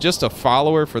 just a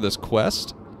follower for this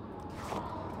quest.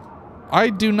 I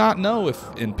do not know if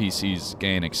NPCs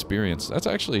gain experience. That's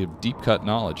actually a deep cut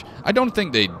knowledge. I don't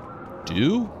think they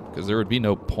do, because there would be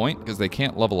no point, because they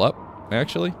can't level up,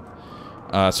 actually.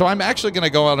 So I'm actually going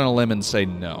to go out on a limb and say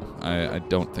no. I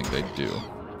don't think they do.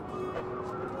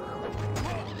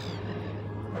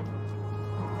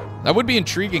 That would be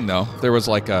intriguing, though, if there was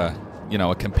like a, you know,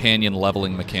 a companion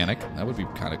leveling mechanic. That would be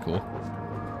kind of cool.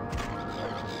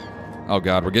 Oh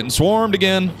god, we're getting swarmed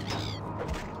again.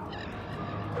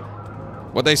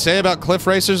 What they say about cliff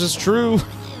racers is true.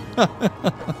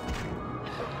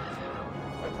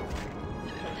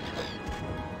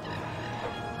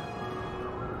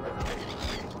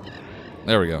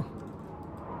 There we go.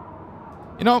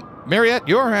 You know, Mariette,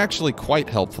 you're actually quite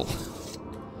helpful.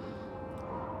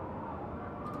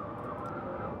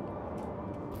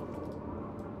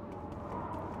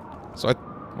 So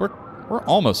we're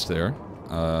almost there.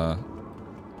 I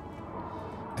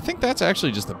think that's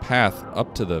actually just the path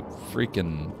up to the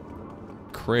freaking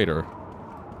crater.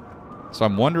 So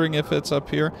I'm wondering if it's up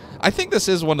here. I think this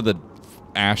is one of the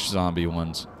ash zombie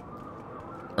ones.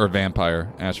 Or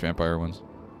vampire, ash vampire ones.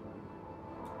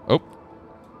 Oh.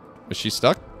 Is she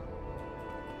stuck?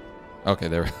 Okay,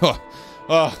 there.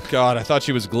 Oh, God, I thought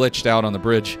she was glitched out on the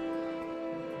bridge.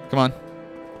 Come on.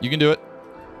 You can do it.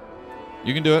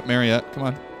 You can do it, Mariette. Come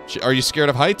on. Are you scared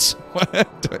of heights?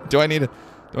 do I need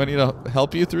to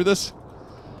help you through this?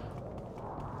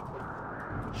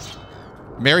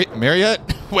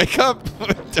 Mariette, wake up!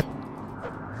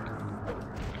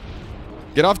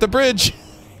 Get off the bridge!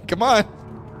 Come on!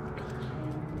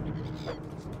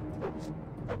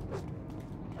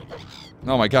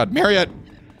 Oh my God, Mariette!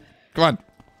 Come on!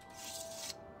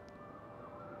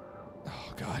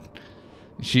 Oh God,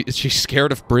 is she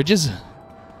scared of bridges?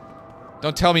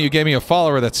 Don't tell me you gave me a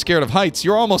follower that's scared of heights.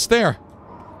 You're almost there.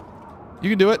 You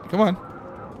can do it. Come on.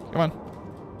 Come on.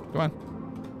 Come on.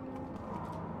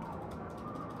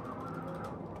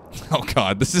 Oh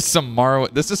God, this is some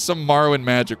Morrowind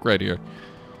magic right here.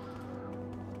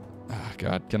 Oh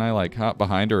God, can I like hop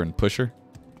behind her and push her?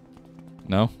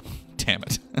 No? Damn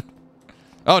it.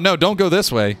 Oh no, don't go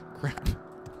this way. Crap.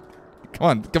 Come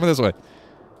on this way.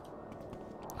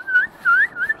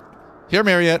 Here,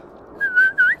 Mariette.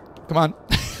 Come on.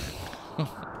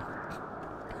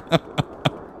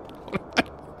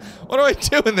 What do I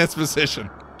do in this position?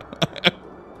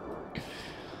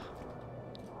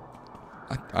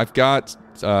 I've got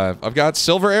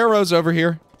silver arrows over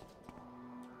here.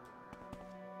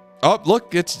 Oh,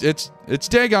 look, it's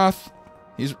Dagoth.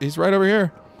 He's right over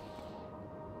here.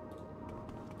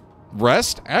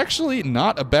 Rest? Actually,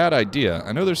 not a bad idea.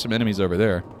 I know there's some enemies over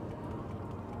there.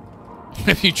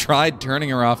 Have you tried turning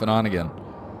her off and on again?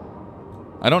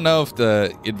 I don't know if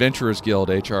the Adventurers Guild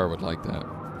HR would like that.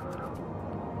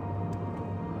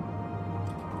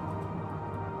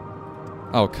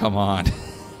 Oh, come on.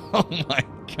 Oh my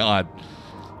god.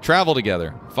 Travel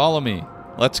together. Follow me.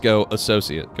 Let's go,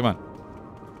 associate. Come on.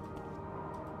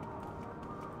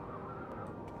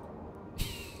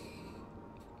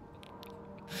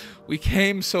 We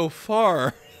came so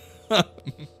far.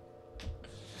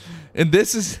 And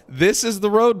this is the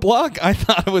roadblock? I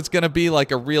thought it was going to be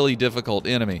like a really difficult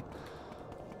enemy.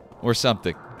 Or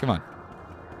something. Come on.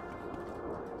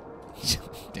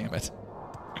 Damn it.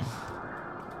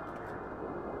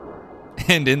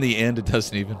 And in the end, it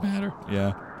doesn't even matter.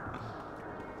 Yeah.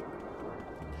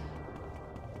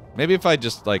 Maybe if I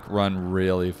just, like, run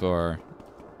really far.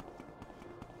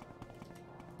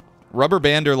 Rubber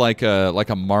band are like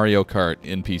a Mario Kart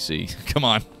NPC. Come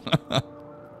on.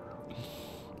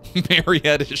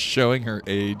 Mariette is showing her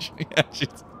age. Yeah,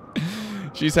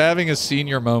 she's having a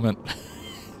senior moment.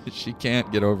 She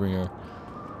can't get over here.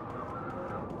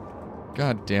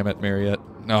 God damn it, Mariette.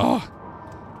 No.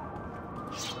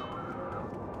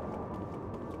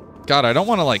 God, I don't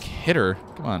want to, like, hit her.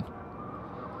 Come on.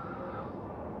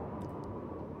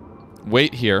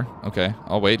 Wait here. Okay,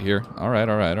 I'll wait here. All right,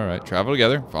 all right, all right. Travel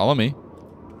together. Follow me.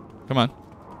 Come on.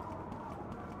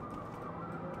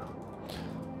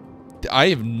 I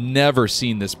have never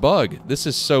seen this bug. This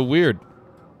is so weird.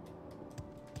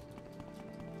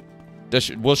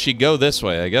 Will she go this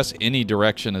way? I guess any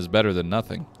direction is better than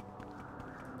nothing.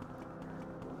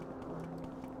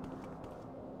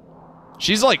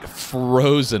 She's like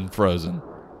frozen.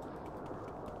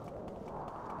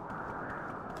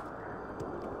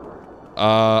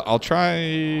 I'll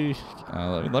try...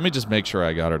 let me just make sure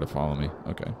I got her to follow me.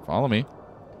 Okay, follow me.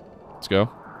 Let's go.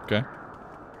 Okay.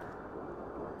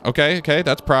 Okay,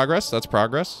 that's progress. That's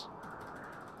progress.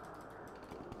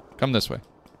 Come this way.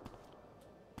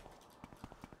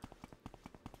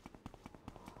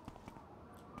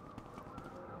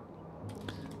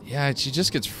 Yeah, she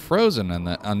just gets frozen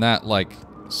on that like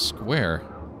square.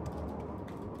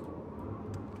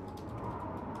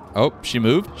 Oh, she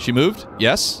moved. She moved.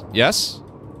 Yes. Yes.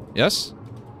 Yes.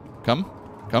 Come.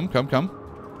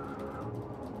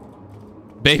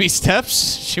 Baby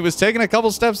steps. She was taking a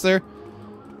couple steps there.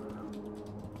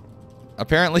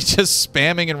 Apparently just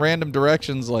spamming in random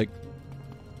directions like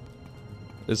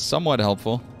is somewhat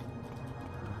helpful.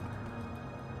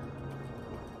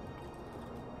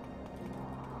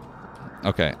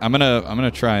 Okay, I'm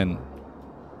gonna try and...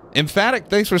 Emphatic,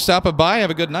 thanks for stopping by. Have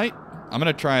a good night. I'm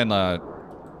gonna try and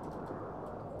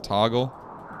toggle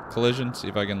collision, see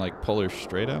if I can like pull her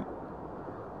straight out.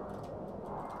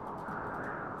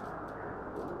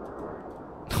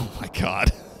 Oh my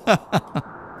god.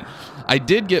 I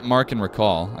did get mark and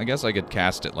recall. I guess I could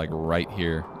cast it like right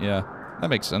here. Yeah, that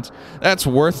makes sense. That's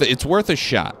worth it. It's worth a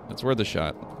shot. It's worth a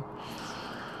shot.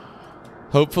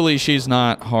 Hopefully she's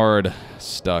not hard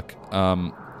stuck.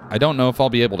 I don't know if I'll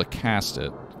be able to cast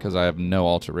it because I have no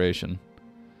alteration.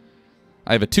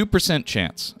 I have a 2%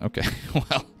 chance. Okay,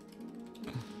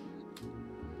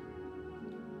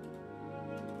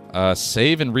 well.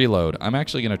 Save and reload. I'm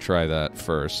actually going to try that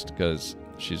first because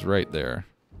she's right there.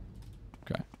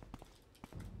 Okay.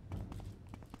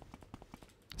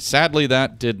 Sadly,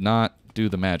 that did not do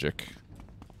the magic.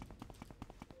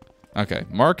 Okay,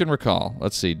 mark and recall.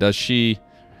 Let's see. Does she...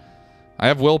 I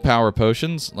have willpower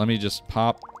potions. Let me just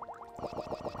pop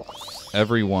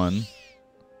every one.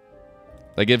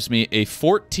 That gives me a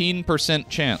 14%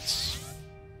 chance.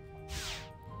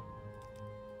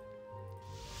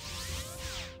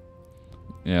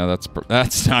 Yeah,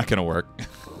 that's not gonna work.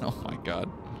 Oh my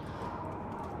god.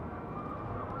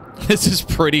 This is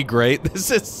pretty great.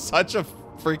 This is such a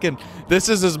freaking... This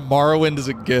is as Morrowind as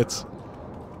it gets.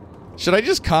 Should I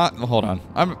just hold on.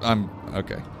 I'm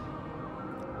okay.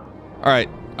 All right.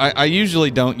 I usually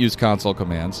don't use console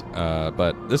commands,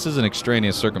 but this is an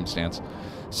extraneous circumstance.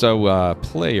 So,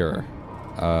 player,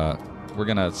 we're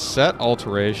gonna set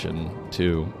alteration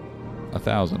to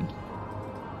 1,000.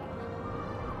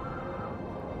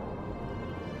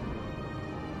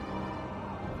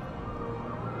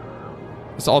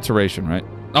 It's alteration, right?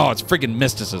 Oh, it's freaking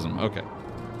mysticism. Okay.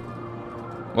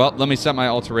 Well, let me set my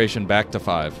alteration back to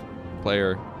 5.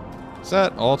 Player,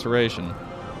 set alteration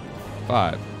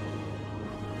 5.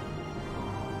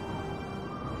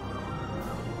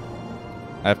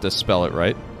 I have to spell it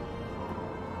right.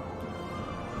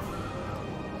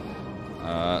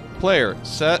 Player,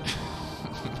 set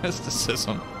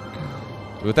mysticism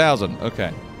To 1,000.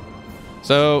 Okay.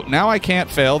 So now I can't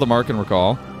fail the mark and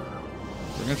recall. So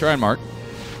we're going to try and mark.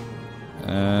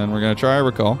 And we're going to try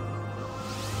recall.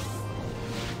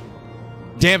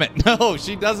 Damn it. No,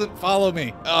 she doesn't follow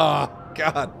me. Oh,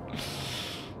 God.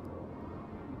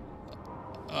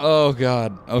 Oh,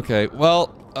 God. Okay. Well,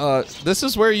 this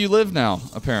is where you live now,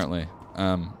 apparently.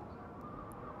 Damn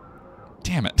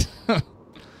it.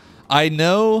 I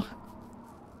know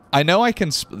I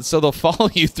can... So they'll follow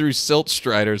you through Silt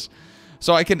Striders.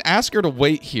 So I can ask her to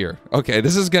wait here. Okay,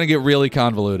 this is going to get really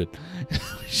convoluted.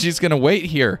 She's going to wait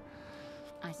here.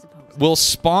 I suppose. We'll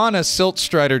spawn a Silt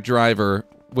Strider driver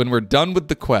when we're done with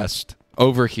the quest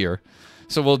over here.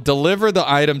 So we'll deliver the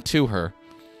item to her.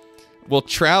 We'll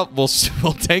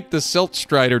take the Silt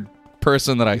Strider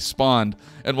person that I spawned,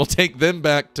 and we'll take them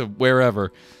back to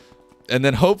wherever. And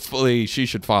then hopefully she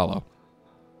should follow.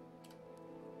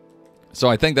 So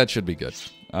I think that should be good.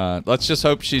 Let's just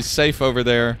hope she's safe over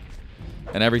there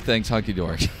and everything's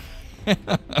hunky-dory.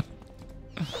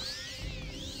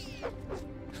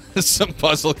 Some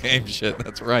puzzle game shit,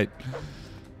 that's right.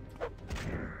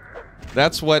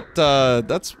 That's what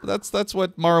that's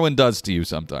what Morrowind does to you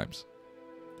sometimes.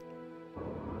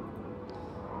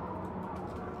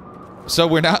 So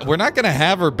we're not going to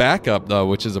have her back up though,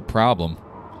 which is a problem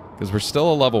because we're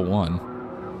still a level 1.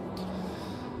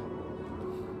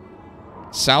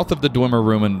 South of the Dwemer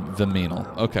Ruin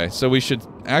Viminal. Okay, so we should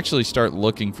actually start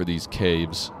looking for these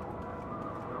caves.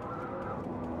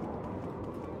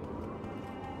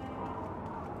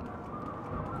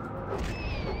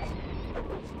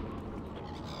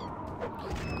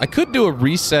 I could do a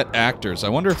reset actors. I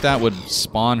wonder if that would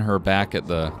spawn her back at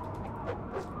the...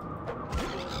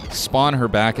 Spawn her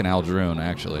back in Aldrune,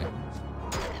 actually.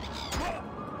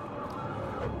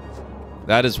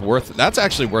 That's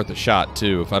actually worth a shot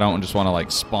too. If I don't just want to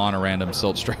like spawn a random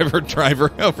Silt Strider driver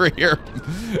over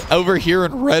here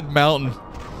in Red Mountain.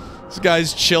 This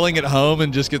guy's chilling at home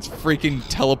and just gets freaking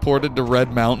teleported to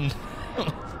Red Mountain.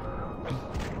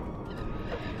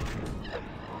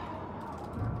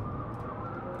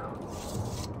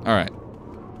 All right.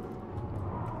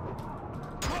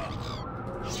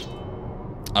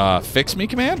 Fix me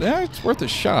command? Yeah, it's worth a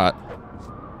shot.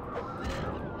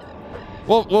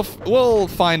 We'll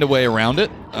find a way around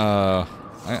it.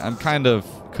 I'm kind of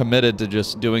committed to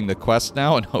just doing the quest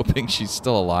now and hoping she's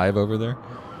still alive over there.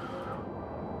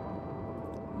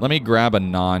 Let me grab a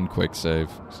non-quick save.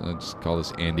 So I'll just call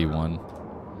this Andy 1.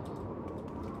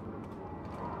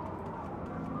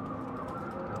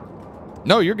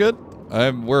 No, you're good.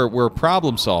 We're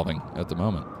problem solving at the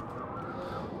moment.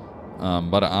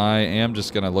 But I am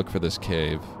just gonna look for this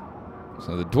cave.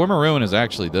 So the Dwemer Ruin is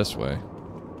actually this way.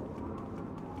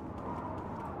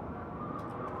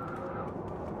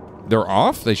 They're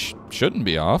off? They shouldn't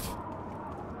be off.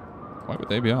 Why would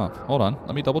they be off? Hold on.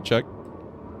 Let me double check.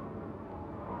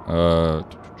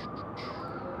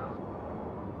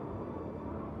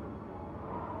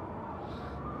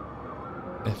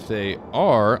 If they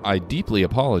are, I deeply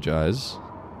apologize.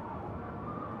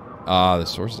 The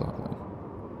source is offline.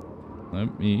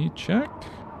 Let me check.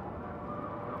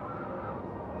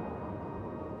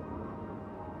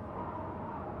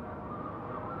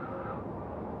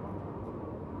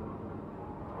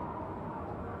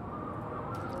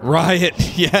 Riot,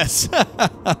 yes.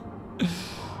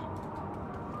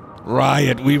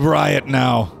 Riot, we riot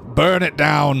now. Burn it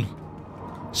down.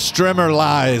 Strimmer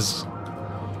lies.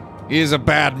 He is a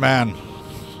bad man.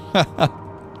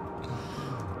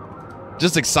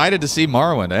 Just excited to see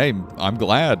Morrowind. Hey, I'm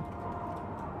glad.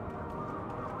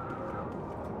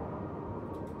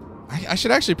 I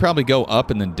should actually probably go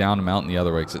up and then down a mountain the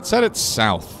other way, because it said it's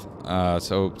south.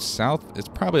 So south, it's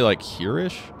probably like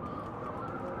here-ish.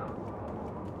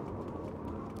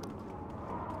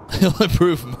 He'll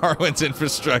improve Morrowind's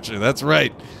infrastructure. That's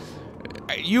right.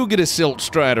 You get a Silt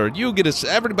Strider. You get a...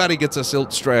 Everybody gets a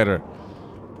Silt Strider.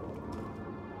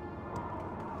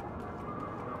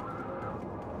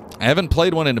 I haven't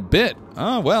played one in a bit.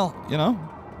 Oh, well, you know.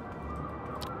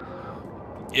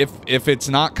 If it's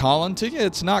not calling to you,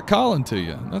 it's not calling to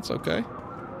you. That's okay.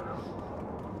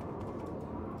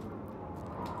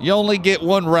 You only get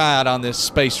one ride on this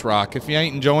space rock. If you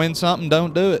ain't enjoying something,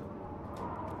 don't do it.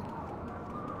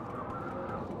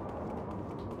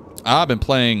 I've been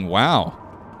playing WoW.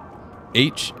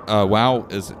 WoW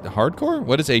is it hardcore?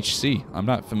 What is HC? I'm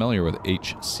not familiar with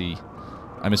HC.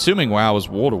 I'm assuming WoW is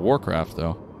World of Warcraft,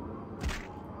 though.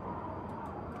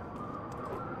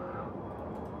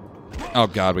 Oh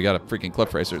god, we got a freaking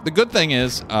cliff racer. The good thing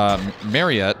is,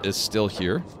 Marriott is still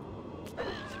here.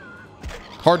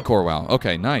 Hardcore WoW.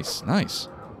 Okay, nice, nice.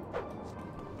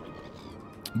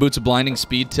 Boots of Blinding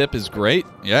speed tip is great.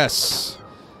 Yes.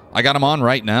 I got him on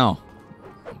right now.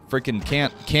 Freaking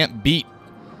can't beat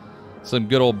some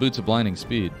good old Boots of Blinding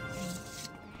speed.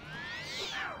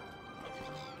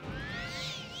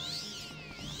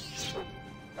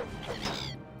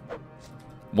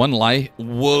 One life.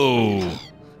 Whoa.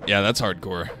 Yeah, that's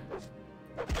hardcore.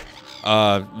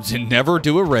 Never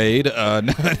do a raid.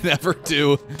 Never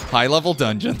do high-level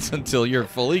dungeons until you're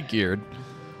fully geared.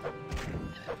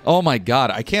 Oh my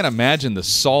god, I can't imagine the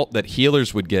salt that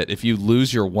healers would get if you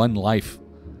lose your one life.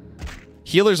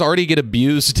 Healers already get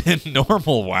abused in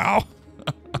normal WoW.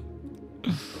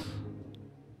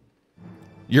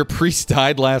 Your priest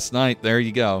died last night. There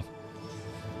you go.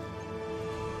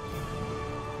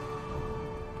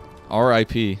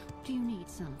 R.I.P. Do you need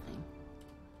something?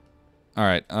 All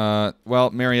right.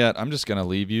 Well, Mariette, I'm just gonna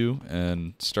leave you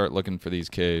and start looking for these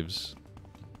caves.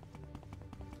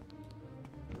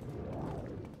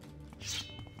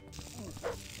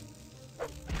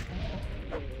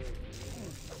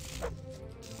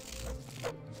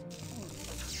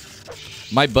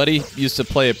 My buddy used to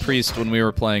play a priest when we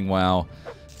were playing WoW,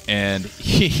 and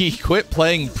he quit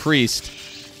playing priest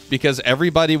because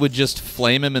everybody would just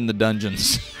flame him in the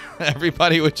dungeons.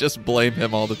 Everybody would just blame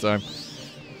him all the time.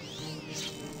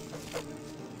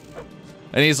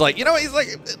 And he's like,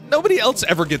 nobody else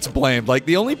ever gets blamed. Like,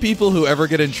 the only people who ever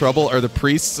get in trouble are the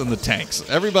priests and the tanks.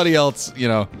 Everybody else,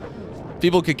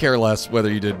 people could care less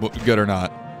whether you did good or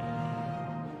not.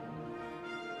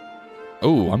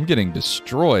 Oh, I'm getting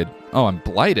destroyed. Oh, I'm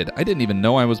blighted. I didn't even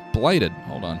know I was blighted.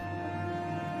 Hold on.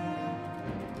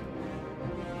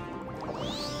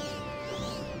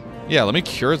 Yeah, let me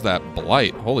cure that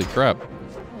blight. Holy crap.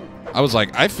 I was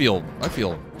like, I feel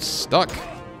stuck.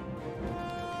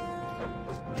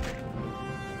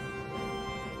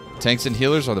 Tanks and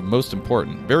healers are the most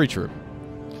important. Very true.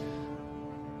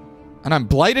 And I'm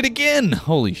blighted again.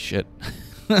 Holy shit.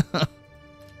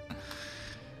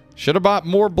 Should have bought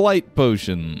more blight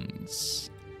potions.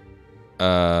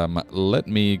 Let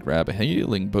me grab a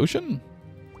healing potion.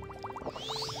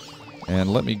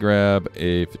 And let me grab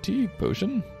a fatigue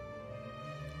potion.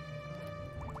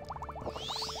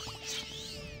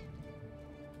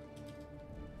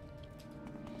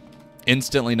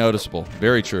 Instantly noticeable.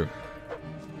 Very true.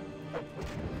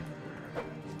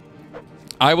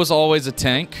 I was always a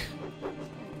tank.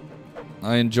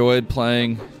 I enjoyed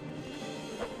playing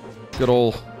good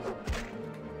old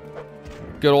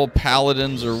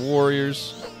paladins or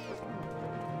warriors.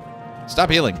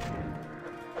 Stop healing.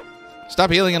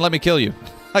 Stop healing and let me kill you.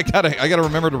 I gotta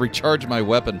remember to recharge my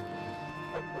weapon.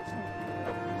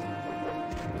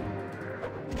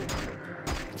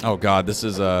 Oh god, this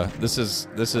is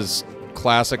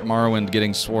classic Morrowind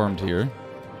getting swarmed here.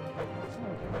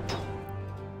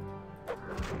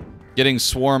 Getting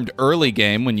swarmed early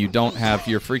game when you don't have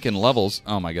your freaking levels.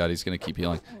 Oh my god, he's gonna keep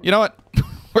healing. You know what?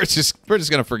 we're just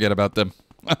gonna forget about them.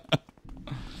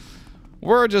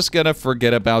 We're just gonna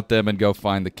forget about them and go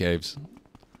find the caves.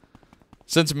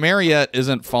 Since Mariette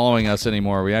isn't following us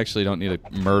anymore, we actually don't need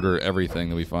to murder everything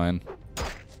that we find.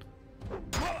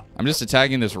 I'm just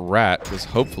attacking this rat because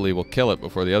hopefully we'll kill it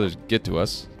before the others get to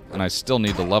us. And I still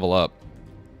need to level up.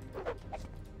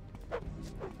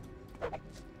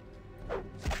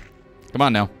 Come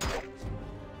on now.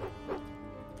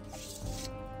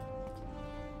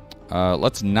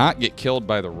 Let's not get killed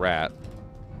by the rat.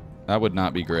 That would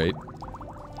not be great.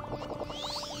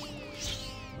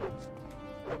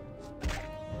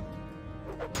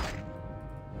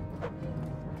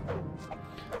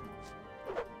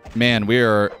 Man, we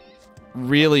are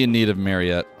really in need of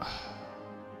Mariette.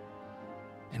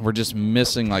 And we're just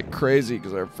missing like crazy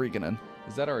because our freaking...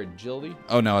 Is that our agility?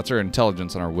 Oh no, it's our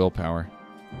intelligence and our willpower.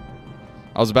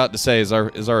 I was about to say, is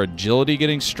our agility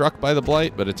getting struck by the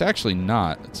blight? But it's actually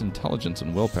not. It's intelligence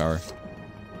and willpower.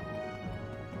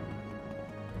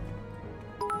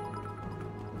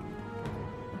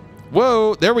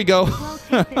 Whoa, there we go. Well,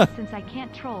 take this since I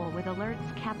can't troll with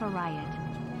alerts Kappa Riot.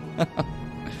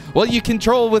 Well, you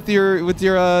control with your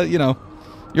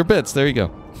your bits. There you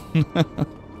go.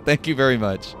 Thank you very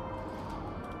much.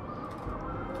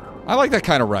 I like that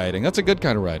kind of rioting. That's a good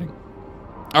kind of rioting.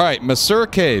 All right, Masur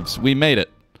Caves. We made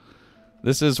it.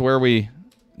 This is where we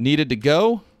needed to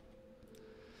go.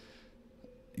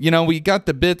 You know, we got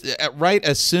the bits right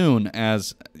as soon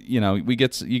as, you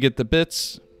get the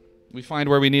bits. We find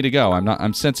where we need to go.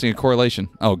 I'm sensing a correlation.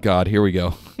 Oh God, here we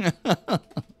go. I'm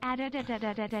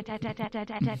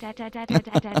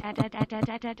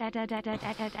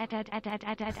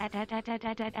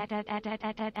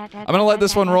gonna let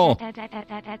this one roll.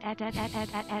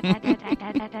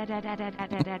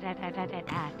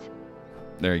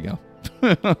 There you go.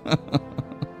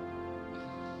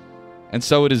 And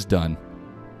so it is done.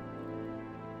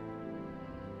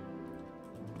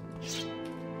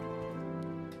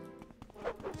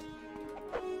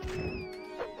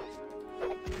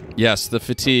 Yes, the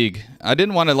fatigue. I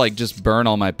didn't want to, like, just burn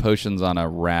all my potions on a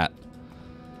rat.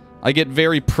 I get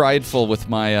very prideful with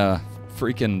my,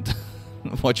 freaking...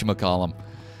 whatchamacallem.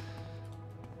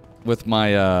 With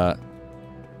my,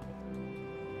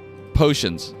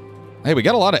 potions. Hey, we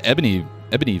got a lot of ebony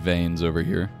veins over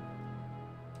here.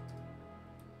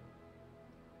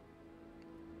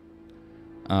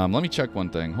 Let me check one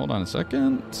thing. Hold on a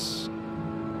second.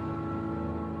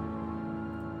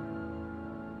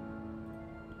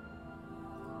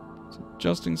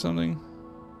 Adjusting something.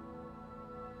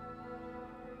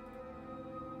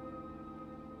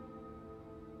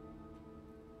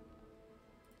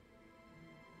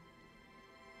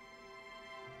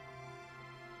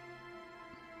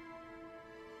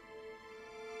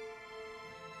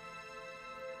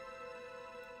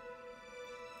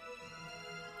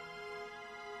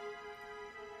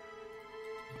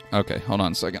 Okay, hold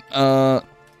on a second.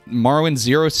 Morrowind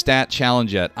 0 stat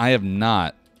challenge yet? I have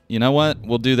not. You know what?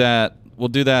 We'll do that. We'll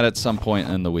do that at some point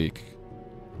in the week.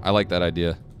 I like that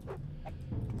idea.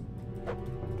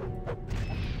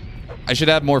 I should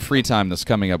have more free time this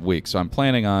coming up week, so I'm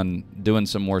planning on doing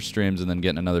some more streams and then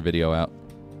getting another video out.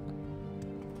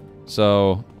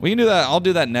 So, we can do that. I'll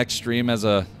do that next stream as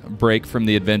a break from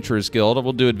the Adventurers Guild.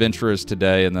 We'll do Adventurers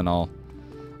today, and then I'll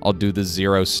do the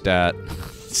 0 stat.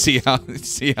 see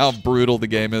how brutal the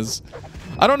game is.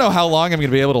 I don't know how long I'm going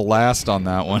to be able to last on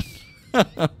that one.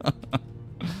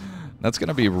 That's going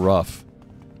to be rough.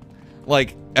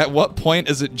 Like, at what point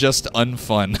is it just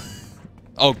unfun?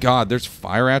 Oh god, there's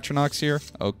fire atronachs here?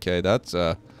 Okay, that's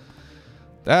a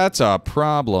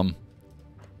problem.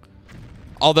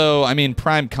 Although, I mean,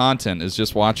 prime content is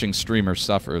just watching streamers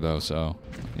suffer, though, so,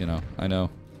 you know, I know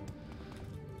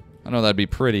that'd be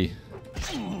pretty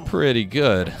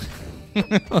good.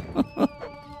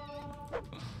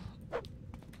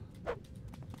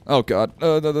 Oh god,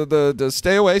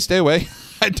 stay away, stay away.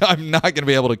 I'm not gonna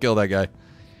be able to kill that guy.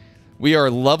 We are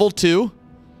level 2.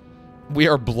 We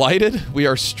are blighted. We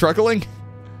are struggling.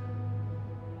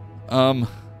 A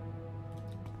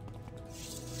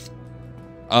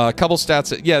couple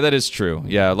stats. Yeah, that is true.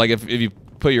 Yeah, like if you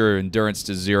put your endurance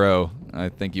to 0, I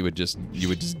think you would just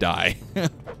die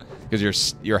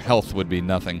because your health would be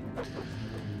nothing.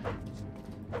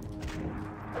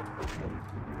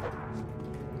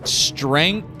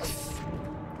 Strength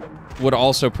would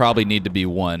also probably need to be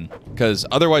 1 because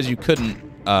otherwise you couldn't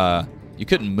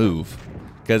move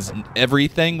because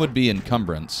everything would be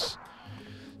encumbrance.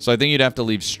 So I think you'd have to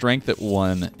leave strength at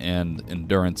 1 and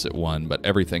endurance at 1, but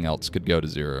everything else could go to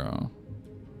 0.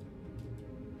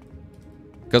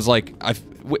 Because like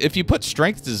if you put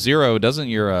strength to 0, doesn't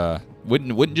your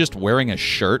wouldn't just wearing a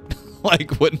shirt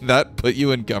like wouldn't that put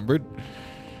you encumbered?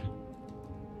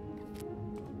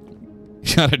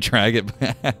 You gotta drag it.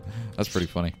 That's pretty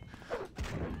funny.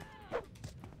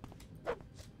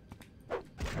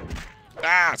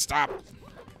 Ah, stop.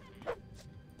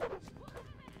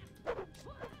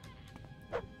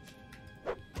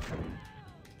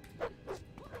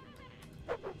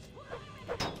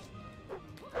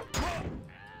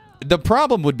 The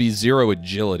problem would be 0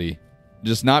 agility.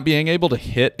 Just not being able to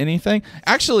hit anything.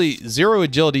 Actually, 0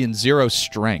 agility and 0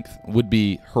 strength would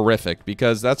be horrific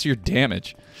because that's your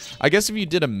damage. I guess if you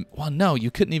did a... Well, no, you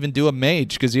couldn't even do a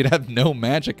mage because you'd have no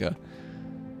magicka.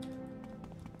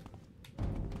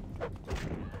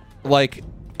 Like,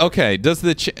 okay, does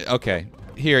the... Okay,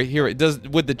 here.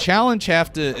 Would the challenge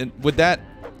have to... Would that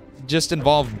just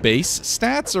involve base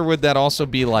stats or would that also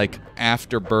be, like,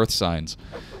 after birth signs?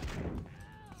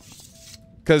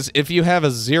 Because if you have a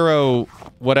 0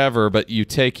 whatever, but you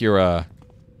take your,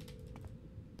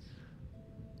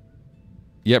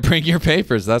 Yeah, bring your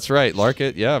papers. That's right.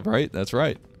 Larkit. Yeah, right. That's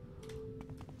right.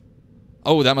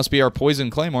 Oh, that must be our poison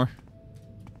claymore.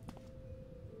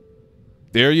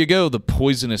 There you go. The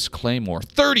poisonous claymore.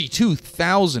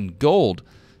 32,000 gold.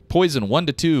 Poison 1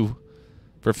 to 2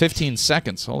 for 15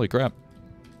 seconds. Holy crap.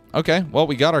 Okay, well,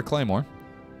 we got our claymore.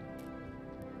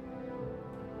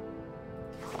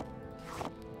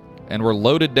 And we're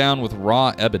loaded down with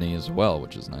raw ebony as well,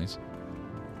 which is nice.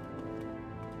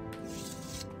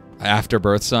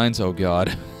 Afterbirth signs? Oh,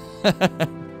 God.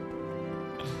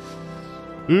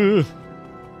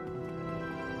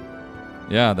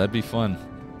 Yeah, that'd be fun.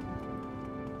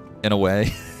 In a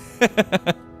way.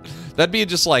 That'd be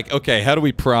just like, okay, how do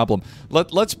we problem?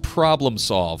 Let's problem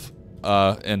solve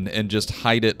and just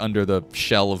hide it under the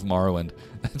shell of Morrowind.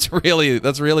 That's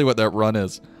really what that run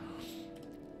is.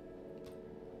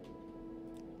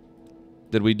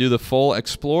 Did we do the full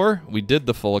explore? We did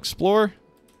the full explore.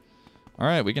 All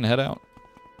right, we can head out.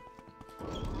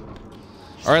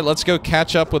 All right, let's go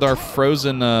catch up with our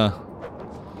frozen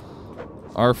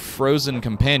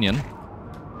companion.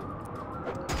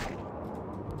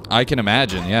 I can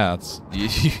imagine, yeah. It's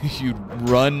you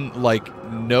run like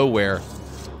nowhere.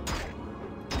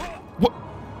 What?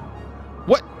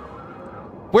 What?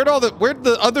 Where'd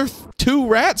the other two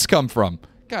rats come from?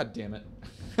 God damn it.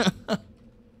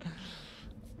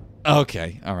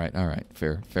 Okay, all right.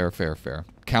 Fair.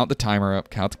 Count the timer up,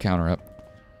 count the counter up.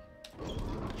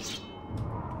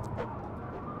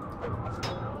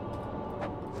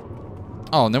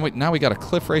 Oh, and then now we got a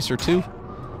cliff racer too?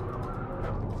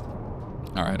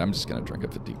 All right, I'm just gonna drink a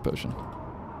fatigue potion.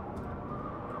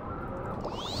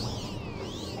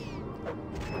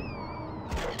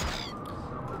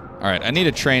 All right, I need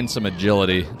to train some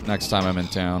agility next time I'm in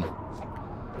town.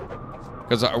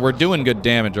 Because we're doing good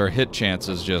damage. Our hit chance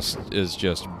is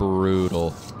just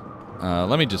brutal.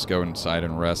 Let me just go inside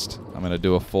and rest. I'm going to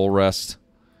do a full rest.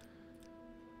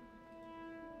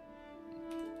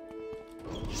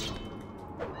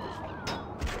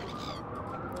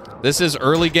 This is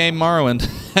early game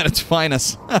Morrowind at its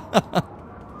finest.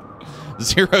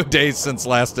 0 days since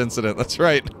last incident. That's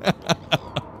right.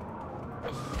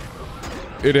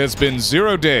 It has been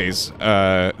 0 days.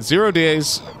 0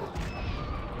 days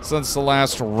since the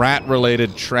last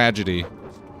rat-related tragedy.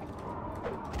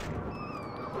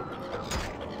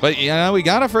 But, you know, we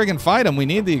gotta friggin' fight him. We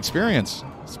need the experience.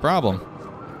 That's the problem.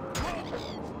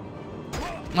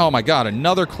 Oh my god,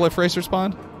 another cliff racer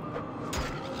spawned?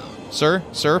 Sir?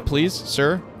 Sir, please?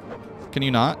 Sir? Can you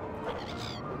not?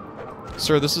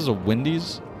 Sir, this is a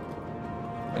Wendy's.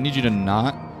 I need you to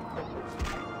not.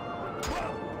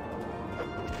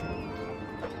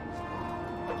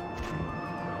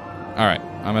 Alright,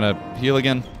 I'm gonna heal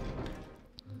again.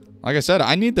 Like I said,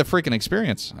 I need the freaking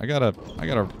experience. I gotta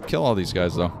kill all these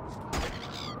guys, though.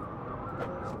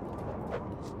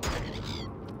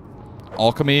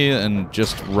 Alchemy and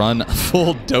just run a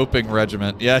full doping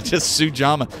regiment. Yeah, just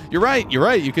Sujama. You're right.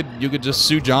 You could just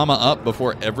Sujama up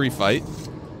before every fight,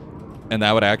 and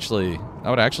that would actually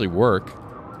work.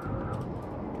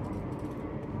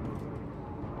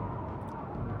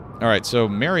 All right, so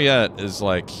Mariette is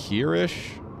like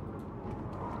here-ish.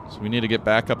 So we need to get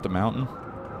back up the mountain.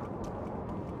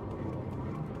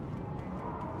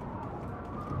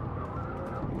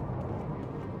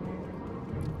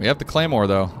 We have the Claymore,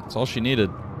 though. That's all she needed.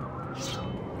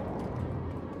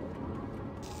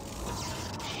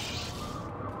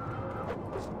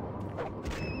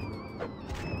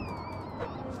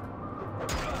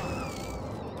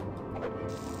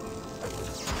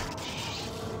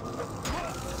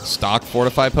 Stock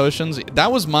fortify potions?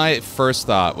 That was my first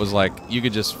thought, was like, you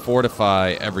could just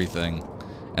fortify everything.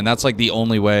 And that's like the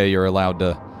only way you're allowed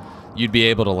to... You'd be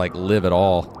able to, like, live at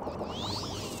all.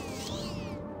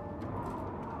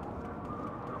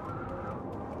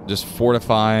 Just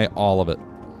fortify all of it.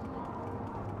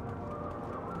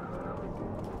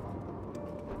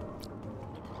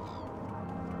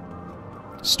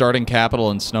 Starting capital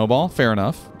and snowball. Fair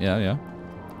enough. Yeah.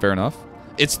 Fair enough.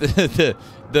 It's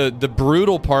the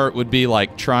brutal part would be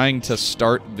like trying to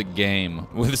start the game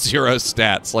with 0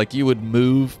 stats. Like you would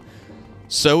move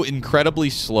so incredibly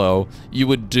slow. You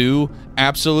would do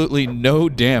absolutely no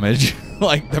damage.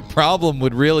 Like the problem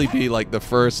would really be like the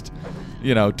first,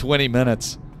 20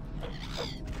 minutes.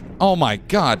 Oh my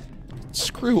god.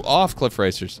 Screw off, Cliff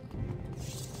Racers.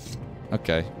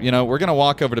 Okay. We're going to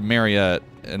walk over to Mariette,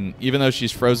 and even though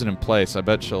she's frozen in place, I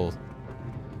bet she'll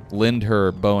lend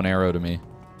her bow and arrow to me.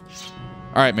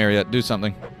 All right, Mariette, do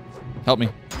something. Help me.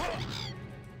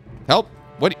 Help?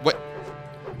 What?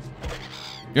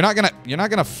 You're not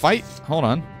gonna fight? Hold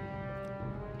on.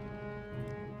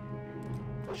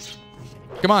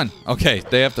 Come on. Okay,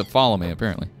 they have to follow me,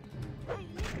 apparently.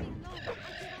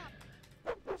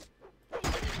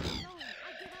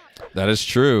 That is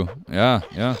true.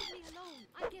 Yeah.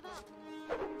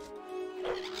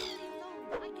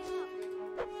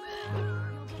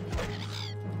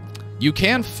 You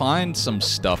can find some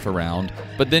stuff around,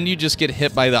 but then you just get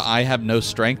hit by the I have no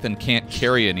strength and can't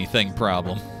carry anything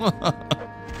problem.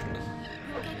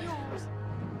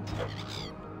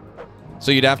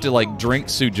 So you'd have to, like, drink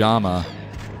Sujama.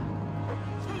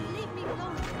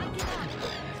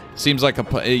 Seems like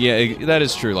a... Yeah, that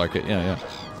is true, like, yeah.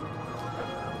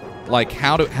 Like,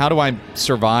 how do I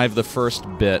survive the first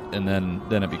bit and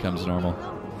then it becomes normal?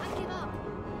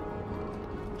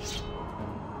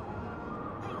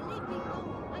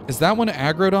 Is that one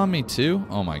aggroed on me too?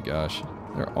 Oh my gosh.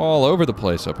 They're all over the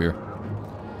place up here.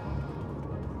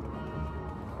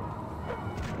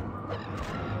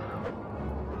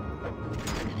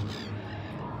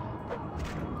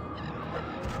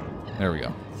 There we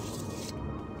go.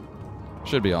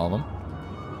 Should be all of them.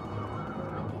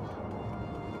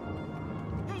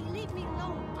 Hey, leave me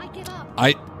alone. I give up.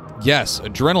 Yes,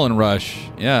 adrenaline rush.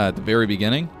 Yeah, at the very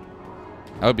beginning.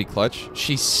 That would be clutch.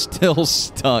 She's still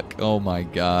stuck. Oh my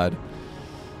god.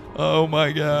 Oh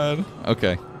my god.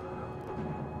 Okay.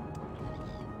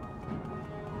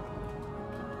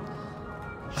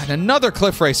 And another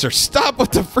cliff racer. Stop with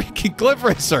the freaking cliff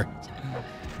racer.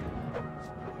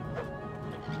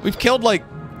 We've killed like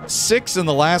 6 in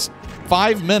the last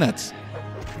 5 minutes.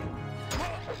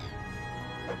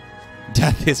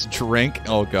 Death is drink.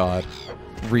 Oh god.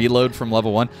 Reload from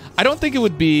level 1. I don't think it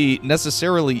would be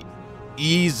necessarily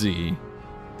easy.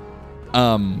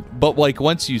 But like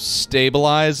once you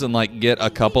stabilize and like get a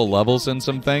couple levels in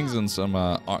some things and some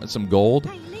gold,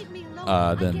 Hey, leave me alone.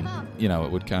 I give then up. you know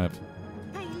it would kind of.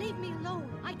 Hey, leave me alone.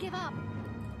 I give up.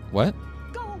 What?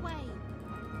 Go away.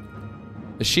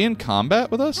 Is she in combat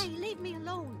with us? Hey, leave me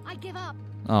alone. I give up.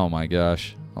 Oh my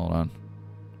gosh. Hold on.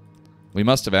 We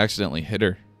must have accidentally hit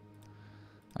her.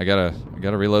 I gotta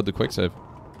reload the quick save.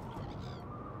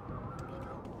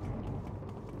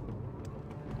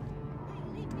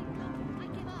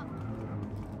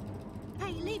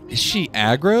 Is she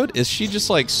aggroed? Is she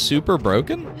just like super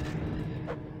broken?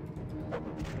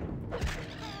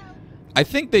 I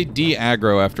think they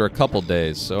de-aggro after a couple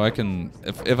days, so I can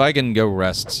if I can go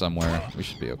rest somewhere, we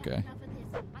should be okay.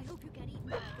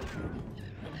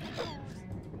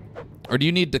 Or do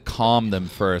you need to calm them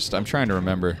first? I'm trying to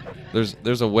remember.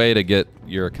 There's a way to get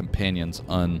your companions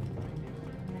I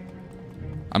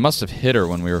must have hit her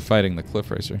when we were fighting the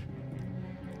cliff racer.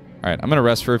 Alright, I'm gonna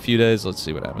rest for a few days. Let's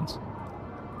see what happens.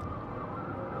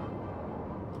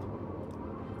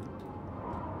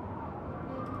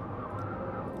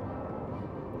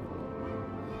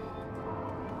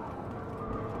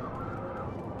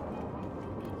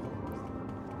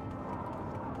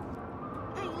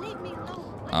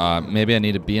 Maybe I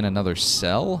need to be in another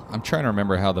cell? I'm trying to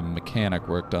remember how the mechanic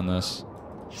worked on this.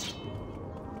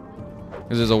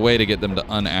 Because there's a way to get them to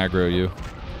un-aggro you.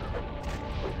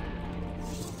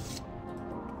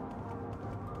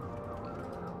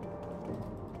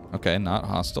 Okay, not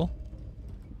hostile.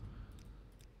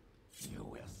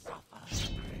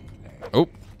 Oh.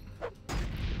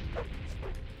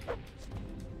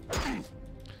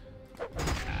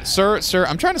 Sir,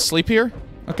 I'm trying to sleep here.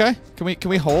 Okay, can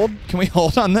we hold? Can we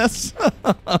hold on this?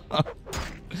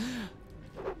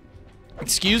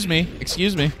 Excuse me.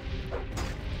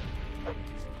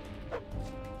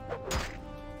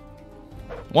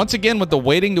 Once again with the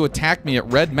waiting to attack me at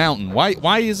Red Mountain.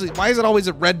 Why is it always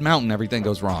at Red Mountain everything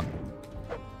goes wrong?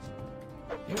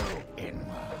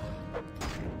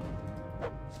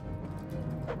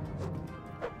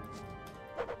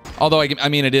 Although I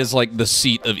mean it is like the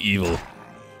seat of evil.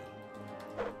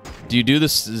 Do you do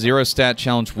this zero stat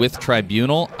challenge with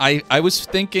Tribunal? I was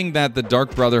thinking that the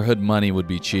Dark Brotherhood money would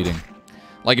be cheating.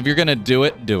 Like if you're gonna do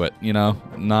it, you know?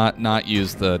 Not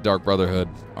use the Dark Brotherhood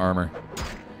armor.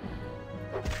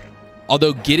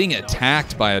 Although getting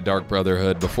attacked by a Dark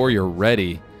Brotherhood before you're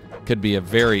ready could be a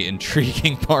very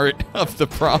intriguing part of the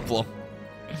problem.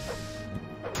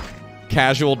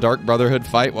 Casual Dark Brotherhood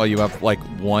fight while you have like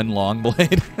one long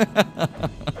blade.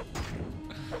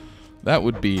 That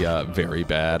would be very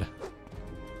bad.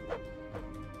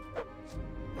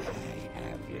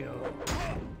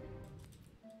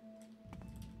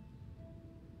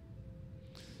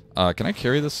 Can I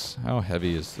carry this? How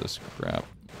heavy is this crap?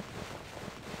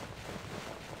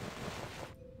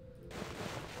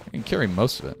 I can carry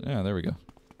most of it. Yeah, there we go.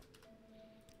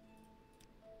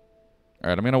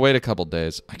 Alright, I'm going to wait a couple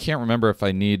days. I can't remember if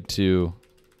I need to...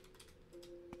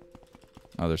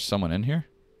 Oh, there's someone in here?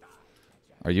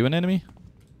 Are you an enemy?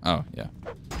 Oh, yeah.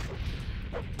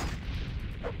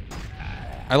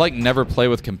 I, like, never play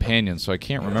with companions, so I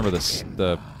can't remember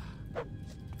the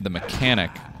mechanic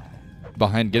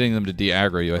behind getting them to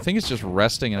de-aggro you. I think it's just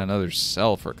resting in another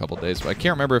cell for a couple days, but I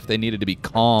can't remember if they needed to be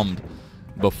calmed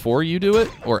before you do it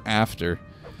or after.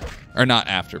 Or not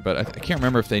after, but I can't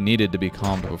remember if they needed to be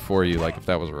calmed before you, like if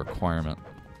that was a requirement.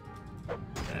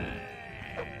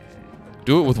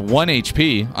 Do it with 1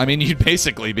 HP. I mean, you'd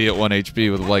basically be at 1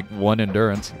 HP with like 1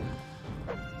 endurance.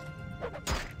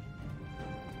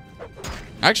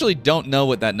 I actually don't know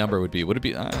what that number would be. Would it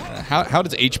be... how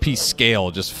does HP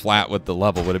scale just flat with the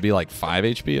level? Would it be like 5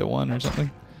 HP at 1 or something?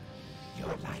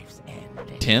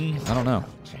 10? I don't know.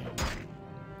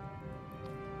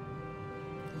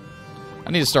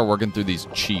 I need to start working through these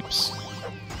cheaps.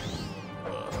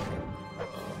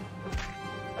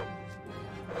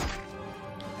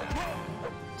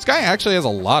 This guy actually has a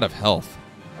lot of health.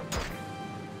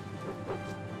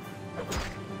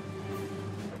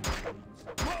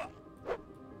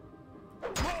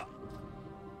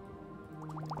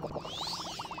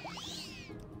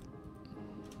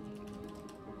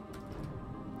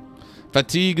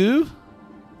 Fatigue.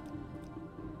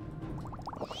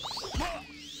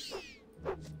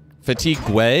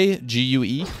 Fatigue.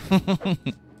 G-U-E.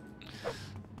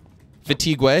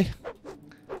 Fatigue.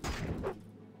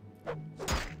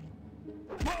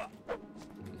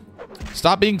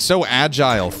 Stop being so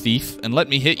agile, thief, and let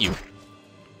me hit you.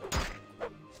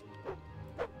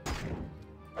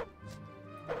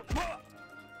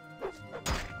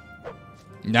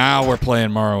 Now we're playing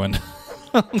Morrowind.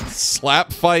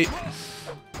 Slap fight.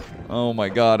 Oh my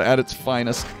god, at its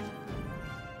finest.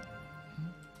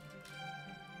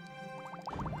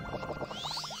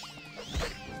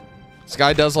 This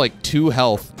guy does like 2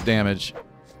 health damage.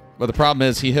 But the problem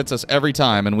is he hits us every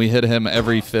time and we hit him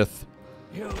every 5th.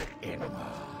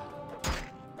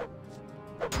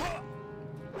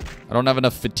 I don't have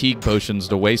enough fatigue potions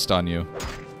to waste on you.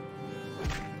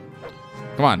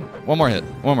 Come on. One more hit.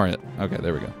 One more hit. Okay,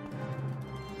 there we go.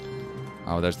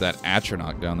 Oh, there's that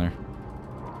Atronach down there.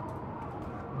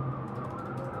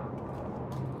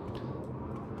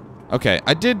 Okay,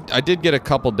 I did get a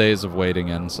couple days of waiting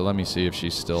in, so let me see if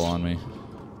she's still on me.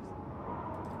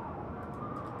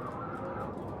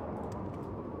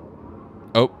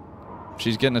 Oh,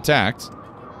 she's getting attacked.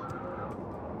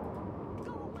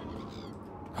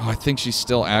 Oh, I think she's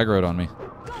still aggroed on me.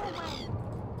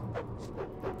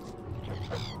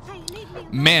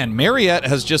 Man, Mariette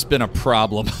has just been a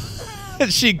problem.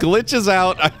 She glitches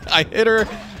out. I hit her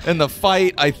in the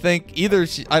fight. I think either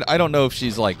I don't know if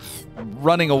she's like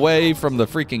running away from the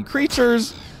freaking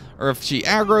creatures or if she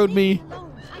aggroed me.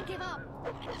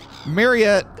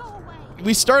 Mariette,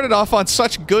 we started off on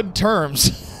such good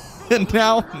terms. And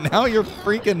now you're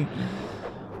freaking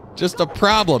just a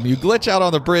problem. You glitch out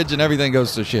on the bridge and everything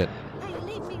goes to shit. Hey,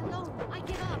 leave me alone. I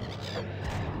give up.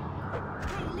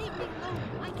 Hey, leave me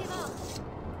alone. I give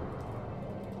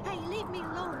up. Hey, leave me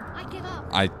alone. I give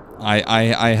up.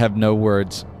 I have no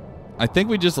words. I think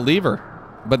we just leave her.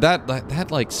 But that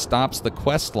like stops the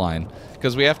quest line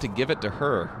because we have to give it to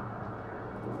her.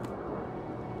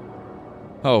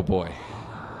 Oh boy.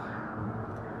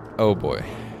 Oh boy.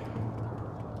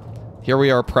 Here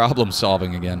we are problem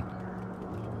solving again.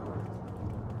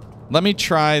 Let me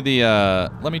try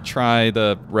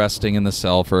the resting in the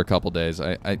cell for a couple days.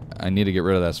 I need to get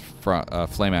rid of this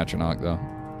flame atronach though.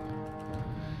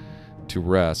 To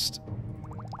rest.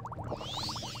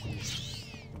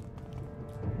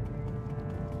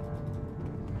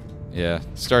 Yeah,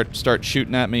 start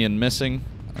shooting at me and missing.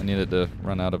 I needed to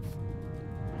run out of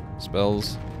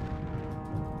spells.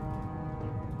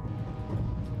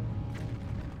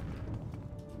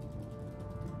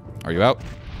 Are you out?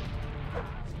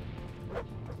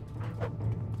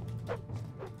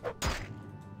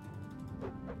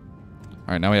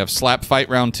 Alright, now we have slap fight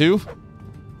round 2.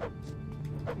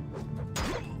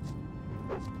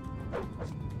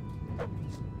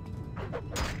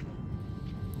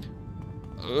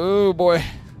 Oh boy.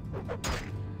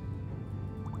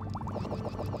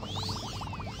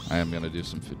 I am gonna do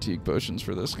some fatigue potions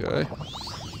for this guy.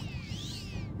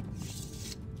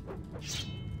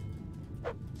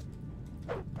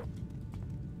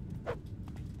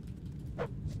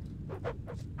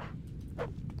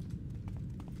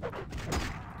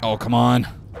 Oh, come on.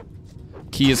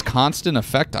 Key is constant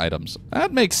effect items.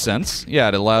 That makes sense. Yeah,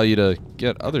 it'd allow you to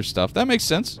get other stuff. That makes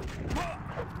sense.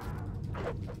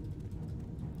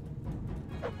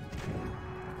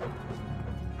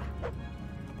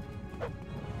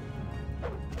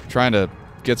 Trying to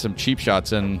get some cheap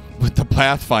shots in with the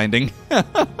pathfinding.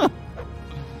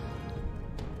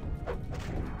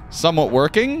 Somewhat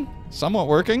working. Somewhat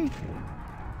working.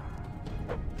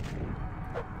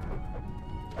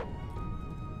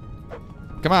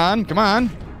 Come on, come on.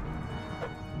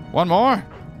 One more.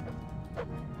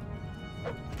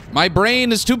 My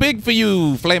brain is too big for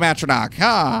you, Flame Atronach.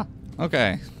 Ha!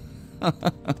 Okay.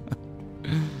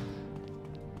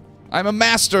 I'm a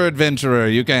master adventurer.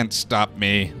 You can't stop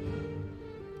me.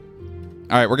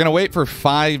 Alright, we're going to wait for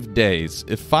 5 days.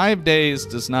 If 5 days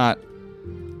does not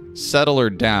settle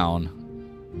her down,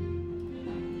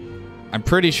 I'm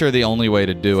pretty sure the only way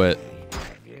to do it...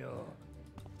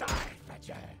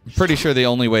 I'm pretty sure the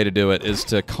only way to do it is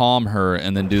to calm her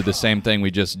and then do the same thing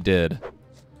we just did.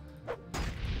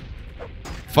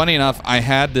 Funny enough, I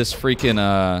had this freaking,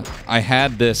 I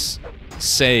had this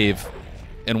save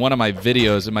in one of my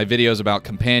videos, about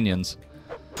companions.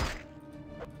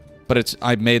 But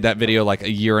I made that video like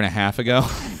 1.5 years ago.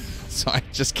 So I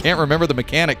just can't remember the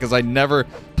mechanic because I never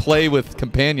play with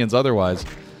companions otherwise.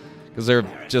 Because they're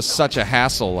just such a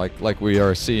hassle like we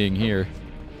are seeing here.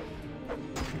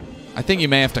 I think you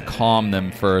may have to calm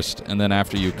them first, and then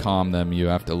after you calm them, you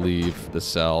have to leave the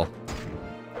cell.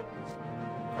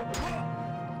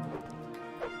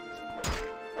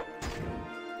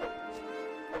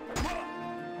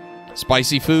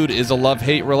 Spicy food is a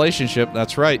love-hate relationship.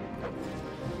 That's right.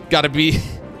 Gotta be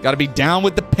down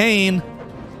with the pain.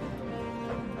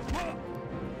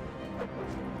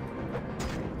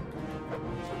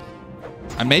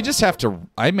 I may just have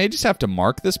to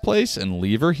mark this place and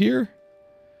leave her here,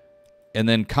 and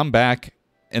then come back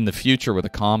in the future with a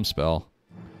calm spell.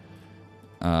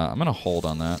 I'm gonna hold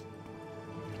on that.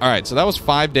 All right, so that was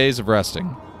 5 days of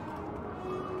resting.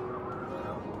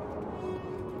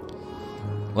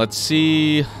 Let's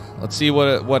see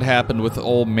what happened with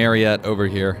old Mariette over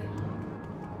here.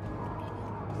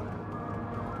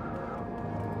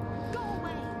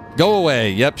 Go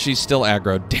away. Yep, she's still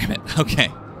aggro. Damn it. Okay.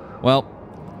 Well.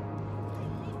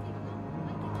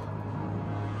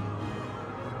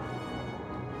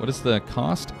 What is the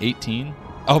cost? 18?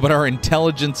 Oh, but our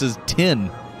intelligence is 10.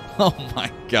 Oh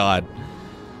my god.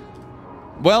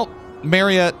 Well,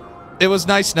 Mariette, it was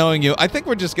nice knowing you. I think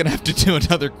we're just going to have to do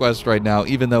another quest right now,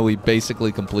 even though we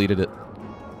basically completed it.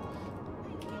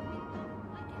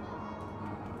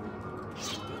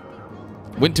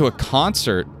 Went to a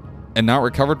concert and not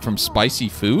recovered from spicy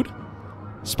food?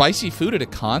 Spicy food at a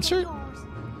concert?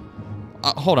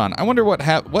 Hold on. I wonder what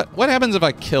happens if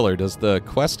I kill her. Does the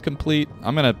quest complete?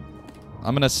 I'm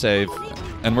gonna save,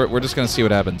 and we're just gonna see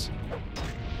what happens.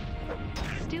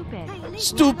 Stupid.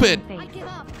 Stupid. I give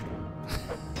up.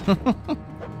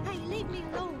 Hey, leave me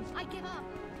alone. I give up.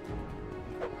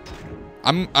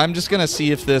 I'm just gonna see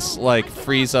if this like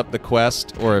frees up the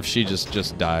quest or if she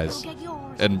just dies You'll get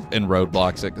yours. and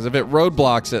roadblocks it. Because if it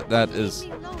roadblocks it, that is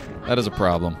a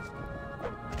problem.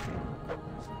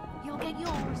 You'll get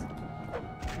yours.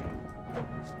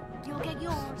 You'll get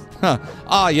yours. Huh.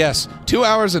 Ah, yes. 2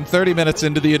 hours and 30 minutes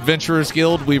into the Adventurers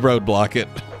Guild, we roadblock it.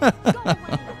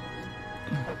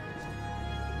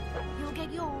 You'll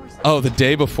get yours. Oh, the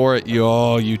day before it,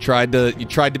 you tried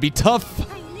to be tough.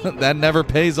 That never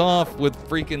pays off with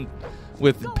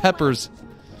peppers.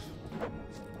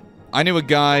 I knew a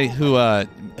guy who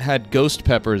had ghost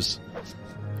peppers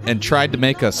and tried to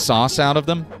make a sauce out of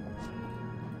them.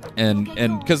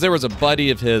 And because there was a buddy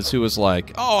of his who was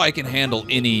like, "Oh, I can handle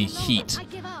any heat.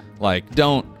 Like,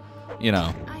 don't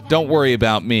worry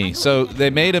about me." So they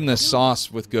made him this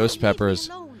sauce with ghost peppers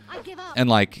and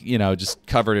just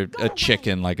covered a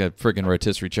chicken, like a friggin'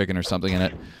 rotisserie chicken or something in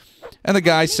it. And the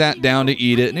guy sat down to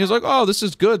eat it, and he was like, "Oh, this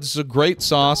is good. This is a great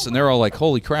sauce." And they're all like,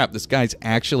 "Holy crap, this guy's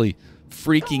actually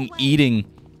freaking eating,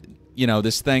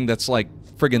 this thing that's like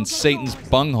friggin' Satan's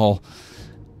bunghole."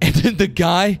 And then the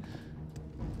guy,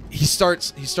 he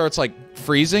starts like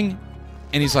freezing,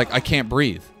 and he's like, "I can't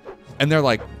breathe." And they're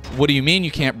like, "What do you mean you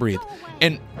can't breathe?"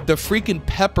 And the freaking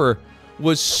pepper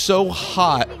was so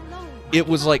hot, it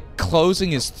was like closing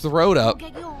his throat up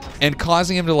and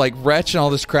causing him to like retch and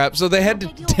all this crap. So they had to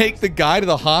take the guy to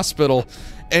the hospital,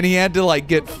 and he had to like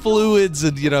get fluids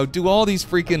and do all these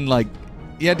freaking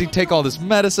he had to take all this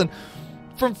medicine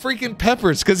from freaking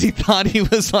peppers because he thought he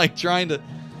was like trying to,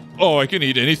 "Oh, I can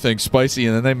eat anything spicy."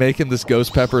 And then they make him this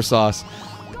ghost pepper sauce,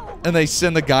 and they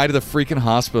send the guy to the freaking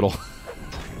hospital.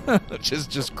 Which is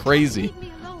just crazy.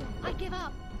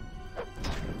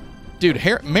 Dude,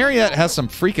 Mariette has some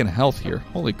freaking health here.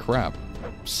 Holy crap.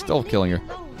 Still killing her.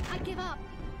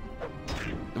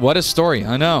 What a story.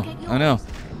 I know.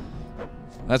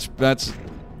 That's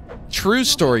true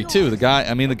story too. The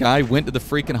guy went to the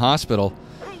freaking hospital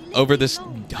over this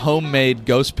homemade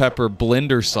ghost pepper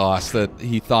blender sauce that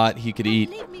he thought he could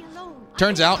eat.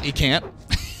 Turns out he can't.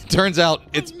 Turns out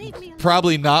it's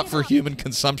probably not for human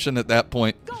consumption at that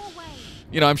point.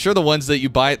 I'm sure the ones that you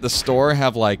buy at the store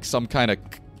have like some kind of,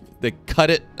 they cut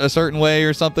it a certain way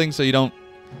or something so you don't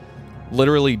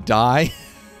literally die.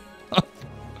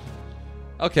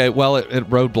 Okay, well, it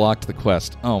roadblocked the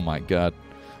quest. Oh my god.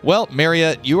 Well,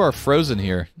 Mariette, you are frozen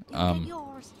here.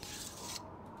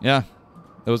 Yeah,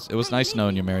 it was nice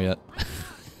knowing you, Mariette.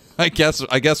 I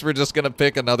guess we're just gonna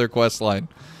pick another quest line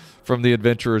from the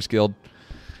Adventurers Guild.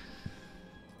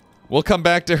 We'll come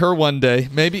back to her one day.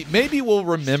 Maybe we'll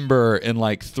remember in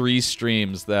like 3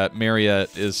 streams that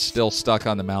Mariette is still stuck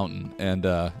on the mountain, and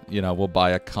we'll buy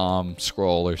a calm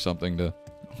scroll or something to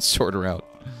sort her out.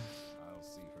 I'll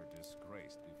see her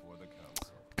disgraced before the council.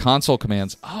 Console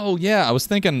commands. Oh yeah, I was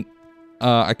thinking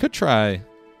I could try.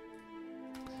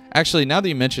 Actually, now that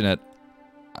you mention it,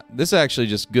 this is actually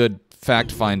just good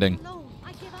fact finding.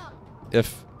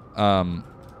 If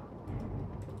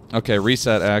okay,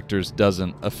 reset actors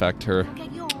doesn't affect her.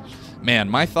 Man,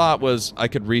 my thought was I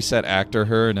could reset actor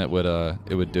her and it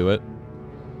would do it.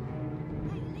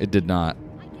 It did not.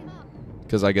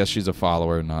 Because I guess she's a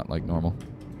follower, not like normal.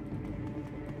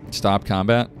 Stop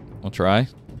combat. We'll try.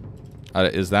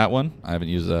 Is that one? I haven't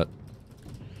used that.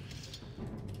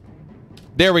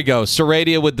 There we go.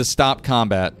 Seradia with the stop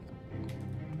combat.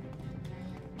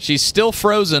 She's still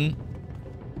frozen,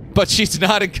 but she's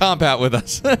not in combat with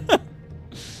us.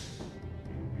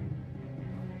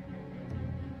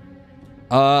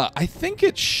 I think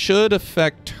it should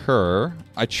affect her.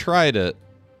 I tried it.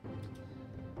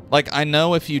 Like, I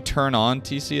know if you turn on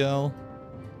TCL...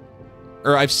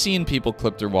 Or I've seen people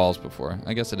clip through walls before.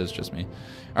 I guess it is just me.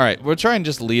 All right, we'll try and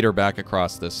just lead her back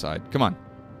across this side. Come on.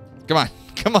 Come on.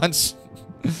 Come on.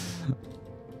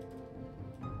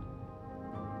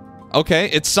 Okay,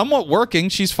 it's somewhat working.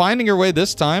 She's finding her way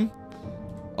this time.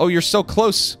 Oh, you're so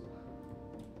close.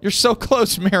 You're so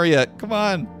close, Mariette. Come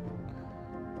on.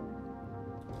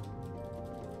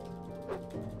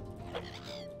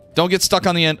 Don't get stuck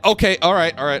on the end. Okay, all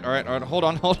right. Hold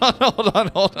on.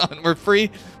 We're free.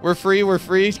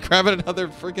 Grabbing another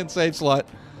freaking save slot.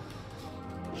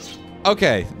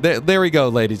 Okay, there we go,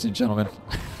 ladies and gentlemen.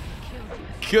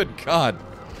 Good God.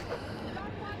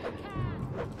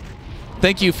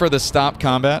 Thank you for the stop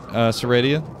combat,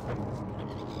 Seradia.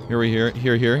 Here.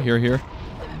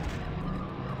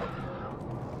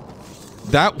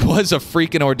 That was a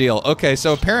freaking ordeal. Okay,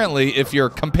 so apparently if your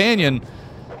companion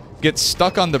gets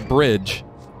stuck on the bridge,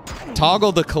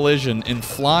 toggle the collision and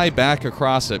fly back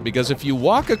across it, because if you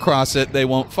walk across it, they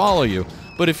won't follow you.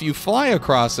 But if you fly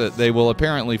across it, they will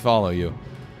apparently follow you.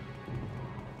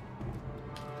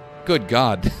 Good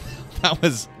God. That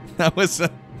was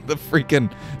the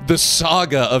freaking... the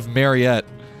saga of Mariette.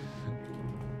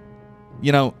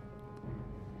 You know,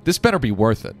 this better be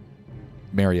worth it,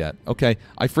 Mariette. Okay,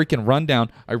 I freaking run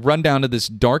down. I run down to this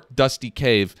dark, dusty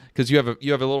cave because you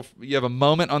have a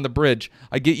moment on the bridge.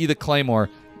 I get you the claymore.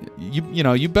 You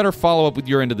know, you better follow up with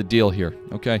your end of the deal here.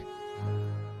 Okay.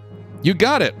 You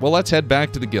got it. Well, let's head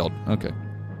back to the guild. Okay.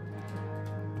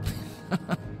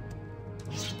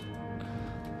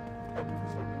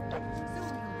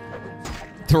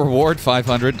 The reward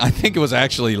 500. I think it was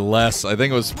actually less. I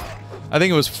think it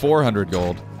was 400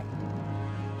 gold.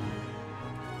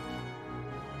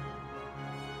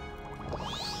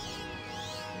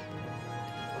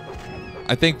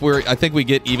 I think we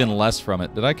get even less from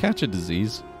it. Did I catch a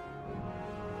disease?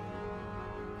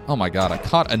 Oh my God, I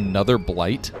caught another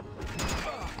blight.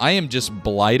 I am just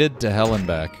blighted to hell and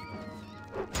back.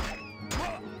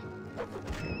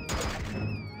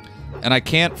 And I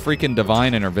can't freaking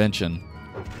divine intervention.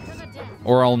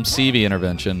 Or Almsevi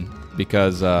intervention,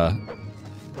 because I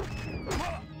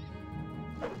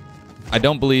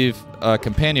don't believe a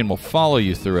companion will follow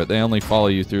you through it. They only follow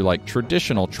you through, like,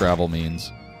 traditional travel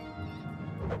means.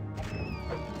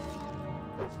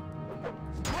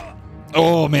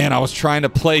 Oh, man, I was trying to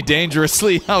play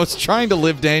dangerously. I was trying to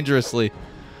live dangerously.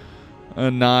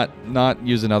 And not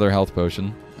use another health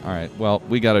potion. Alright, well,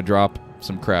 we gotta drop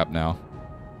some crap now.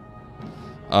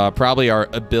 Probably our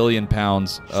 1 billion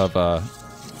pounds of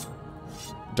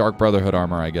Dark Brotherhood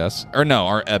armor, I guess. Or no,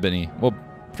 our ebony. We'll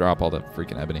drop all the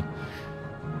freaking ebony.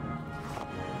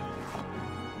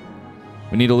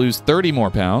 We need to lose 30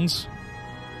 more pounds.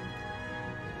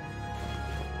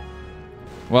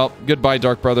 Well, goodbye,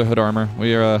 Dark Brotherhood armor.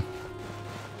 We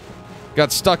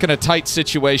got stuck in a tight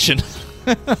situation.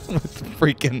 With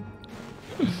freaking...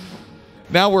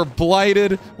 Now we're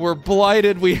blighted. We're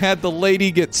blighted. We had the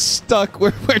lady get stuck.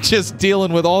 We're just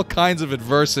dealing with all kinds of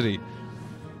adversity.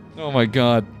 Oh my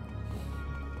God.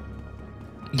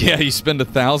 Yeah, you spend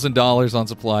 $1,000 on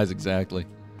supplies, exactly.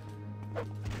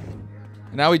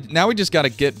 Now we just got to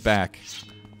get back.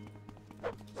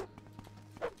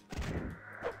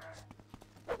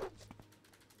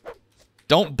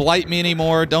 Don't blight me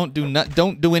anymore. Don't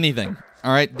do anything.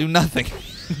 All right, do nothing.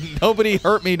 Nobody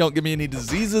hurt me. Don't give me any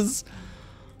diseases.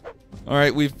 All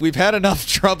right, we've had enough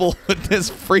trouble with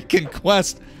this freaking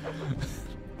quest.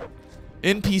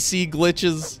 NPC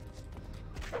glitches.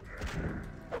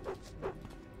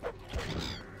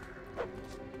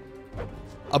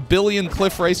 A billion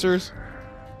cliff racers.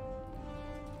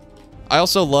 I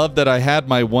also love that I had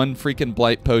my one freaking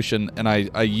blight potion and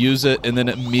I use it and then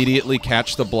immediately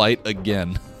catch the blight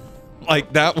again.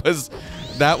 Like that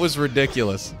was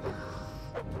ridiculous.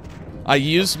 I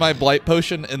used my blight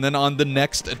potion and then on the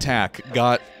next attack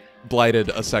got blighted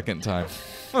a second time.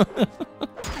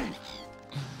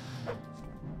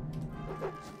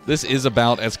 This is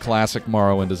about as classic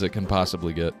Morrowind as it can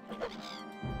possibly get.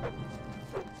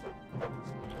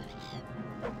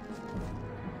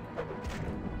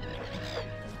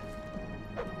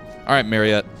 All right,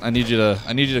 Mariette. I need you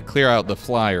to clear out the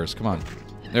flyers. Come on.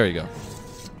 There you go.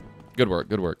 Good work.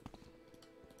 Good work.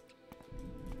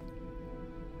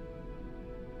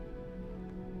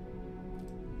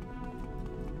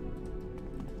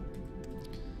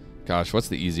 Gosh, what's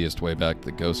the easiest way back to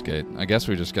the Ghost Gate? I guess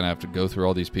we're just gonna have to go through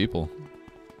all these people.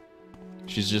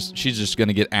 She's just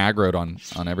gonna get aggroed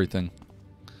on everything.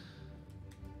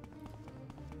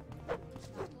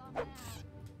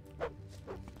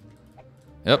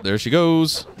 Yep, there she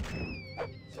goes.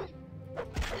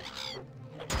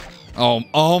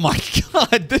 Oh my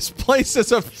God! This place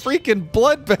is a freaking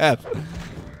bloodbath.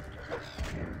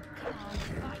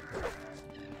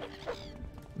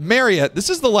 Marriott, this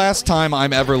is the last time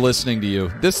I'm ever listening to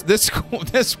you. This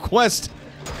quest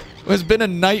has been a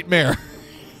nightmare.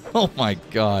 Oh my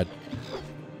God.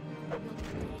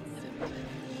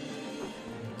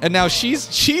 And now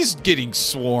she's getting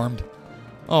swarmed.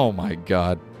 Oh my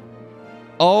God.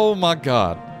 Oh my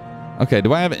God. Okay,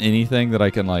 do I have anything that I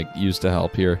can like use to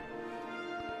help here?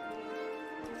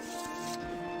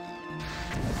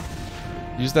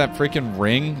 Use that freaking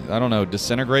ring? I don't know,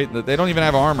 disintegrate? They don't even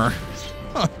have armor.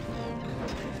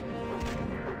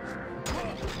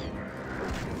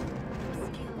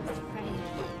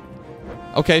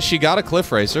 Okay, she got a cliff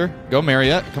racer. Go,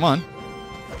 Marriott. Come on.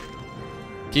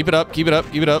 Keep it up, keep it up,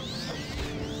 keep it up.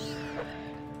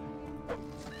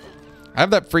 I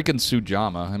have that freaking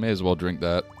Sujama. I may as well drink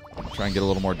that. Try and get a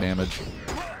little more damage.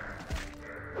 Come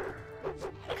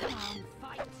on,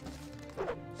 fight.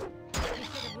 You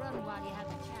should have run while you had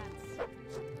the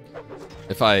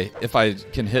chance. If I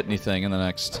can hit anything in the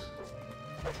next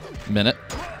minute.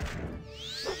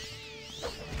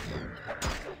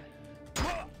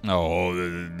 Oh,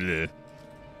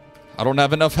 I don't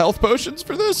have enough health potions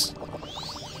for this.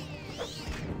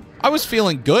 I was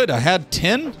feeling good. I had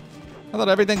 10. I thought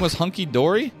everything was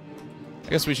hunky-dory. I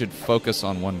guess we should focus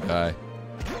on one guy.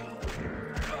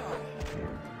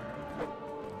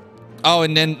 Oh,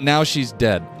 and then now she's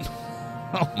dead.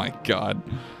 Oh my God.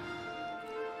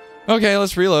 Okay,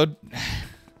 let's reload.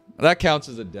 That counts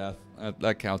as a death.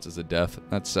 That counts as a death.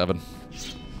 That's 7.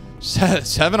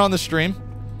 7 on the stream.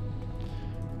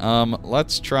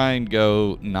 Let's try and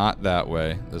go not that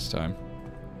way this time.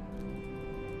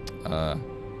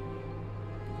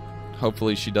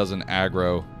 Hopefully she doesn't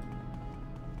aggro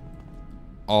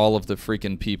all of the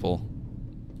freaking people.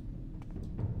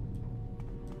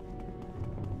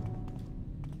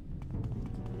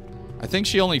 I think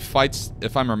she only fights,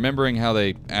 if I'm remembering how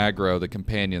they aggro the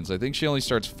companions, I think she only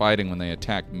starts fighting when they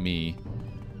attack me.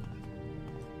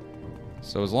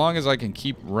 So as long as I can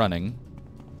keep running,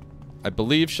 I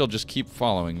believe she'll just keep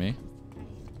following me.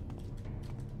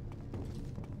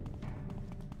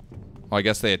 Well, I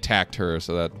guess they attacked her,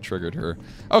 so that triggered her.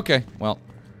 Okay, well.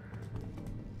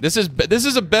 This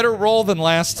is a better roll than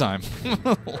last time.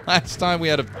 Last time we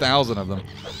had 1,000 of them.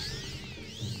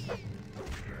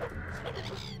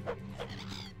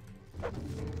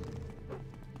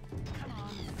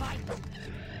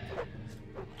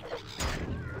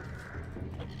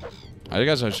 I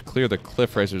guess I should clear the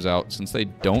cliff racers out since they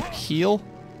don't heal.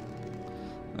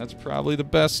 That's probably the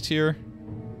best here.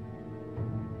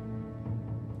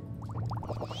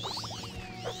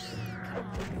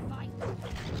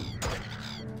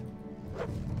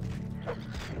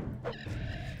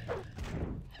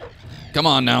 Come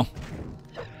on now.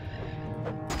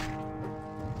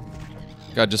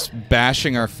 God, just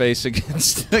bashing our face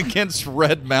against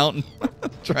Red Mountain.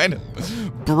 Trying to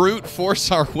brute force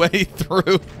our way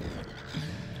through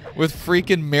with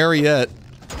freaking Marriott.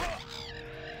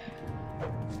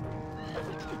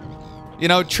 You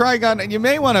know, Trigon, you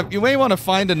may want to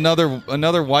find another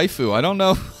waifu. I don't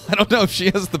know if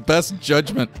she has the best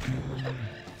judgment.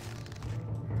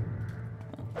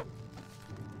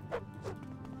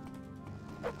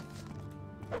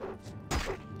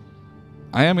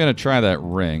 I am going to try that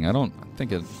ring. I don't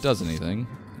think it does anything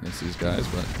against these guys,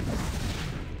 but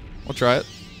we'll try it.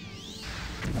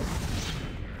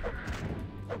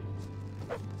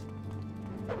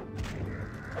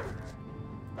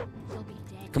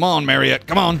 Come on, Marriott.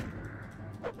 Come on.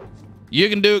 You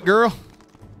can do it, girl.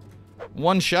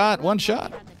 One shot, one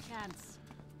shot.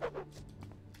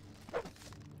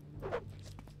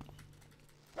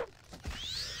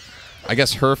 I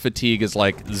guess her fatigue is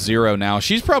like 0 now.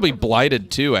 She's probably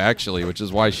blighted too, actually, which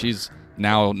is why she's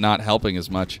now not helping as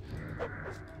much.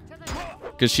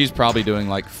 Because she's probably doing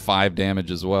like 5 damage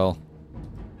as well.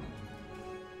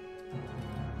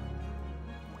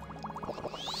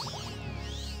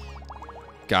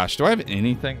 Gosh, do I have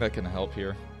anything that can help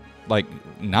here? Like,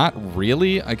 not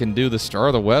really. I can do the Star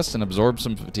of the West and absorb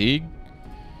some fatigue.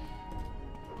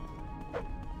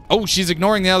 Oh, she's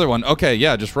ignoring the other one. Okay,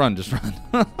 yeah, just run, just run.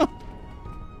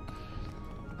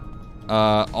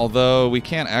 Although we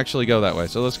can't actually go that way,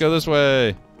 so let's go this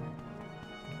way.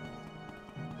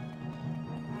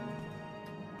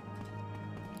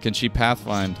 Can she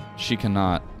pathfind? She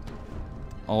cannot.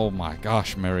 Oh my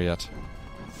gosh, Mariette.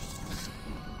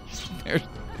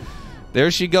 There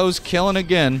she goes, killing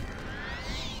again.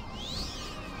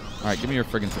 Alright, give me your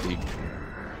friggin' fatigue.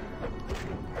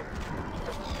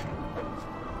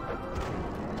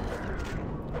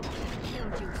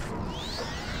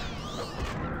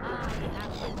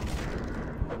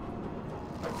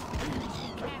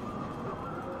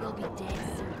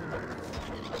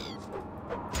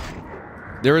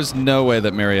 There is no way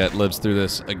that Mariette lives through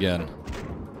this again.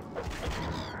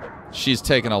 She's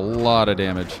taken a lot of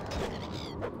damage.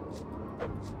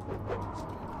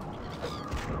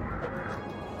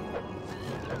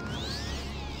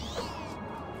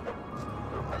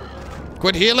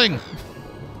 Quit healing!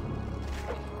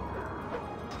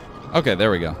 Okay,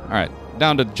 there we go. Alright,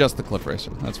 down to just the cliff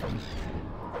racer. That's fine.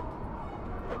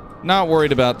 Not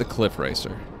worried about the cliff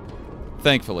racer.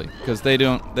 Thankfully, because they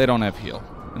don't have heal.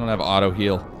 They don't have auto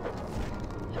heal.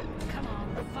 Come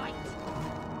on, fight.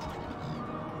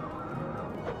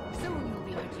 Soon you'll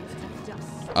be reduced to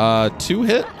dust.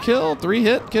 2-hit kill,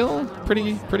 3-hit kill,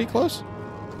 pretty close.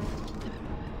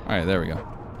 All right, there we go.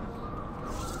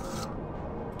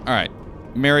 All right,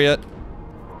 Mariette,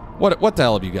 what the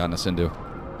hell have you gotten us into?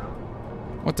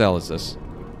 What the hell is this?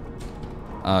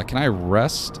 Can I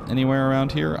rest anywhere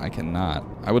around here? I cannot.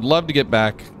 I would love to get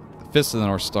back Fist of the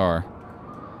North Star.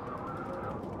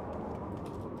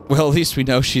 Well, at least we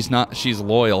know she's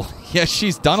loyal. Yeah,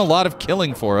 she's done a lot of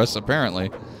killing for us, apparently.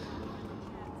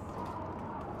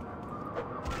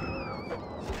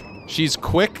 She's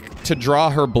quick to draw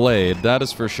her blade, that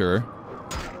is for sure.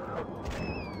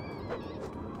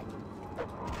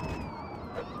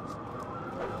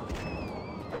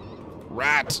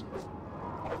 Rat!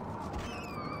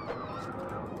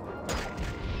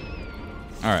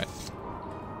 Alright.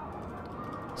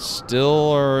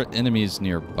 Still are enemies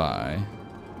nearby.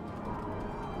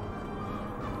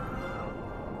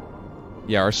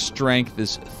 Yeah, our strength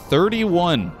is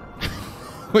 31,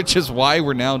 which is why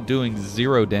we're now doing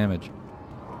 0 damage.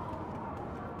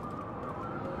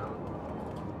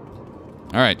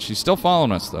 Alright, she's still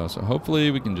following us, though, so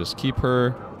hopefully we can just keep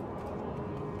her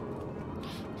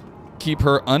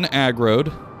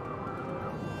unaggroed.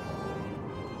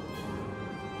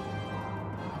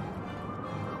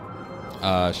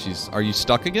 Are you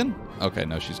stuck again? Okay,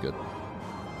 no, she's good.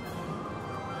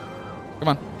 Come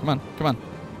on, come on, come on.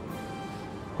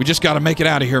 We just gotta make it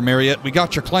out of here, Mariette. We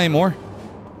got your claymore.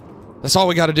 That's all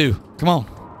we gotta do. Come on.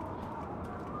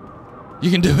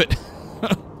 You can do it.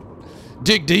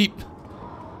 Dig deep.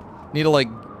 Need to, like,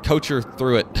 coach her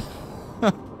through it.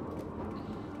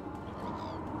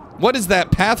 What is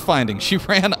that pathfinding? She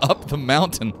ran up the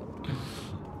mountain.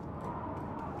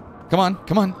 Come on,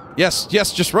 come on. Yes,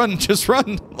 yes, just run, just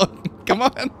run. Look, come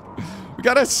on. We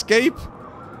gotta escape.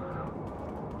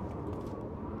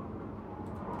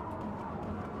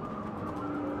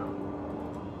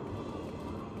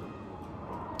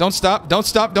 Don't stop,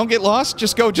 don't get lost.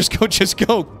 Just go, just go, just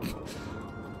go.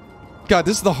 God,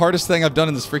 this is the hardest thing I've done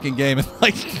in this freaking game in,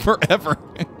 like, forever.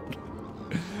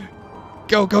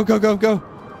 Go, go, go, go, go.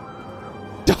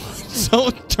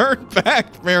 Don't turn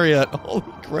back, Mariette. Holy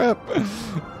crap.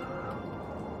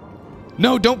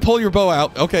 No, don't pull your bow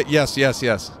out. Okay, yes, yes,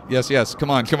 yes. Yes, yes.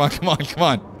 Come on, come on, come on, come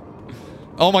on.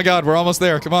 Oh my god, we're almost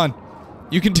there. Come on.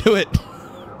 You can do it.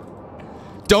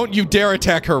 Don't you dare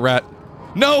attack her, rat.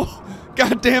 No!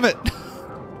 God damn it.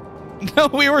 No,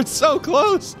 we were so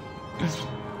close.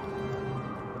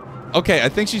 Okay, I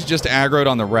think she's just aggroed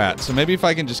on the rat, so maybe if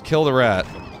I can just kill the rat,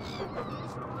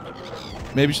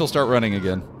 maybe she'll start running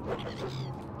again.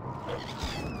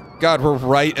 God, we're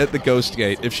right at the ghost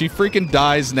gate. If she freaking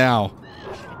dies now.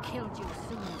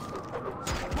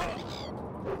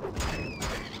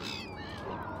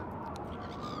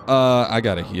 I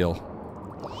gotta heal.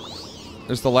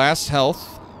 There's the last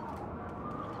health.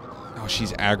 Oh,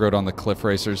 she's aggroed on the cliff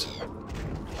racers.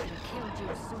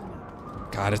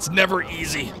 God, it's never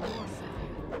easy.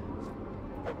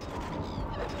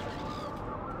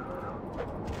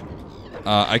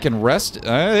 I can rest.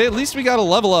 At least we got to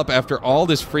level up after all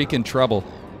this freaking trouble.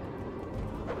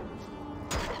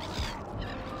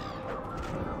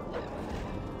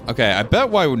 Okay, I bet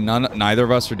why neither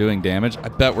of us are doing damage, I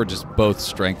bet we're just both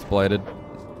strength bladed.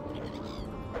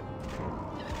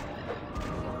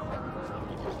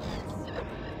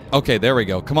 Okay, there we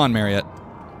go. Come on, Mariette.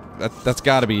 That's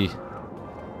got to be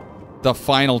the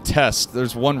final test.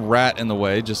 There's one rat in the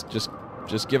way. Just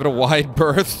give it a wide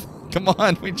berth. Come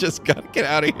on, we just gotta get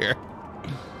out of here.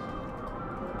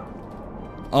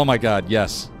 Oh my god,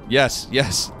 yes. Yes,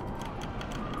 yes.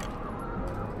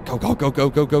 Go, go, go, go,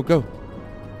 go, go, go.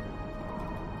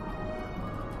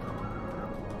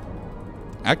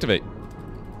 Activate.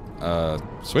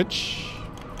 Switch.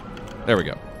 There we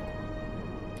go.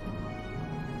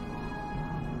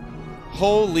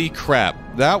 Holy crap.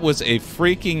 That was a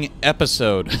freaking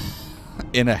episode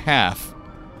and a half.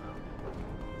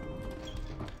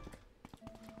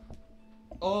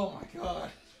 Oh my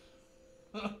god.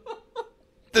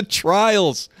 The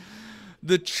trials.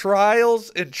 The trials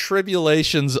and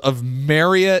tribulations of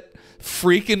Marriott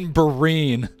freaking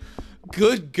Breen.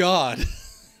 Good God.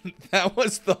 That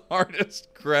was the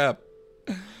hardest crap.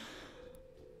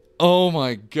 Oh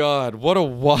my God. What a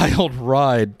wild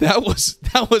ride. That was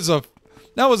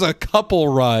a couple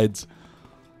rides.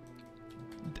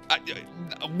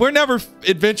 We're never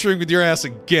adventuring with your ass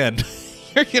again.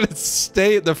 You're gonna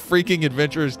stay at the freaking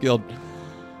Adventurers Guild.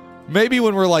 Maybe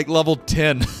when we're like level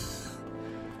 10.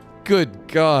 Good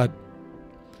God.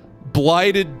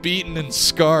 Blighted, beaten, and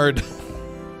scarred.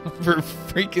 For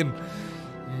freaking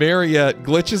Marriott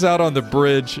glitches out on the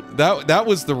bridge. That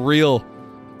was the real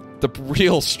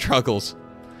struggles.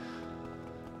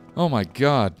 Oh my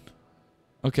God.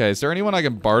 Okay, is there anyone I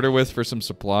can barter with for some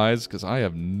supplies? Because I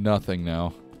have nothing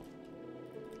now.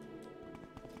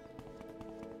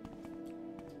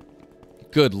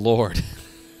 Good Lord.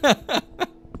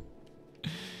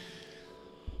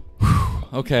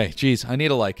 Okay, geez, I need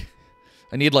like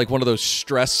one of those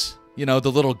stress, you know,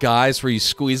 the little guys where you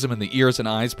squeeze them and the ears and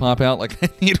eyes pop out. Like, I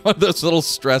need one of those little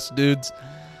stress dudes.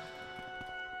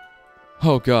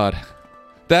 Oh God.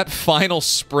 That final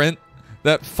sprint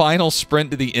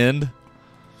to the end.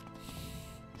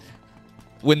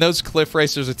 When those cliff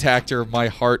racers attacked her, my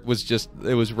heart was just,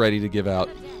 it was ready to give out.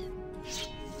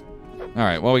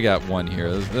 Alright, well, we got one here.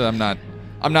 I'm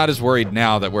not as worried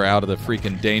now that we're out of the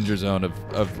freaking danger zone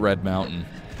of Red Mountain.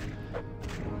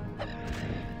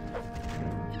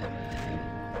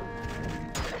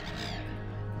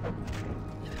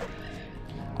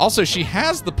 Also, she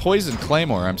has the poison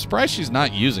claymore. I'm surprised she's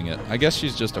not using it. I guess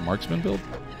she's just a marksman build.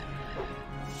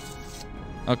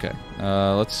 Okay,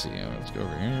 let's see. Let's go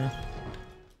over here.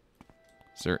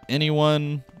 Is there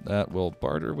anyone that will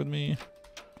barter with me?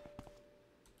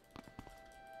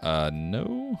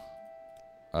 No.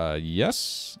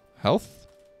 Yes. Health.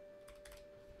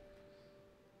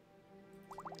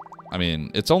 I mean,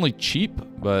 it's only cheap,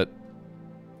 but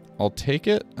I'll take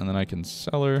it, and then I can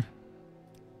sell her.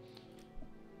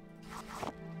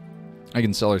 I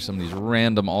can sell her some of these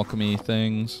random alchemy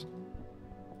things.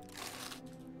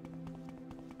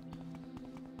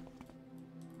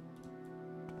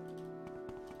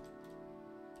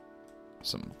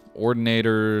 Some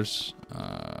ordinators.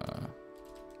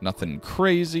 Nothing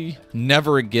crazy.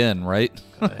 Never again, right?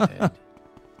 Go ahead.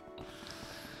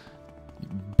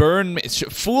 Burn me.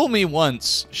 Fool me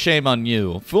once, shame on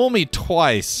you. Fool me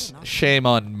twice, shame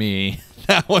on me.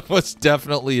 That one was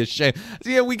definitely a shame.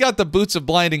 Yeah, we got the boots of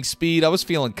blinding speed. I was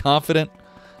feeling confident.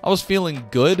 I was feeling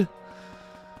good.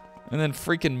 And then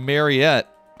freaking Marriott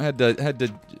had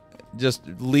to just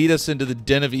lead us into the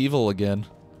den of evil again.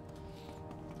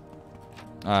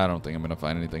 I don't think I'm going to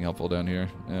find anything helpful down here.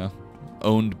 Yeah.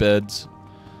 Owned beds.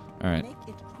 All right. Make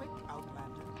it quick,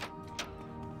 Outlander.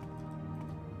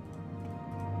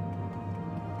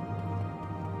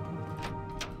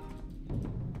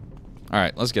 All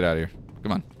right, let's get out of here.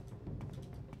 Come on.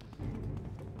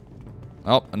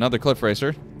 Oh, another cliff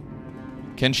racer.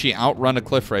 Can she outrun a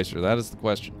cliff racer? That is the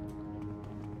question.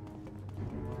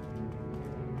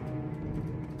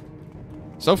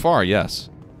 So far, yes.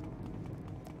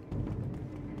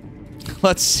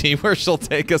 Let's see where she'll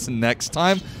take us next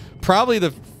time. Probably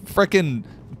the frickin'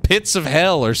 pits of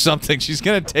hell or something. She's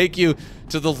gonna take you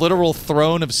to the literal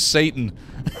throne of Satan.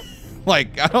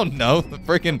 Like, I don't know, the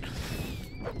frickin'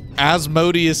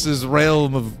 Asmodeus's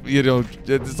realm of, you know,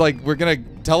 it's like we're gonna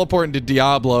teleport into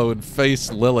Diablo and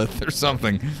face Lilith or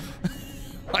something.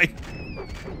 Like,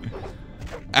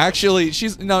 actually,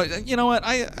 she's, no, you know what,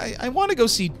 I want to go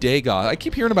see Dagoth. I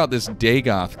keep hearing about this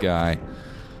Dagoth guy.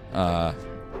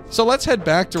 So let's head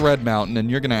back to Red Mountain,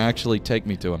 and you're going to actually take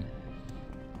me to him.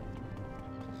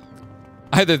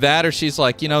 Either that, or she's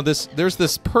like, you know, there's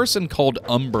this person called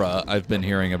Umbra I've been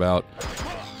hearing about.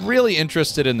 Really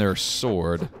interested in their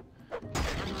sword. I'm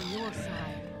on your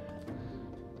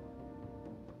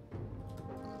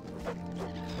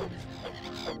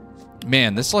side.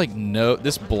 Man, this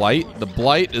this blight, the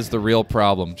blight is the real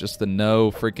problem. Just the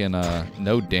no freaking,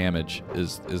 no damage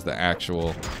is the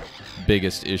actual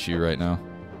biggest issue right now.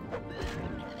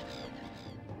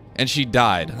 And she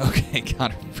died. Okay,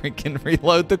 gotta freaking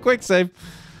reload the quick save.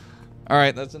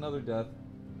 Alright, that's another death.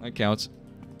 That counts.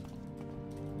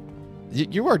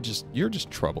 You're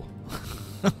just trouble.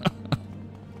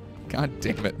 God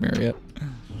damn it, Marriott.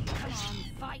 Come on,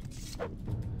 fight.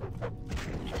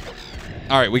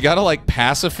 Alright, we gotta, like,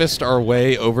 pacifist our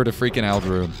way over to freaking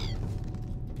Aldroon.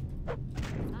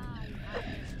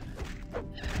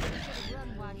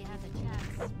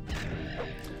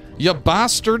 You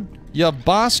bastard. You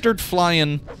bastard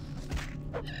flying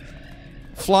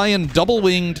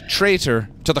double-winged traitor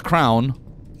to the crown.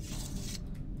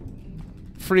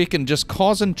 Freaking just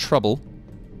causing trouble.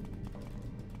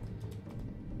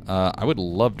 I would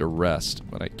love to rest,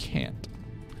 but I can't.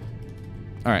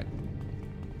 Alright.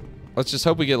 Let's just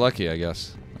hope we get lucky, I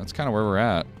guess. That's kind of where we're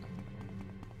at.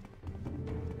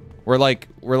 We're like,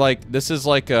 this is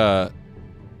like a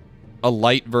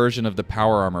light version of the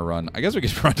power armor run. I guess we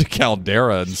could run to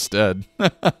Caldera instead.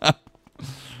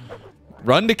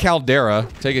 Run to Caldera,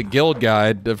 take a guild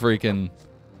guide to freaking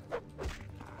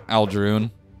Aldroon.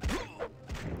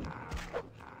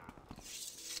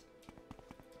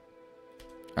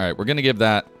 Alright, we're gonna give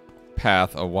that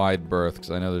path a wide berth,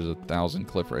 because I know there's 1,000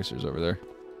 cliff racers over there.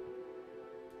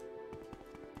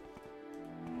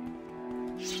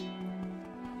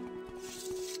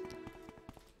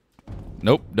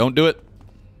 Nope, don't do it.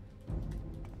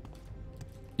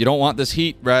 You don't want this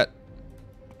heat, Rat.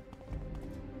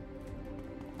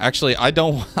 Actually, I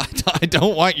don't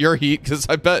want your heat, because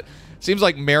I bet... Seems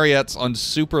like Mariette's on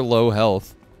super low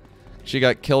health. She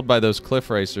got killed by those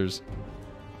cliff racers.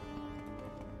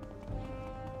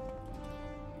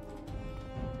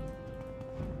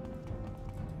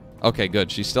 Okay,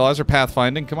 good. She still has her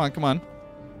pathfinding. Come on, come on.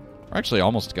 We're actually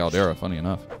almost to Caldera, funny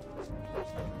enough.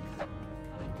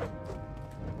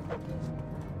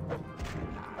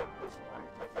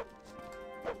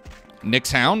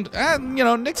 Nyx Hound? You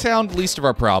know, Nyx Hound, least of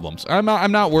our problems. I'm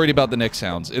not worried about the Nyx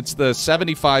Hounds. It's the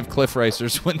 75 cliff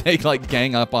racers when they, like,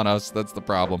 gang up on us. That's the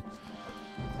problem.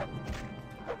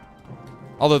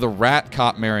 Although the rat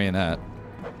caught Marionette.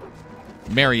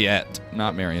 Mariette,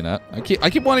 not Marionette. I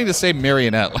keep wanting to say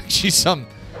Marionette, like she's some,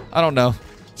 I don't know,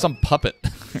 some puppet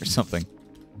or something.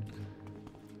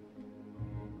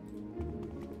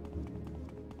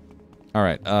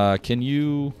 Alright, can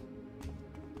you...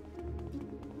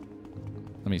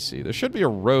 Let me see. There should be a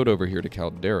road over here to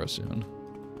Caldera soon.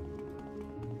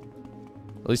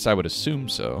 At least I would assume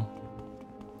so.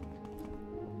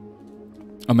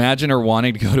 Imagine her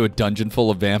wanting to go to a dungeon full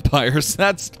of vampires.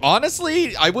 That's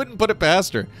honestly, I wouldn't put it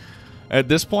past her. At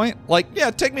this point, like,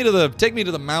 yeah, take me to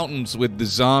the mountains with the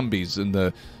zombies and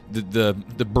the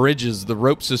bridges, the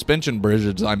rope suspension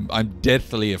bridges. I'm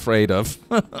deathly afraid of.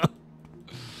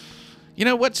 You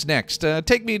know what's next?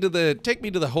 Take me to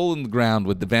the hole in the ground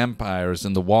with the vampires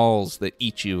and the walls that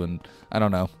eat you, and I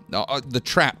don't know, the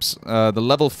traps, the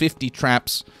level 50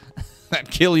 traps that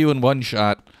kill you in one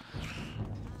shot.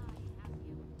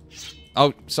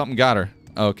 Oh, something got her.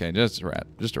 Okay, just a rat.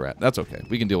 Just a rat. That's okay.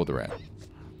 We can deal with the rat.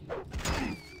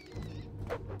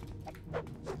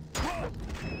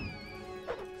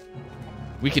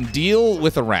 We can deal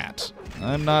with a rat.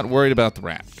 I'm not worried about the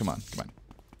rat. Come on, come on.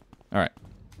 All right.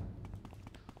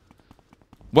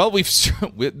 Well,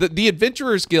 the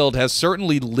Adventurers Guild has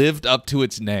certainly lived up to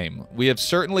its name. We have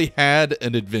certainly had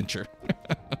an adventure.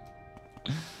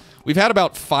 We've had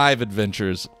about 5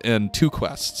 adventures and 2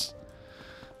 quests.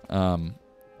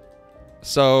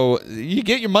 So you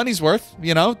get your money's worth,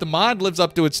 you know, the mod lives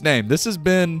up to its name. This has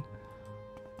been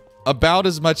about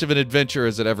as much of an adventure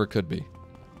as it ever could be.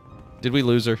 Did we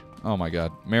lose her? Oh my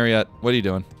god. Mariette, what are you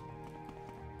doing?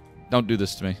 Don't do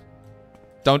this to me.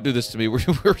 Don't do this to me.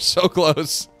 We're so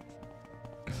close.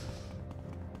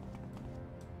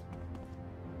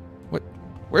 What?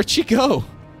 Where'd she go?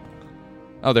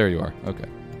 Oh, there you are. Okay.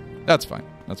 That's fine.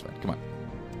 That's fine. Come on.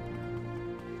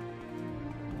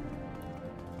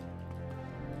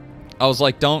 I was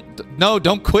like,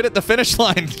 don't quit at the finish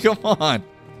line. Come on.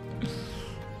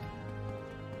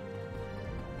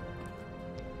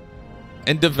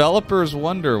 And developers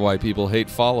wonder why people hate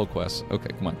follow quests. Okay,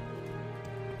 come on.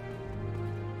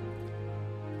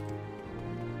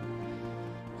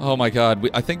 Oh my god,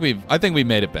 I think we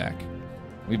made it back.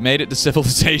 We've made it to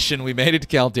civilization. We made it to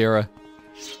Caldera.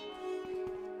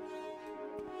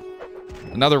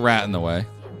 Another rat in the way.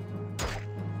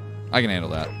 I can handle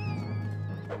that.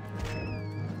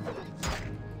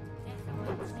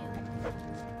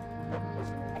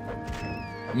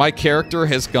 My character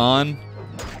has gone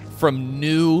from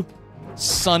new,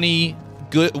 sunny,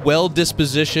 good,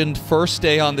 well-dispositioned, first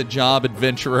day on the job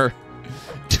adventurer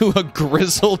to a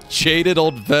grizzled, jaded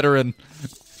old veteran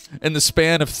in the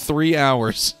span of 3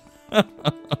 hours.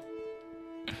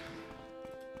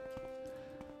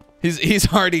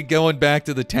 He's already going back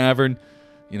to the tavern,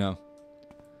 you know.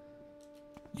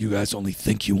 You guys only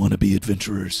think you want to be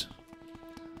adventurers.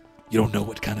 You don't know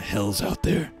what kind of hell's out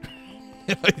there.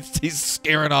 He's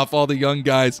scaring off all the young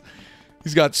guys.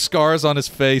 He's got scars on his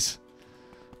face.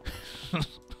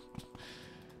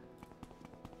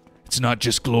 It's not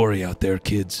just glory out there,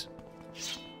 kids.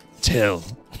 It's hell.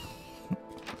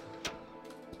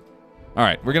 All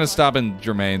right, we're going to stop in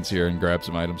Germain's here and grab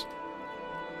some items.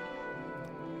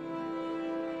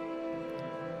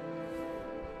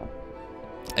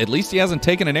 At least he hasn't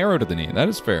taken an arrow to the knee. That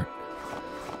is fair.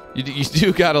 You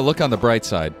do got to look on the bright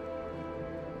side.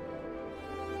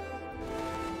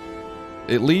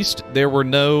 At least there were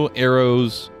no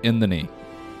arrows in the knee.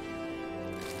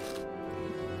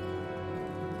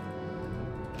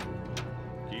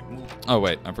 Keep moving. Oh,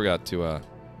 wait. I forgot to...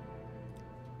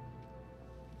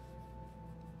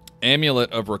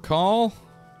 Amulet of Recall.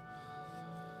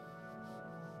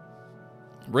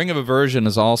 Ring of Aversion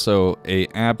is also a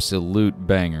absolute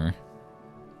banger.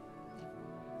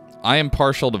 I am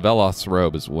partial to Veloth's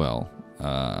Robe as well.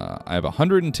 I have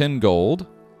 110 gold.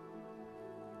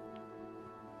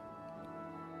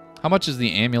 How much is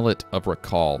the Amulet of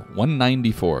Recall?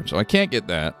 194. So I can't get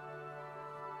that.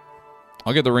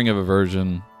 I'll get the Ring of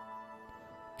Aversion.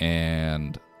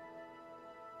 And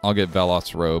I'll get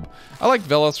Veloth's Robe. I like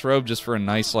Veloth's Robe just for a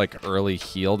nice, like, early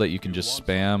heal that you can just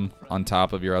spam on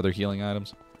top of your other healing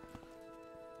items.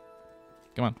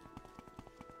 Come on.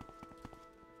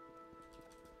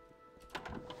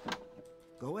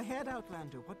 Go ahead,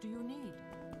 Outlander. What do you need?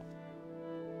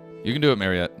 You can do it,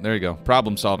 Mariette. There you go.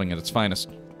 Problem solving at its finest.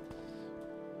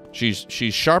 She's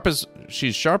sharp as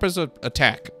a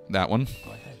attack. That one.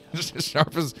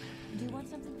 Sharp as. Do you want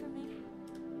something from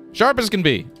me? Sharp as can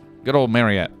be. Good old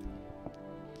Mariette.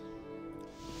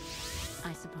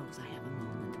 I suppose I have a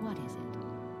moment. What is it?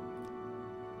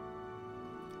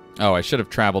 Oh, I should have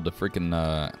traveled to freaking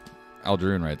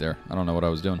Aldrune right there. I don't know what I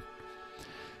was doing.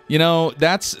 You know,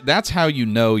 that's how you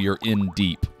know you're in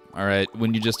deep. All right,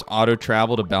 when you just auto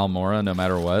travel to Balmora no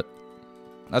matter what.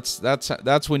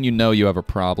 That's when you know you have a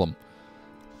problem.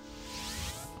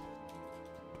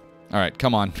 All right,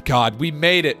 come on. God, we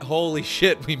made it. Holy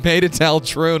shit, we made it to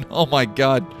Aldrune. Oh my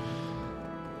god.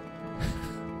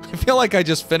 I feel like I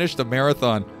just finished a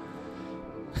marathon.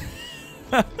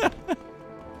 Come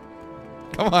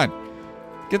on.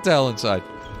 Get the hell inside.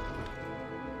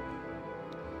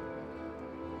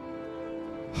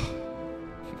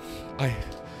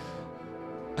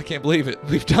 I can't believe it.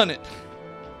 We've done it.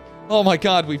 Oh my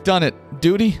god, we've done it.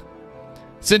 Duty?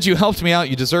 Since you helped me out,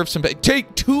 you deserve some pay.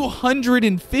 Take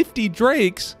 250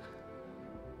 drakes.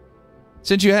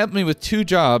 Since you helped me with 2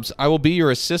 jobs, I will be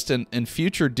your assistant in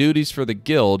future duties for the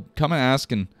guild. Come and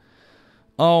ask and...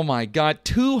 Oh my god,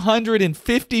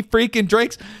 250 freaking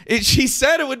drakes. She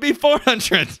said it would be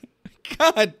 400.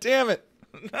 God damn it.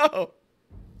 No.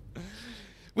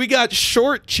 We got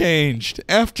shortchanged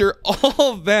after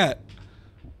all that.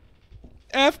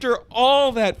 After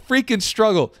all that freaking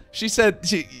struggle. She said,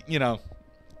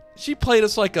 she played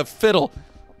us like a fiddle.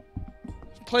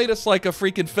 Played us like a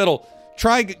freaking fiddle.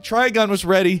 Trigun was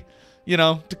ready,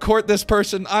 to court this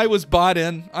person. I was bought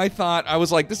in. I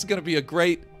was like, this is going to be a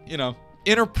great,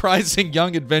 enterprising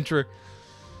young adventurer.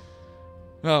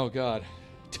 Oh, God.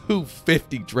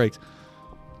 250 drakes.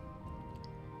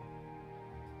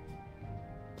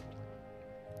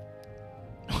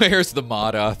 Where's the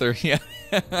mod author? Yeah.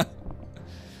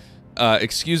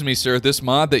 Excuse me, sir. This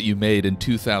mod that you made in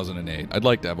 2008. I'd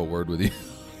like to have a word with you.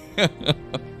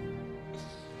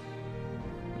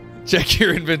 Check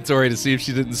your inventory to see if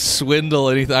she didn't swindle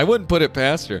anything. I wouldn't put it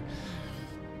past her.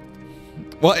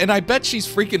 Well, and I bet she's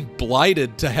freaking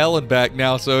blighted to hell and back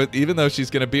now, so even though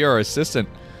she's going to be our assistant,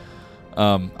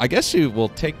 I guess she will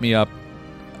take me up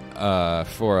as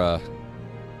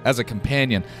a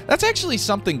companion. That's actually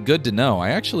something good to know. I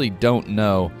actually don't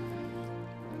know.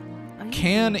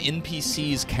 Can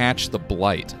NPCs catch the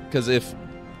blight? Because if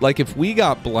we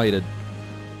got blighted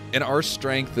and our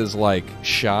strength is like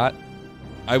shot,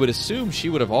 I would assume she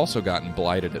would have also gotten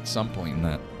blighted at some point in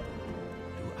that.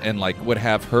 And like would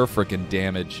have her freaking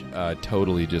damage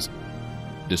totally just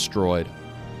destroyed.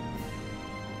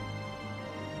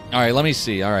 All right, let me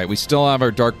see. All right, we still have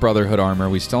our Dark Brotherhood armor.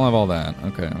 We still have all that.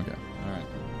 Okay. All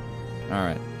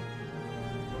right.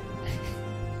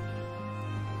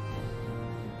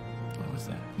 What was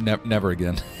that? Never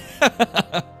again.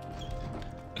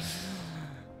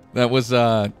 That was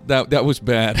that was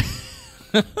bad.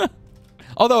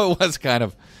 Although it was kind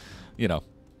of,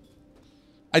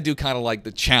 I do kind of like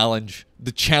the challenge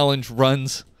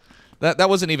runs. That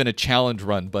wasn't even a challenge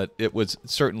run, but it was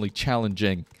certainly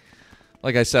challenging.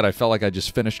 Like I said, I felt like I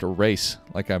just finished a race.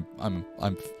 Like I'm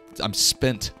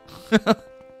spent.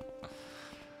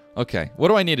 Okay, what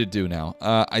do I need to do now?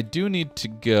 I do need to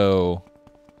go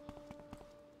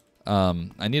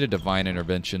I need a divine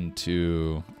intervention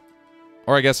to...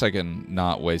 Or I guess I can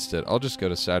not waste it. I'll just go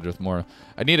to Sadrith Mora.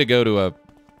 I need to go to a...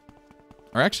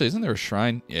 Or actually, isn't there a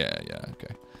shrine? Yeah,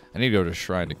 okay. I need to go to a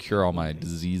shrine to cure all my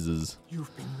diseases.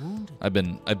 You've been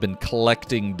wounded. I've been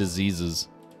collecting diseases.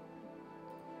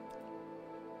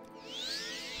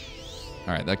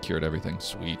 All right, that cured everything.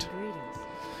 Sweet.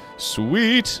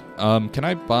 Sweet. Can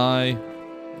I buy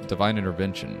divine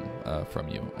intervention from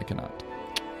you? I cannot.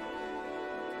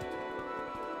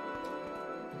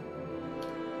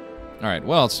 All right,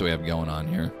 what else do we have going on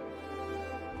here?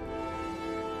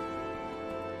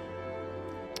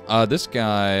 This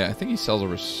guy, I think he sells a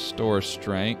restore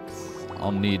strength.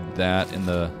 I'll need that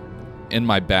in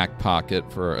my back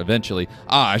pocket for eventually.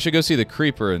 I should go see the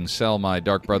creeper and sell my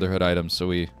Dark Brotherhood items so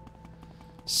we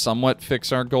somewhat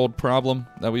fix our gold problem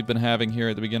that we've been having here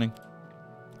at the beginning.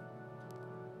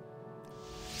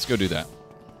 Let's go do that.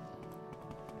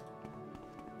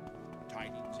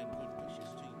 Tidings and good wishes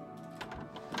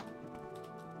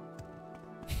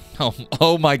to you.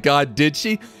 Oh my God, did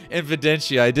she?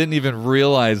 Infidentia, I didn't even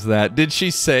realize that. Did she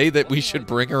say that we should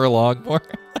bring her along more?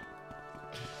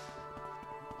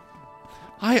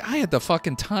 I had the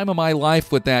fucking time of my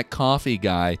life with that coffee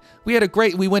guy. We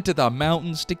went to the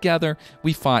mountains together.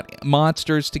 We fought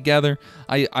monsters together.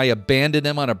 I abandoned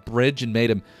him on a bridge and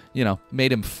made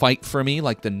him fight for me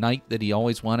like the knight that he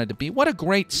always wanted to be. What a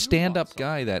great stand-up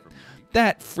guy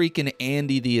that freaking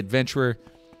Andy the adventurer.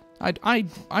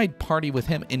 I'd party with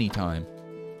him anytime.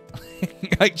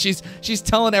 Like she's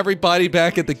telling everybody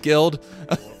back at the guild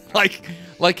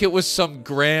like it was some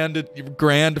grand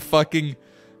fucking,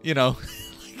 like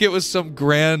it was some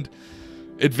grand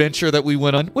adventure that we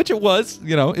went on, which it was,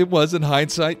 it was in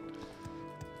hindsight.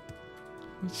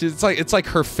 It's like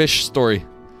her fish story.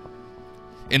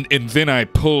 And then I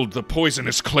pulled the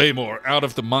poisonous claymore out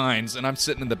of the mines, and I'm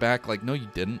sitting in the back like, no, you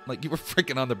didn't. Like, you were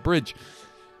freaking on the bridge.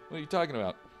 What are you talking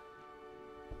about?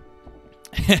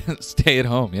 Stay at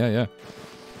home. Yeah.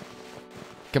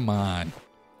 Come on.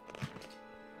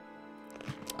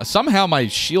 Somehow my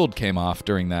shield came off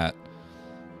during that.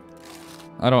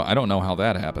 I don't know how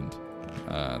that happened.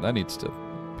 That needs to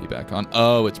be back on.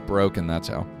 Oh, it's broken. That's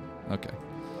how. Okay.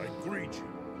 I greet you.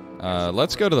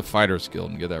 Let's go to the Fighters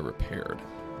Guild and get that repaired.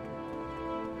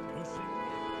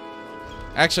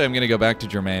 Actually, I'm going to go back to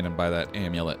Germain and buy that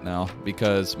amulet now,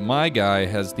 because my guy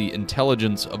has the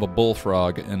intelligence of a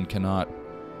bullfrog and cannot,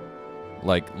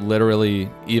 like, literally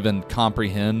even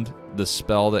comprehend the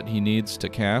spell that he needs to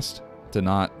cast to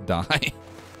not die.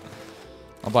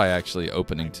 I'll buy actually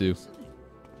opening too.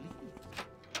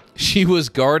 She was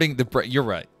guarding the... You're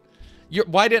right.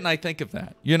 Why didn't I think of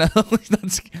that?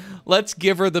 Let's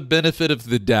give her the benefit of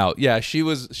the doubt. Yeah, she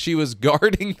was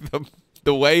guarding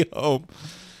the way home.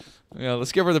 Yeah,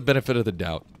 let's give her the benefit of the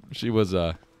doubt. She was,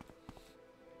 no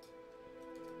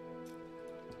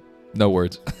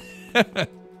words.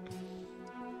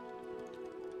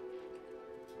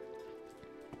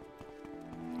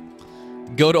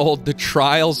 Go to the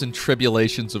trials and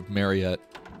tribulations of Mariette.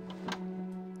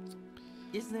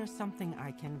 Is there something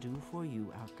I can do for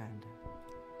you, Outlander?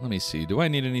 Let me see. Do I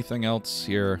need anything else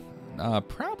here?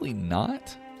 Probably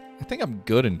not. I think I'm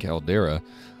good in Caldera.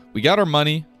 We got our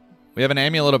money. We have an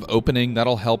amulet of opening.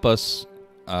 That'll help us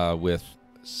with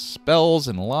spells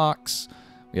and locks.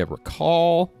 We have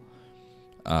recall.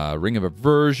 Ring of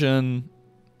aversion.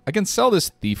 I can sell this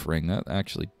thief ring. That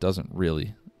actually doesn't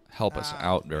really help us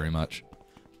out very much.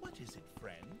 What is it,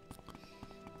 friend?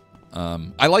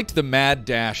 I liked the mad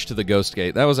dash to the Ghost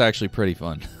Gate. That was actually pretty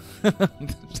fun.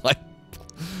 It's like,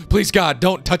 please God,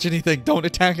 don't touch anything. Don't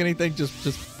attack anything. Just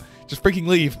freaking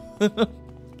leave. That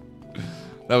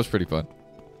was pretty fun.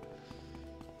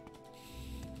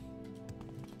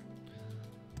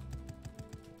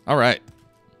 All right.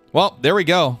 Well, there we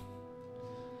go.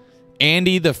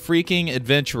 Andy the freaking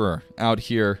adventurer out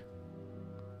here.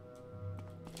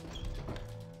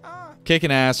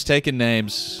 Kicking ass, taking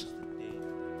names.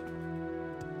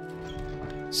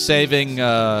 Saving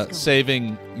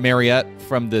Mariette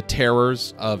from the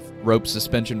terrors of rope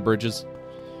suspension bridges.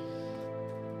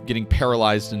 Getting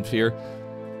paralyzed in fear.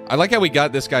 I like how we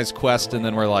got this guy's quest and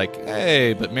then we're like,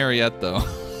 hey, but Mariette though.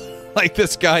 Like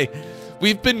this guy,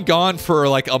 we've been gone for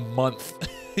like a month,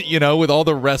 with all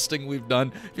the resting we've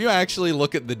done. If you actually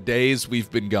look at the days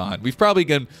we've been gone, we've probably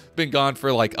been gone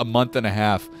for like a month and a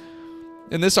half.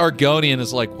 And this Argonian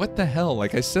is like, what the hell?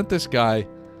 Like, I sent this guy...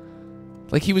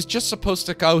 Like, he was just supposed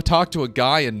to go talk to a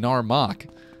guy in Narmak.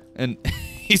 And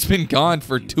he's been gone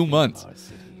for 2 months.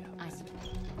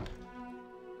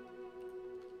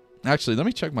 Actually, let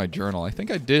me check my journal. I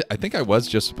think I did. I think I was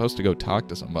just supposed to go talk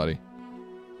to somebody.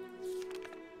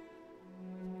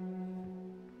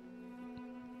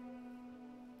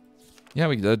 Yeah,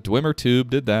 the Dwemer Tube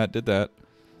did that.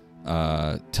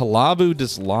 Talavu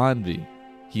Dislanvi.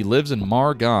 He lives in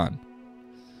Margon.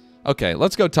 Okay,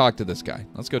 let's go talk to this guy.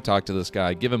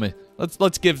 Give him a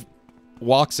let's give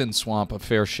Waxen Swamp a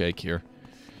fair shake here.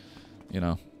 You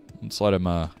know, let's let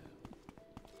him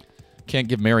can't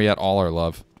give Mariette all our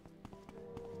love.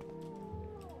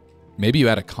 Maybe you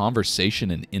had a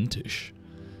conversation in Intish.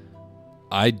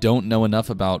 I don't know enough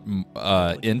about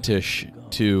Intish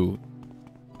to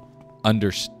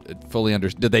fully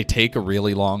understand. Did they take a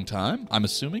really long time? I'm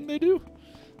assuming they do.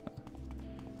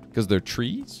 Because they're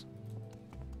trees?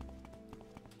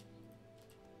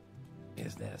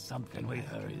 Is there something we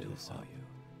heard do for you?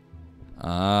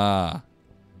 Ah.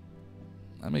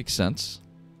 That makes sense.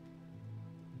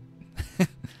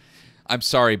 I'm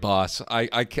sorry, boss.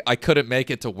 I couldn't make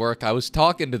it to work. I was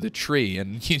talking to the tree,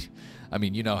 and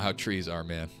you know how trees are,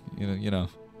 man. You know.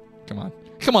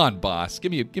 Come on, boss.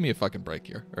 Give me a fucking break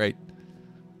here, all right?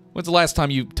 When's the last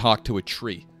time you talked to a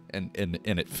tree and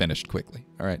it finished quickly?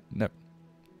 All right, never.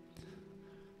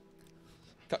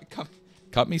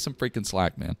 Cut me some freaking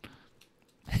slack, man.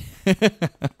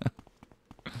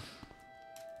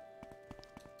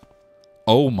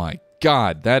 Oh my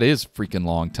God, that is freaking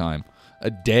long time. A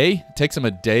day? It takes him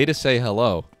a day to say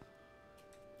hello.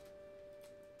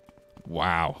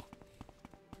 Wow.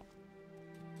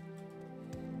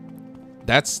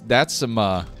 That's some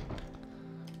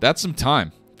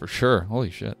time for sure. Holy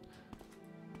shit.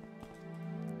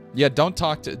 Yeah,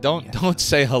 don't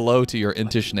say hello to your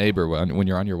Intish neighbor when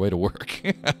you're on your way to work.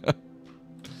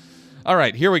 All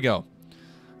right, here we go.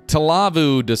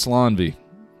 Talavu Dislanvi.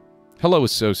 Hello,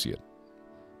 associate.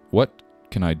 What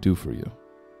can I do for you?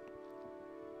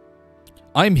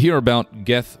 I'm here about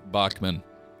Geth Bachman.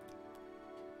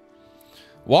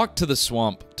 Walked to the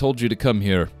swamp, told you to come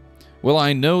here. Well,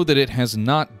 I know that it has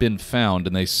not been found,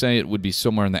 and they say it would be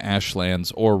somewhere in the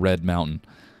Ashlands or Red Mountain.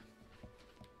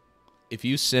 If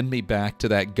you send me back to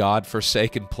that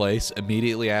godforsaken place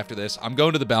immediately after this, I'm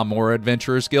going to the Balmora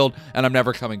Adventurers Guild, and I'm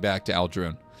never coming back to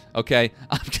Aldrune. Okay?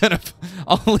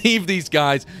 I'll leave these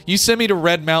guys. You send me to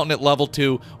Red Mountain at level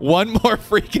 2 one more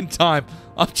freaking time.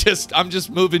 I'm just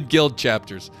moving guild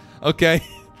chapters. Okay?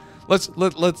 Let's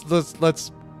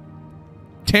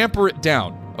tamper it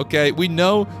down. Okay? We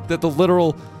know that the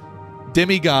literal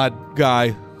demigod guy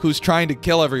who's trying to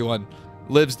kill everyone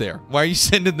lives there. Why are you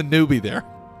sending the newbie there?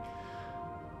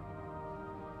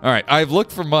 All right, I've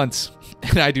looked for months,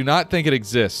 and I do not think it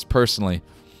exists, personally.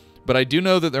 But I do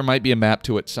know that there might be a map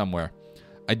to it somewhere.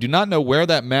 I do not know where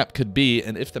that map could be,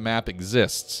 and if the map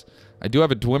exists. I do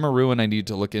have a Dwemer ruin I need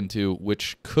to look into,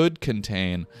 which could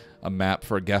contain a map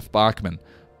for Geth Bachman.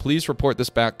 Please report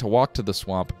this back to Walk to the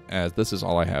Swamp, as this is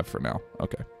all I have for now.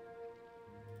 Okay.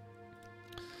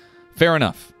 Fair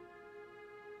enough.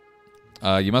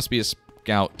 You must be a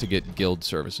scout to get guild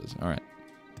services. All right.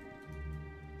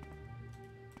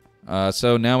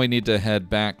 So now we need to head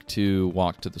back to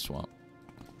Walk to the Swamp.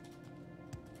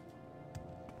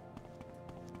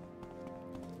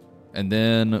 And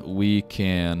then we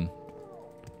can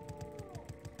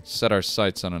set our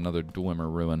sights on another Dwemer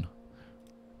ruin.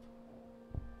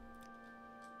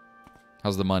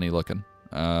 How's the money looking?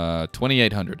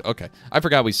 2,800. Okay. I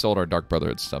forgot we sold our Dark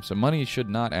Brotherhood stuff, so money should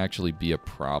not actually be a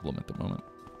problem at the moment.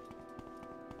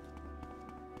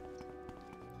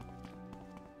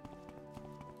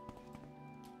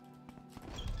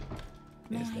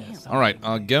 All right,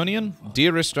 Argonian,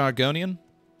 dearest Argonian.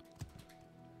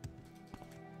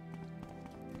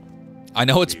 I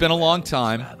know it's been a long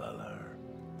time,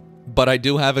 but I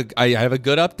do have a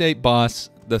good update, boss.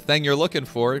 The thing you're looking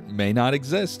for may not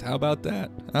exist. How about that?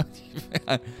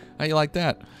 How you like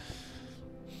that?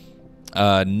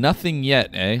 Nothing yet,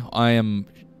 eh?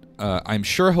 I'm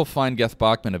sure he'll find Geth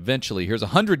Bachman eventually. Here's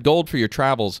 100 gold for your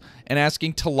travels, and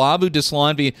asking Talavu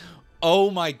Dislanvi.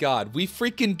 Oh my God, we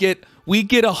get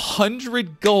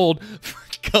 100 gold for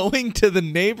going to the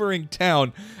neighboring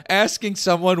town, asking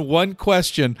someone one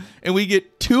question, and we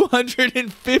get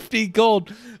 250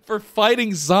 gold for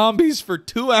fighting zombies for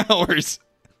 2 hours.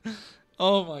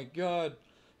 Oh my God.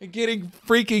 And getting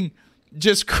freaking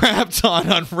just crapped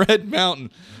on Red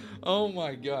Mountain. Oh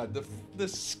my God. The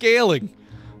scaling.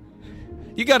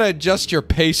 You gotta adjust your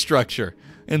pay structure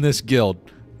in this guild.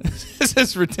 This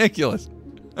is ridiculous.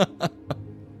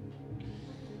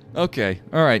 Okay,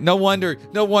 all right. No wonder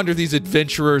these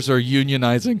adventurers are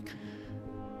unionizing.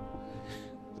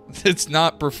 It's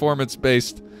not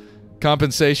performance-based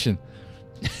compensation.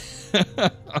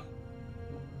 God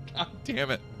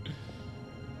damn it.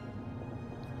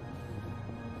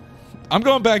 I'm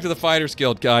going back to the Fighters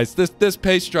Guild, guys. This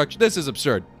pay structure, this is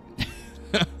absurd.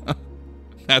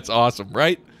 That's awesome,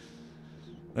 right?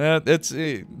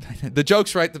 The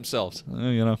jokes write themselves,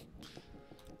 you know.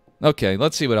 Okay,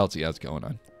 let's see what else he has going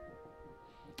on.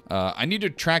 I need to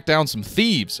track down some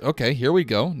thieves. Okay, here we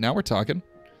go. Now we're talking.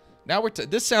 Now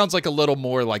this sounds like a little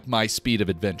more like my speed of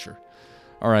adventure.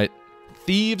 All right,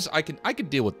 thieves. I can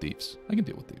deal with thieves. I can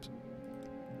deal with thieves.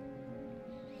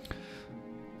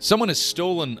 Someone has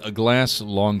stolen a glass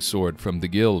longsword from the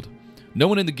guild. No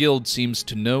one in the guild seems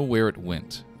to know where it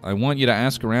went. I want you to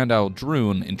ask around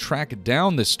Aldrune and track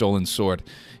down this stolen sword.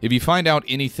 If you find out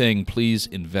anything, please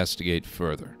investigate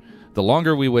further. The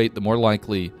longer we wait, the more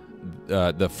likely,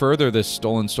 the further this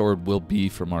stolen sword will be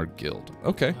from our guild.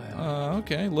 Okay,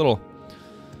 okay, little.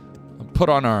 Put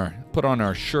on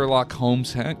our Sherlock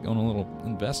Holmes hat, on a little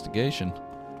investigation.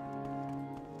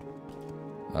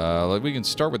 We can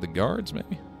start with the guards,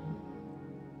 maybe.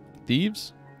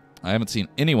 Thieves. I haven't seen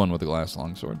anyone with a glass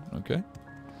longsword. Okay.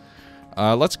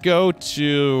 Let's go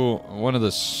to one of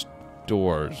the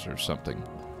stores or something.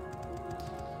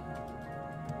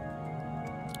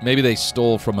 Maybe they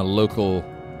stole from a local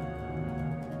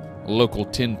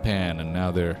tin pan, and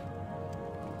now they're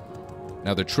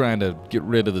trying to get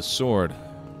rid of the sword.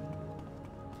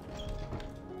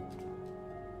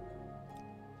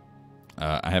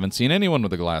 I haven't seen anyone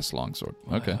with a glass longsword.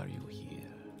 Okay. Why are you here?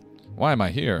 Why am I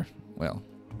here? Well,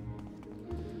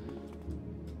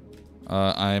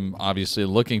 I'm obviously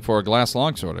looking for a glass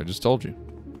longsword. I just told you.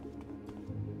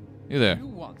 You there,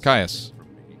 Caius?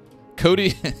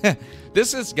 Cody.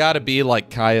 This has got to be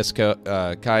like Caius's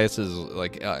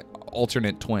like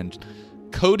alternate twin,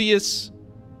 Codius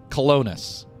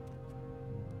Colonus.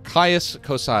 Caius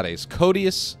Cosades.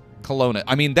 Codius Colonus.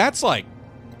 I mean, that's like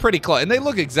pretty close, and they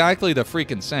look exactly the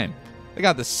freaking same. They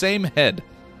got the same head.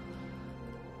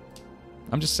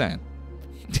 I'm just saying.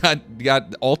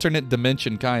 Got alternate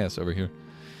dimension Caius over here.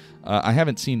 I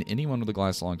haven't seen anyone with a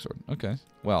glass longsword. Okay.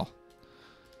 Well,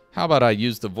 how about I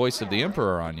use the voice of the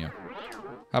Emperor on you?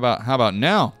 How about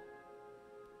now?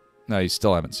 No, you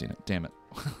still haven't seen it. Damn it.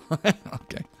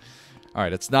 Okay. All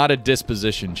right. It's not a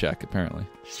disposition check, apparently.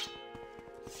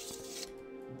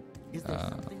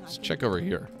 Let's check over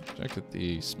here. Check at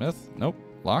the smith. Nope.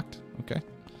 Locked. Okay.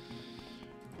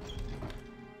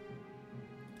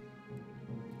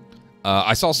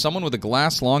 I saw someone with a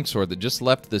glass longsword that just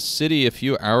left the city a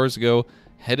few hours ago,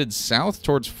 headed south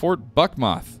towards Fort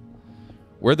Buckmoth.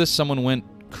 Where this someone went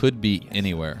could be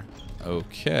anywhere.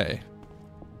 Okay.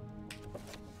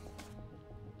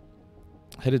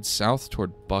 Headed south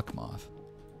toward Buckmoth.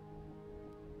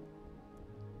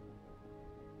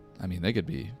 I mean, they could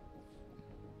be...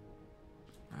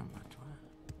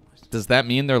 Does that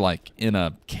mean they're, like, in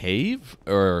a cave?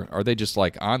 Or are they just,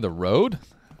 like, on the road?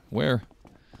 Where...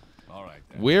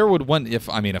 Where would one, if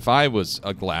I was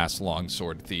a glass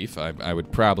longsword thief, I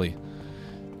would probably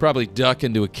duck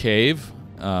into a cave,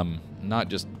 not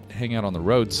just hang out on the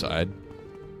roadside.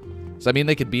 Does that mean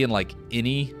they could be in like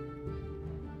any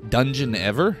dungeon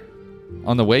ever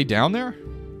on the way down there?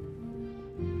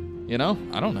 You know,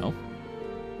 I don't know.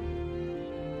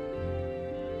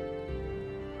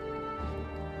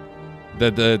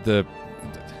 The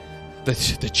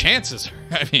chances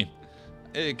are, I mean,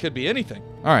 it could be anything.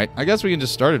 All right, I guess we can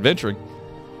just start adventuring.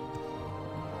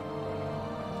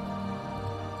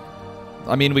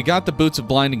 I mean, we got the boots of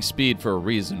blinding speed for a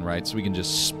reason, right? So we can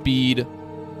just speed,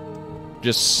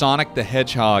 just Sonic the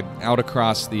Hedgehog out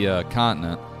across the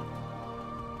continent.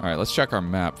 All right, let's check our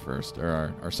map first,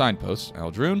 or our signposts.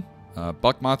 Aldrune,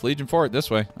 Buckmoth Legion Fort,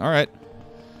 this way. All right.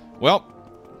 Well,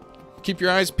 keep your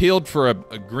eyes peeled for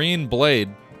a green blade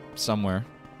somewhere.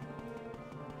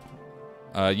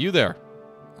 You there?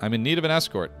 I'm in need of an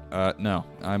escort. No,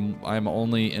 I'm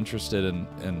only interested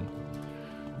in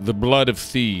the blood of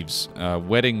thieves,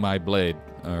 wetting my blade,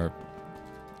 or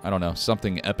I don't know,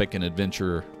 something epic and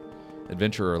adventurer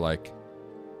like.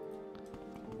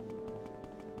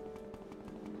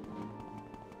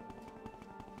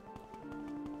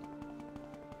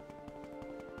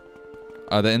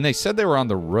 And they said they were on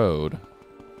the road,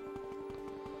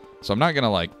 so I'm not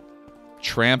gonna like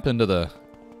tramp into the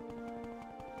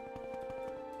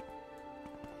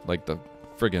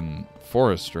friggin'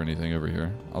 forest or anything over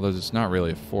here. Although it's not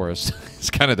really a forest. It's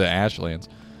kind of the ashlands.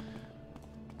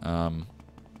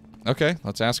 Okay,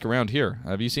 let's ask around here.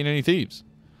 Have you seen any thieves?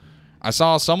 I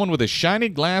saw someone with a shiny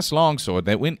glass longsword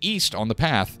that went east on the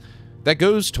path that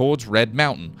goes towards Red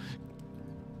Mountain.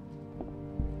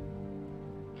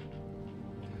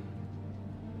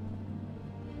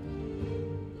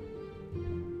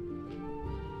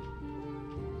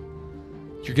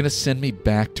 You're gonna send me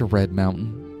back to Red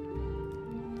Mountain?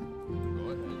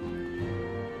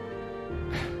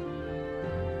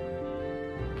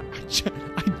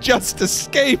 I just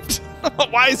escaped.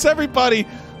 Why is everybody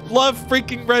love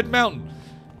freaking Red Mountain?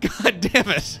 God damn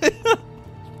it.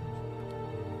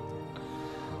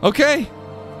 Okay.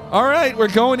 All right, we're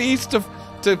going east to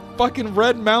fucking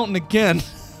Red Mountain again.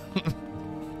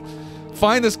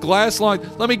 Find this glass log.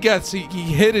 Let me guess. He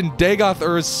hid in Dagoth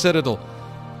Ur's citadel.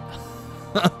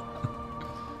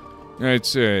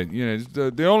 It's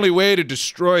the only way to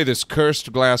destroy this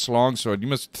cursed glass longsword. You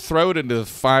must throw it into the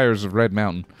fires of Red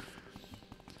Mountain.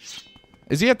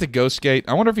 Is he at the Ghost Gate?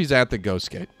 I wonder if he's at the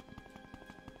Ghost Gate.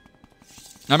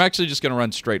 I'm actually just gonna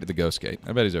run straight to the Ghost Gate.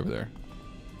 I bet he's over there.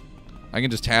 I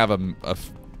can just have a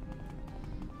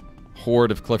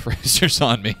horde of cliff racers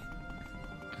on me.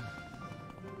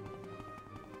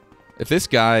 If this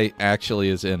guy actually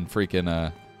is in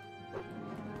freaking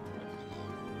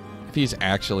if he's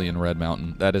actually in Red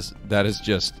Mountain, that is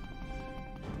just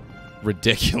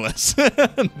ridiculous.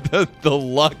 the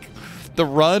luck, the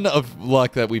run of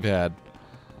luck that we've had.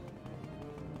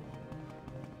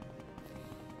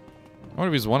 I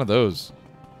wonder if he's one of those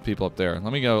people up there.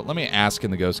 Let me ask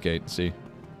in the Ghost Gate and see.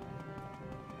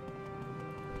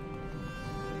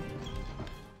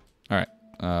 Alright.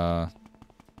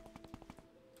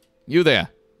 You there.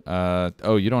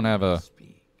 Oh, you don't have a...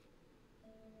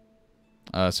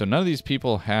 so none of these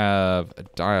people have a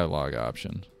dialogue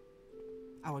option.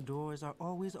 Our doors are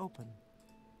always open.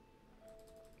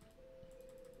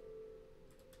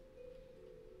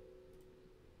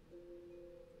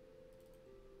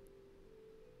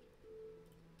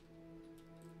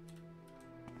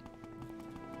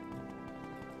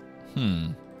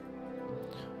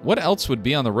 What else would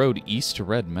be on the road east to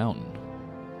Red Mountain?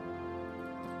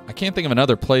 I can't think of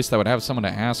another place that would have someone to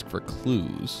ask for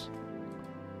clues.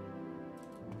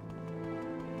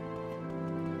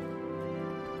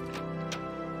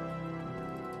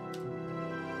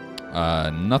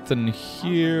 Nothing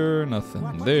here,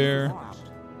 nothing there.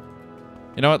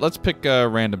 You know what? Let's pick a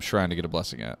random shrine to get a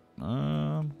blessing at.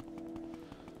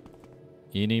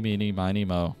 Eeny, meeny, miny,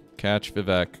 mo. Catch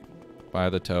Vivek by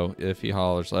the toe. If he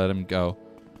hollers, let him go.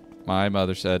 My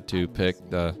mother said to pick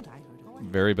the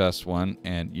very best one,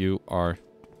 and you are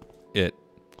it.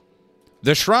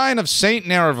 The Shrine of Saint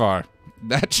Nerevar.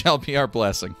 That shall be our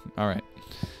blessing. All right.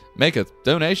 Make a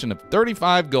donation of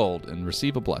 35 gold and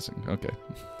receive a blessing. Okay.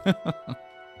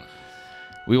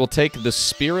 We will take the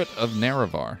Spirit of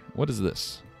Nerevar. What is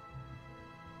this?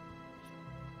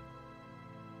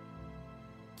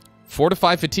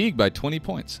 Fortify fatigue by 20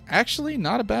 points. Actually,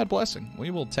 not a bad blessing.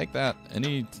 We will take that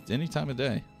any time of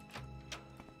day.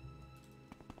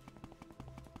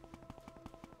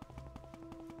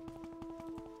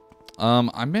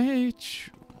 I'm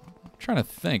trying to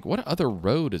think. What other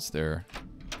road is there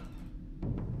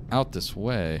out this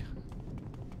way?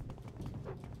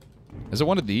 Is it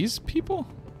one of these people?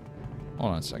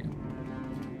 Hold on a second.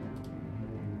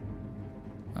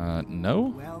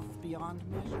 No? Wealth beyond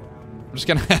measure.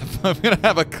 I'm gonna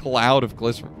have a cloud of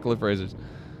cliff racers.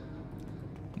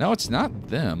 No, it's not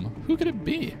them. Who could it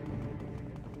be?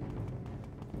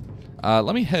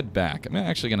 Let me head back. I'm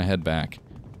actually gonna head back.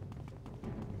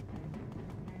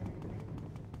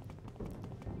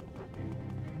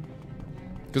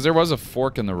 Because there was a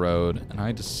fork in the road, and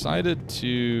I decided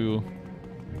to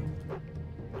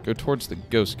go towards the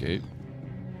Ghost Gate.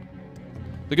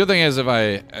 The good thing is if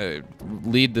I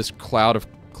lead this cloud of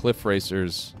cliff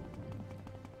racers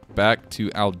back to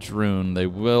Aldrune, the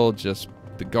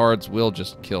guards will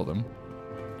just kill them.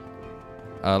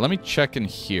 Let me check in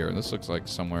here. This looks like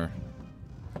somewhere.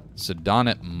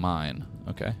 Sedonet Mine.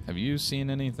 Okay. Have you seen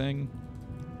anything?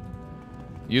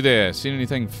 You there? Seen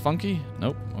anything funky?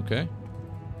 Nope. Okay.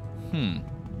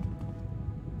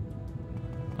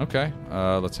 Okay.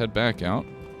 Let's head back out.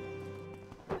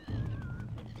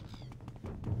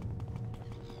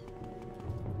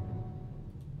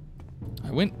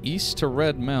 I went east to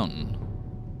Red Mountain.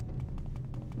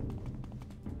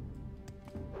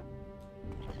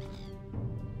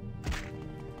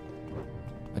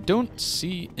 I don't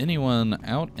see anyone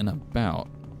out and about.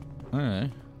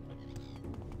 Alright.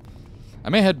 I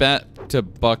may head back to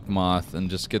Buckmoth and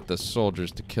just get the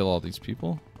soldiers to kill all these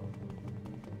people.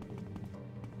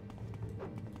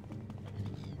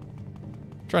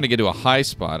 Trying to get to a high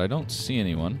spot. I don't see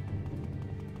anyone.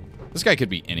 This guy could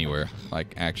be anywhere,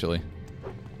 like, actually.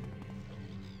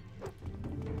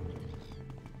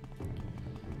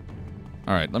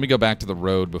 Alright, let me go back to the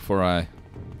road before I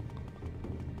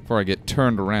get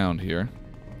turned around here.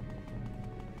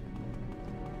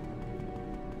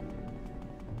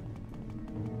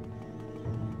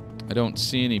 I don't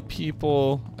see any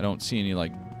people. I don't see any,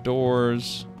 like,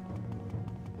 doors.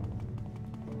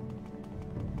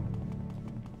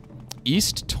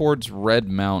 East towards Red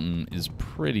Mountain is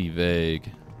pretty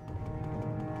vague.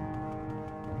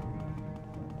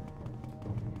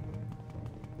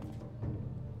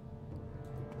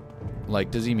 Like,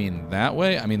 does he mean that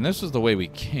way? I mean, this was the way we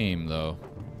came, though.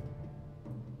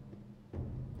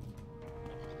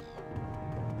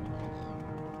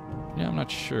 Yeah, I'm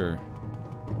not sure.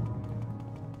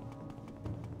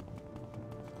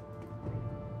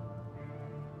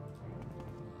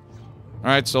 All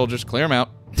right, soldiers, clear them out.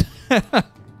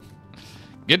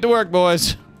 Get to work,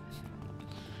 boys.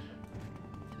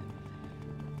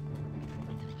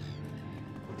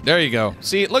 There you go.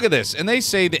 See, look at this. And they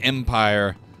say the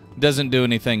Empire doesn't do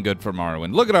anything good for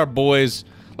Morrowind. Look at our boys.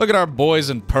 Look at our boys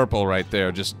in purple right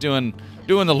there, just doing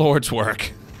the Lord's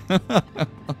work.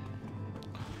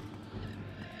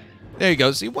 There you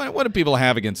go. See, what do people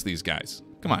have against these guys?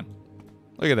 Come on.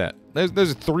 Look at that.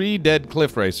 There's 3 dead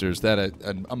cliff racers that a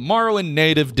Morrowind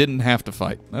native didn't have to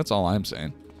fight. That's all I'm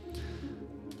saying.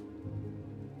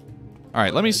 All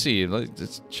right, let me see.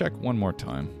 Let's check one more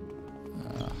time.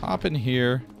 Hop in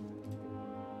here.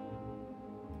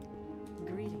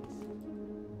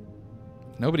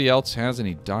 Nobody else has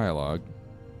any dialogue.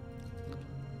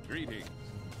 Greetings.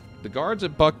 The guards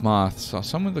at Buckmoth saw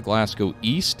someone with the glass go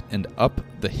east and up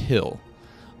the hill.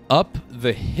 Up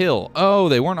the hill. Oh,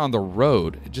 they weren't on the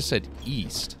road. It just said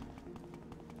east.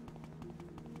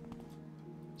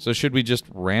 So should we just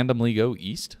randomly go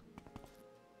east?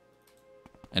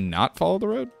 And not follow the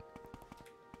road?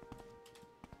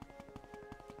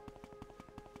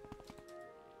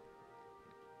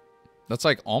 That's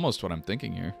like almost what I'm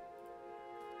thinking here.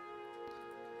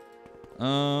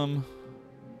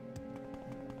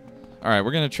 All right,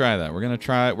 we're going to try that.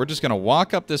 We're just going to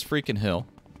walk up this freaking hill.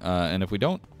 And if we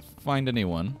don't find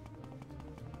anyone,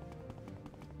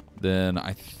 then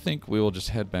I think we will just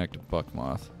head back to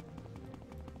Buckmoth.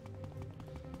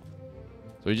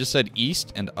 So we just said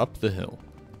east and up the hill.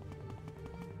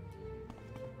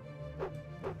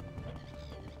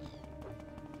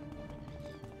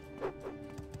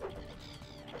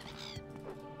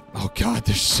 Oh god,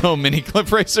 there's so many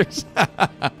cliff racers.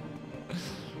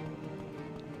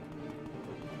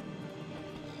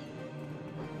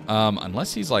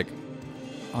 Unless he's like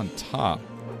on top.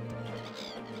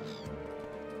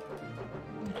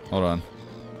 Hold on.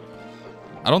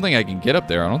 I don't think I can get up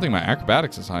there. I don't think my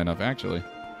acrobatics is high enough, actually.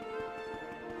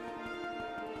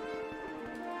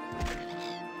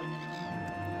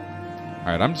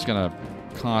 Alright, I'm just gonna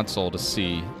console to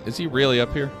see. Is he really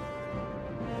up here?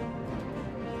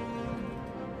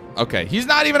 Okay, he's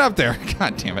not even up there.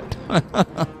 God damn it.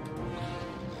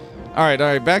 All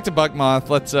right, back to Buckmoth.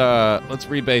 Let's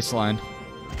re-baseline.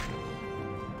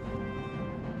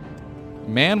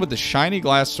 Man with the shiny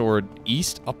glass sword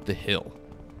east up the hill.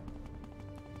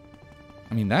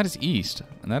 I mean, that is east,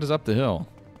 and that is up the hill.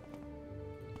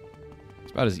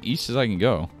 It's about as east as I can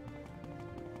go.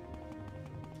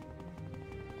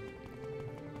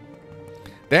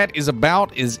 That is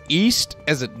about as east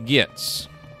as it gets.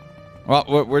 Well,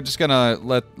 we're just gonna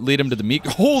lead him to the meat.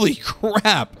 Holy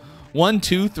crap! 1,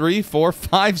 2, 3, 4,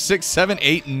 5, 6, 7,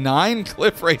 8, 9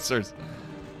 cliff racers.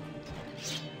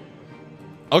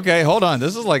 Okay, hold on.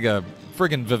 This is like a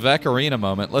friggin' Vivek Arena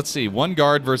moment. Let's see. 1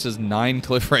 guard versus 9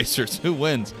 cliff racers. Who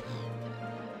wins?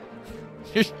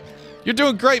 You're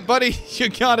doing great, buddy. You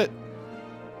got it.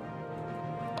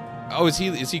 Oh, is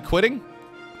he quitting?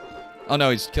 Oh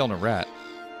no, he's killing a rat.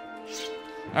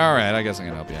 All right, I guess I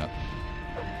can help you out.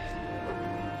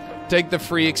 Take the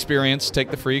free experience.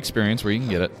 Take the free experience where you can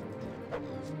get it.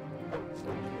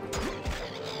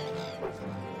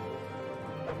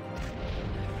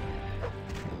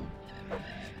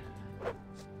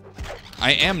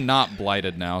 I am not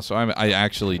blighted now, so I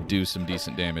actually do some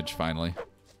decent damage finally.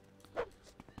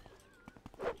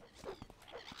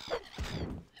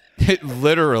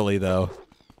 Literally, though.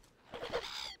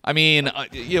 I mean,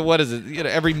 yeah, what is it? You know,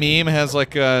 every meme has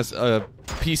like a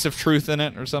piece of truth in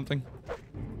it or something.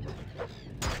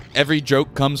 Every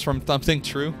joke comes from something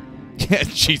true. Yeah,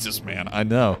 Jesus, man, I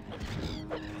know.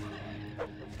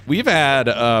 We've had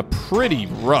pretty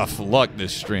rough luck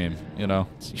this stream, you know.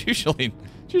 It's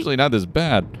usually not this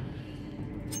bad.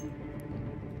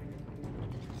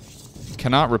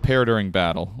 Cannot repair during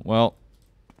battle. Well,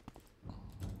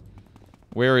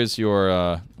 where is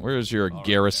your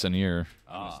garrisoneer?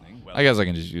 I guess I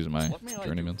can just use my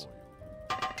journeyman's.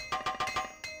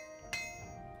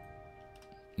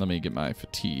 Let me get my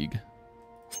fatigue.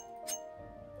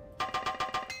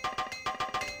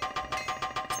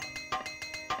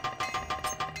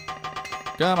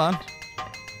 Come on.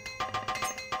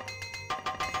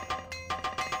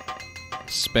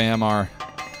 Spam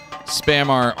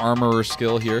our armorer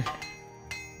skill here.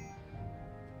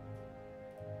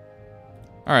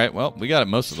 Alright, well, we got it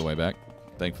most of the way back,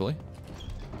 thankfully.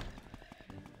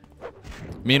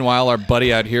 Meanwhile, our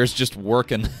buddy out here is just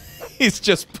working. He's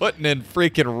just putting in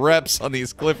freaking reps on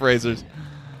these cliff racers.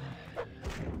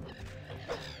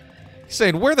 He's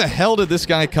saying, where the hell did this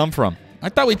guy come from? I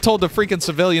thought we told the freaking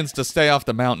civilians to stay off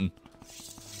the mountain.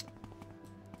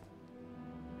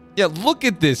 Yeah, look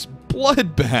at this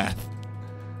bloodbath.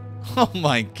 Oh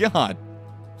my god.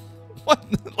 What?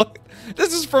 Look,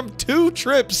 this is from 2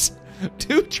 trips.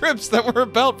 2 trips that were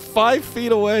about 5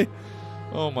 feet away.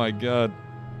 Oh my god.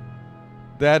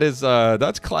 That is,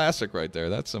 that's classic right there.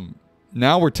 That's some...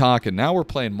 Now we're talking. Now we're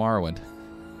playing Morrowind.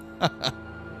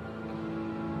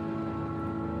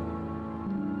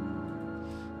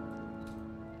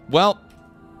 Well,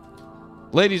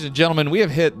 ladies and gentlemen, we have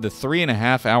hit the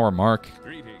 3.5-hour mark.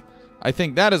 I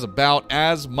think that is about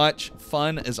as much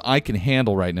fun as I can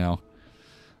handle right now.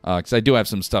 Because I do have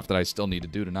some stuff that I still need to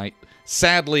do tonight.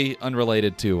 Sadly,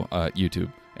 unrelated to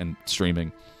YouTube and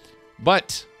streaming.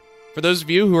 But for those of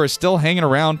you who are still hanging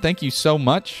around, thank you so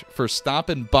much for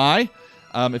stopping by.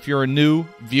 If you're a new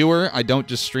viewer, I don't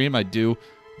just stream. I do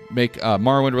make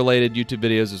Morrowind-related YouTube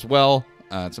videos as well.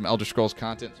 Some Elder Scrolls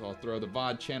content, so I'll throw the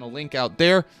VOD channel link out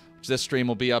there. Which this stream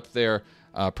will be up there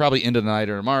probably into the night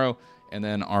or tomorrow. And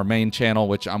then our main channel,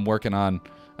 which I'm working on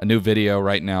a new video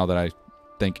right now that I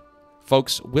think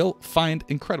folks will find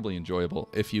incredibly enjoyable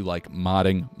if you like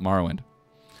modding Morrowind.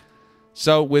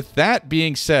 So with that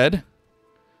being said,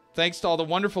 thanks to all the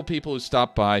wonderful people who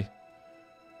stopped by.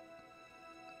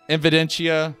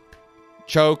 Invidentia,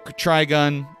 Choke,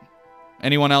 Trigun,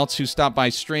 anyone else who stopped by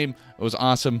stream. It was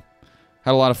awesome.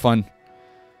 Had a lot of fun.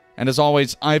 And as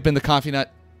always, I've been the Coffee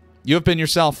Nut. You have been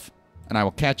yourself, and I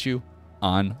will catch you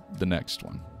on the next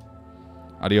one.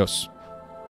 Adios.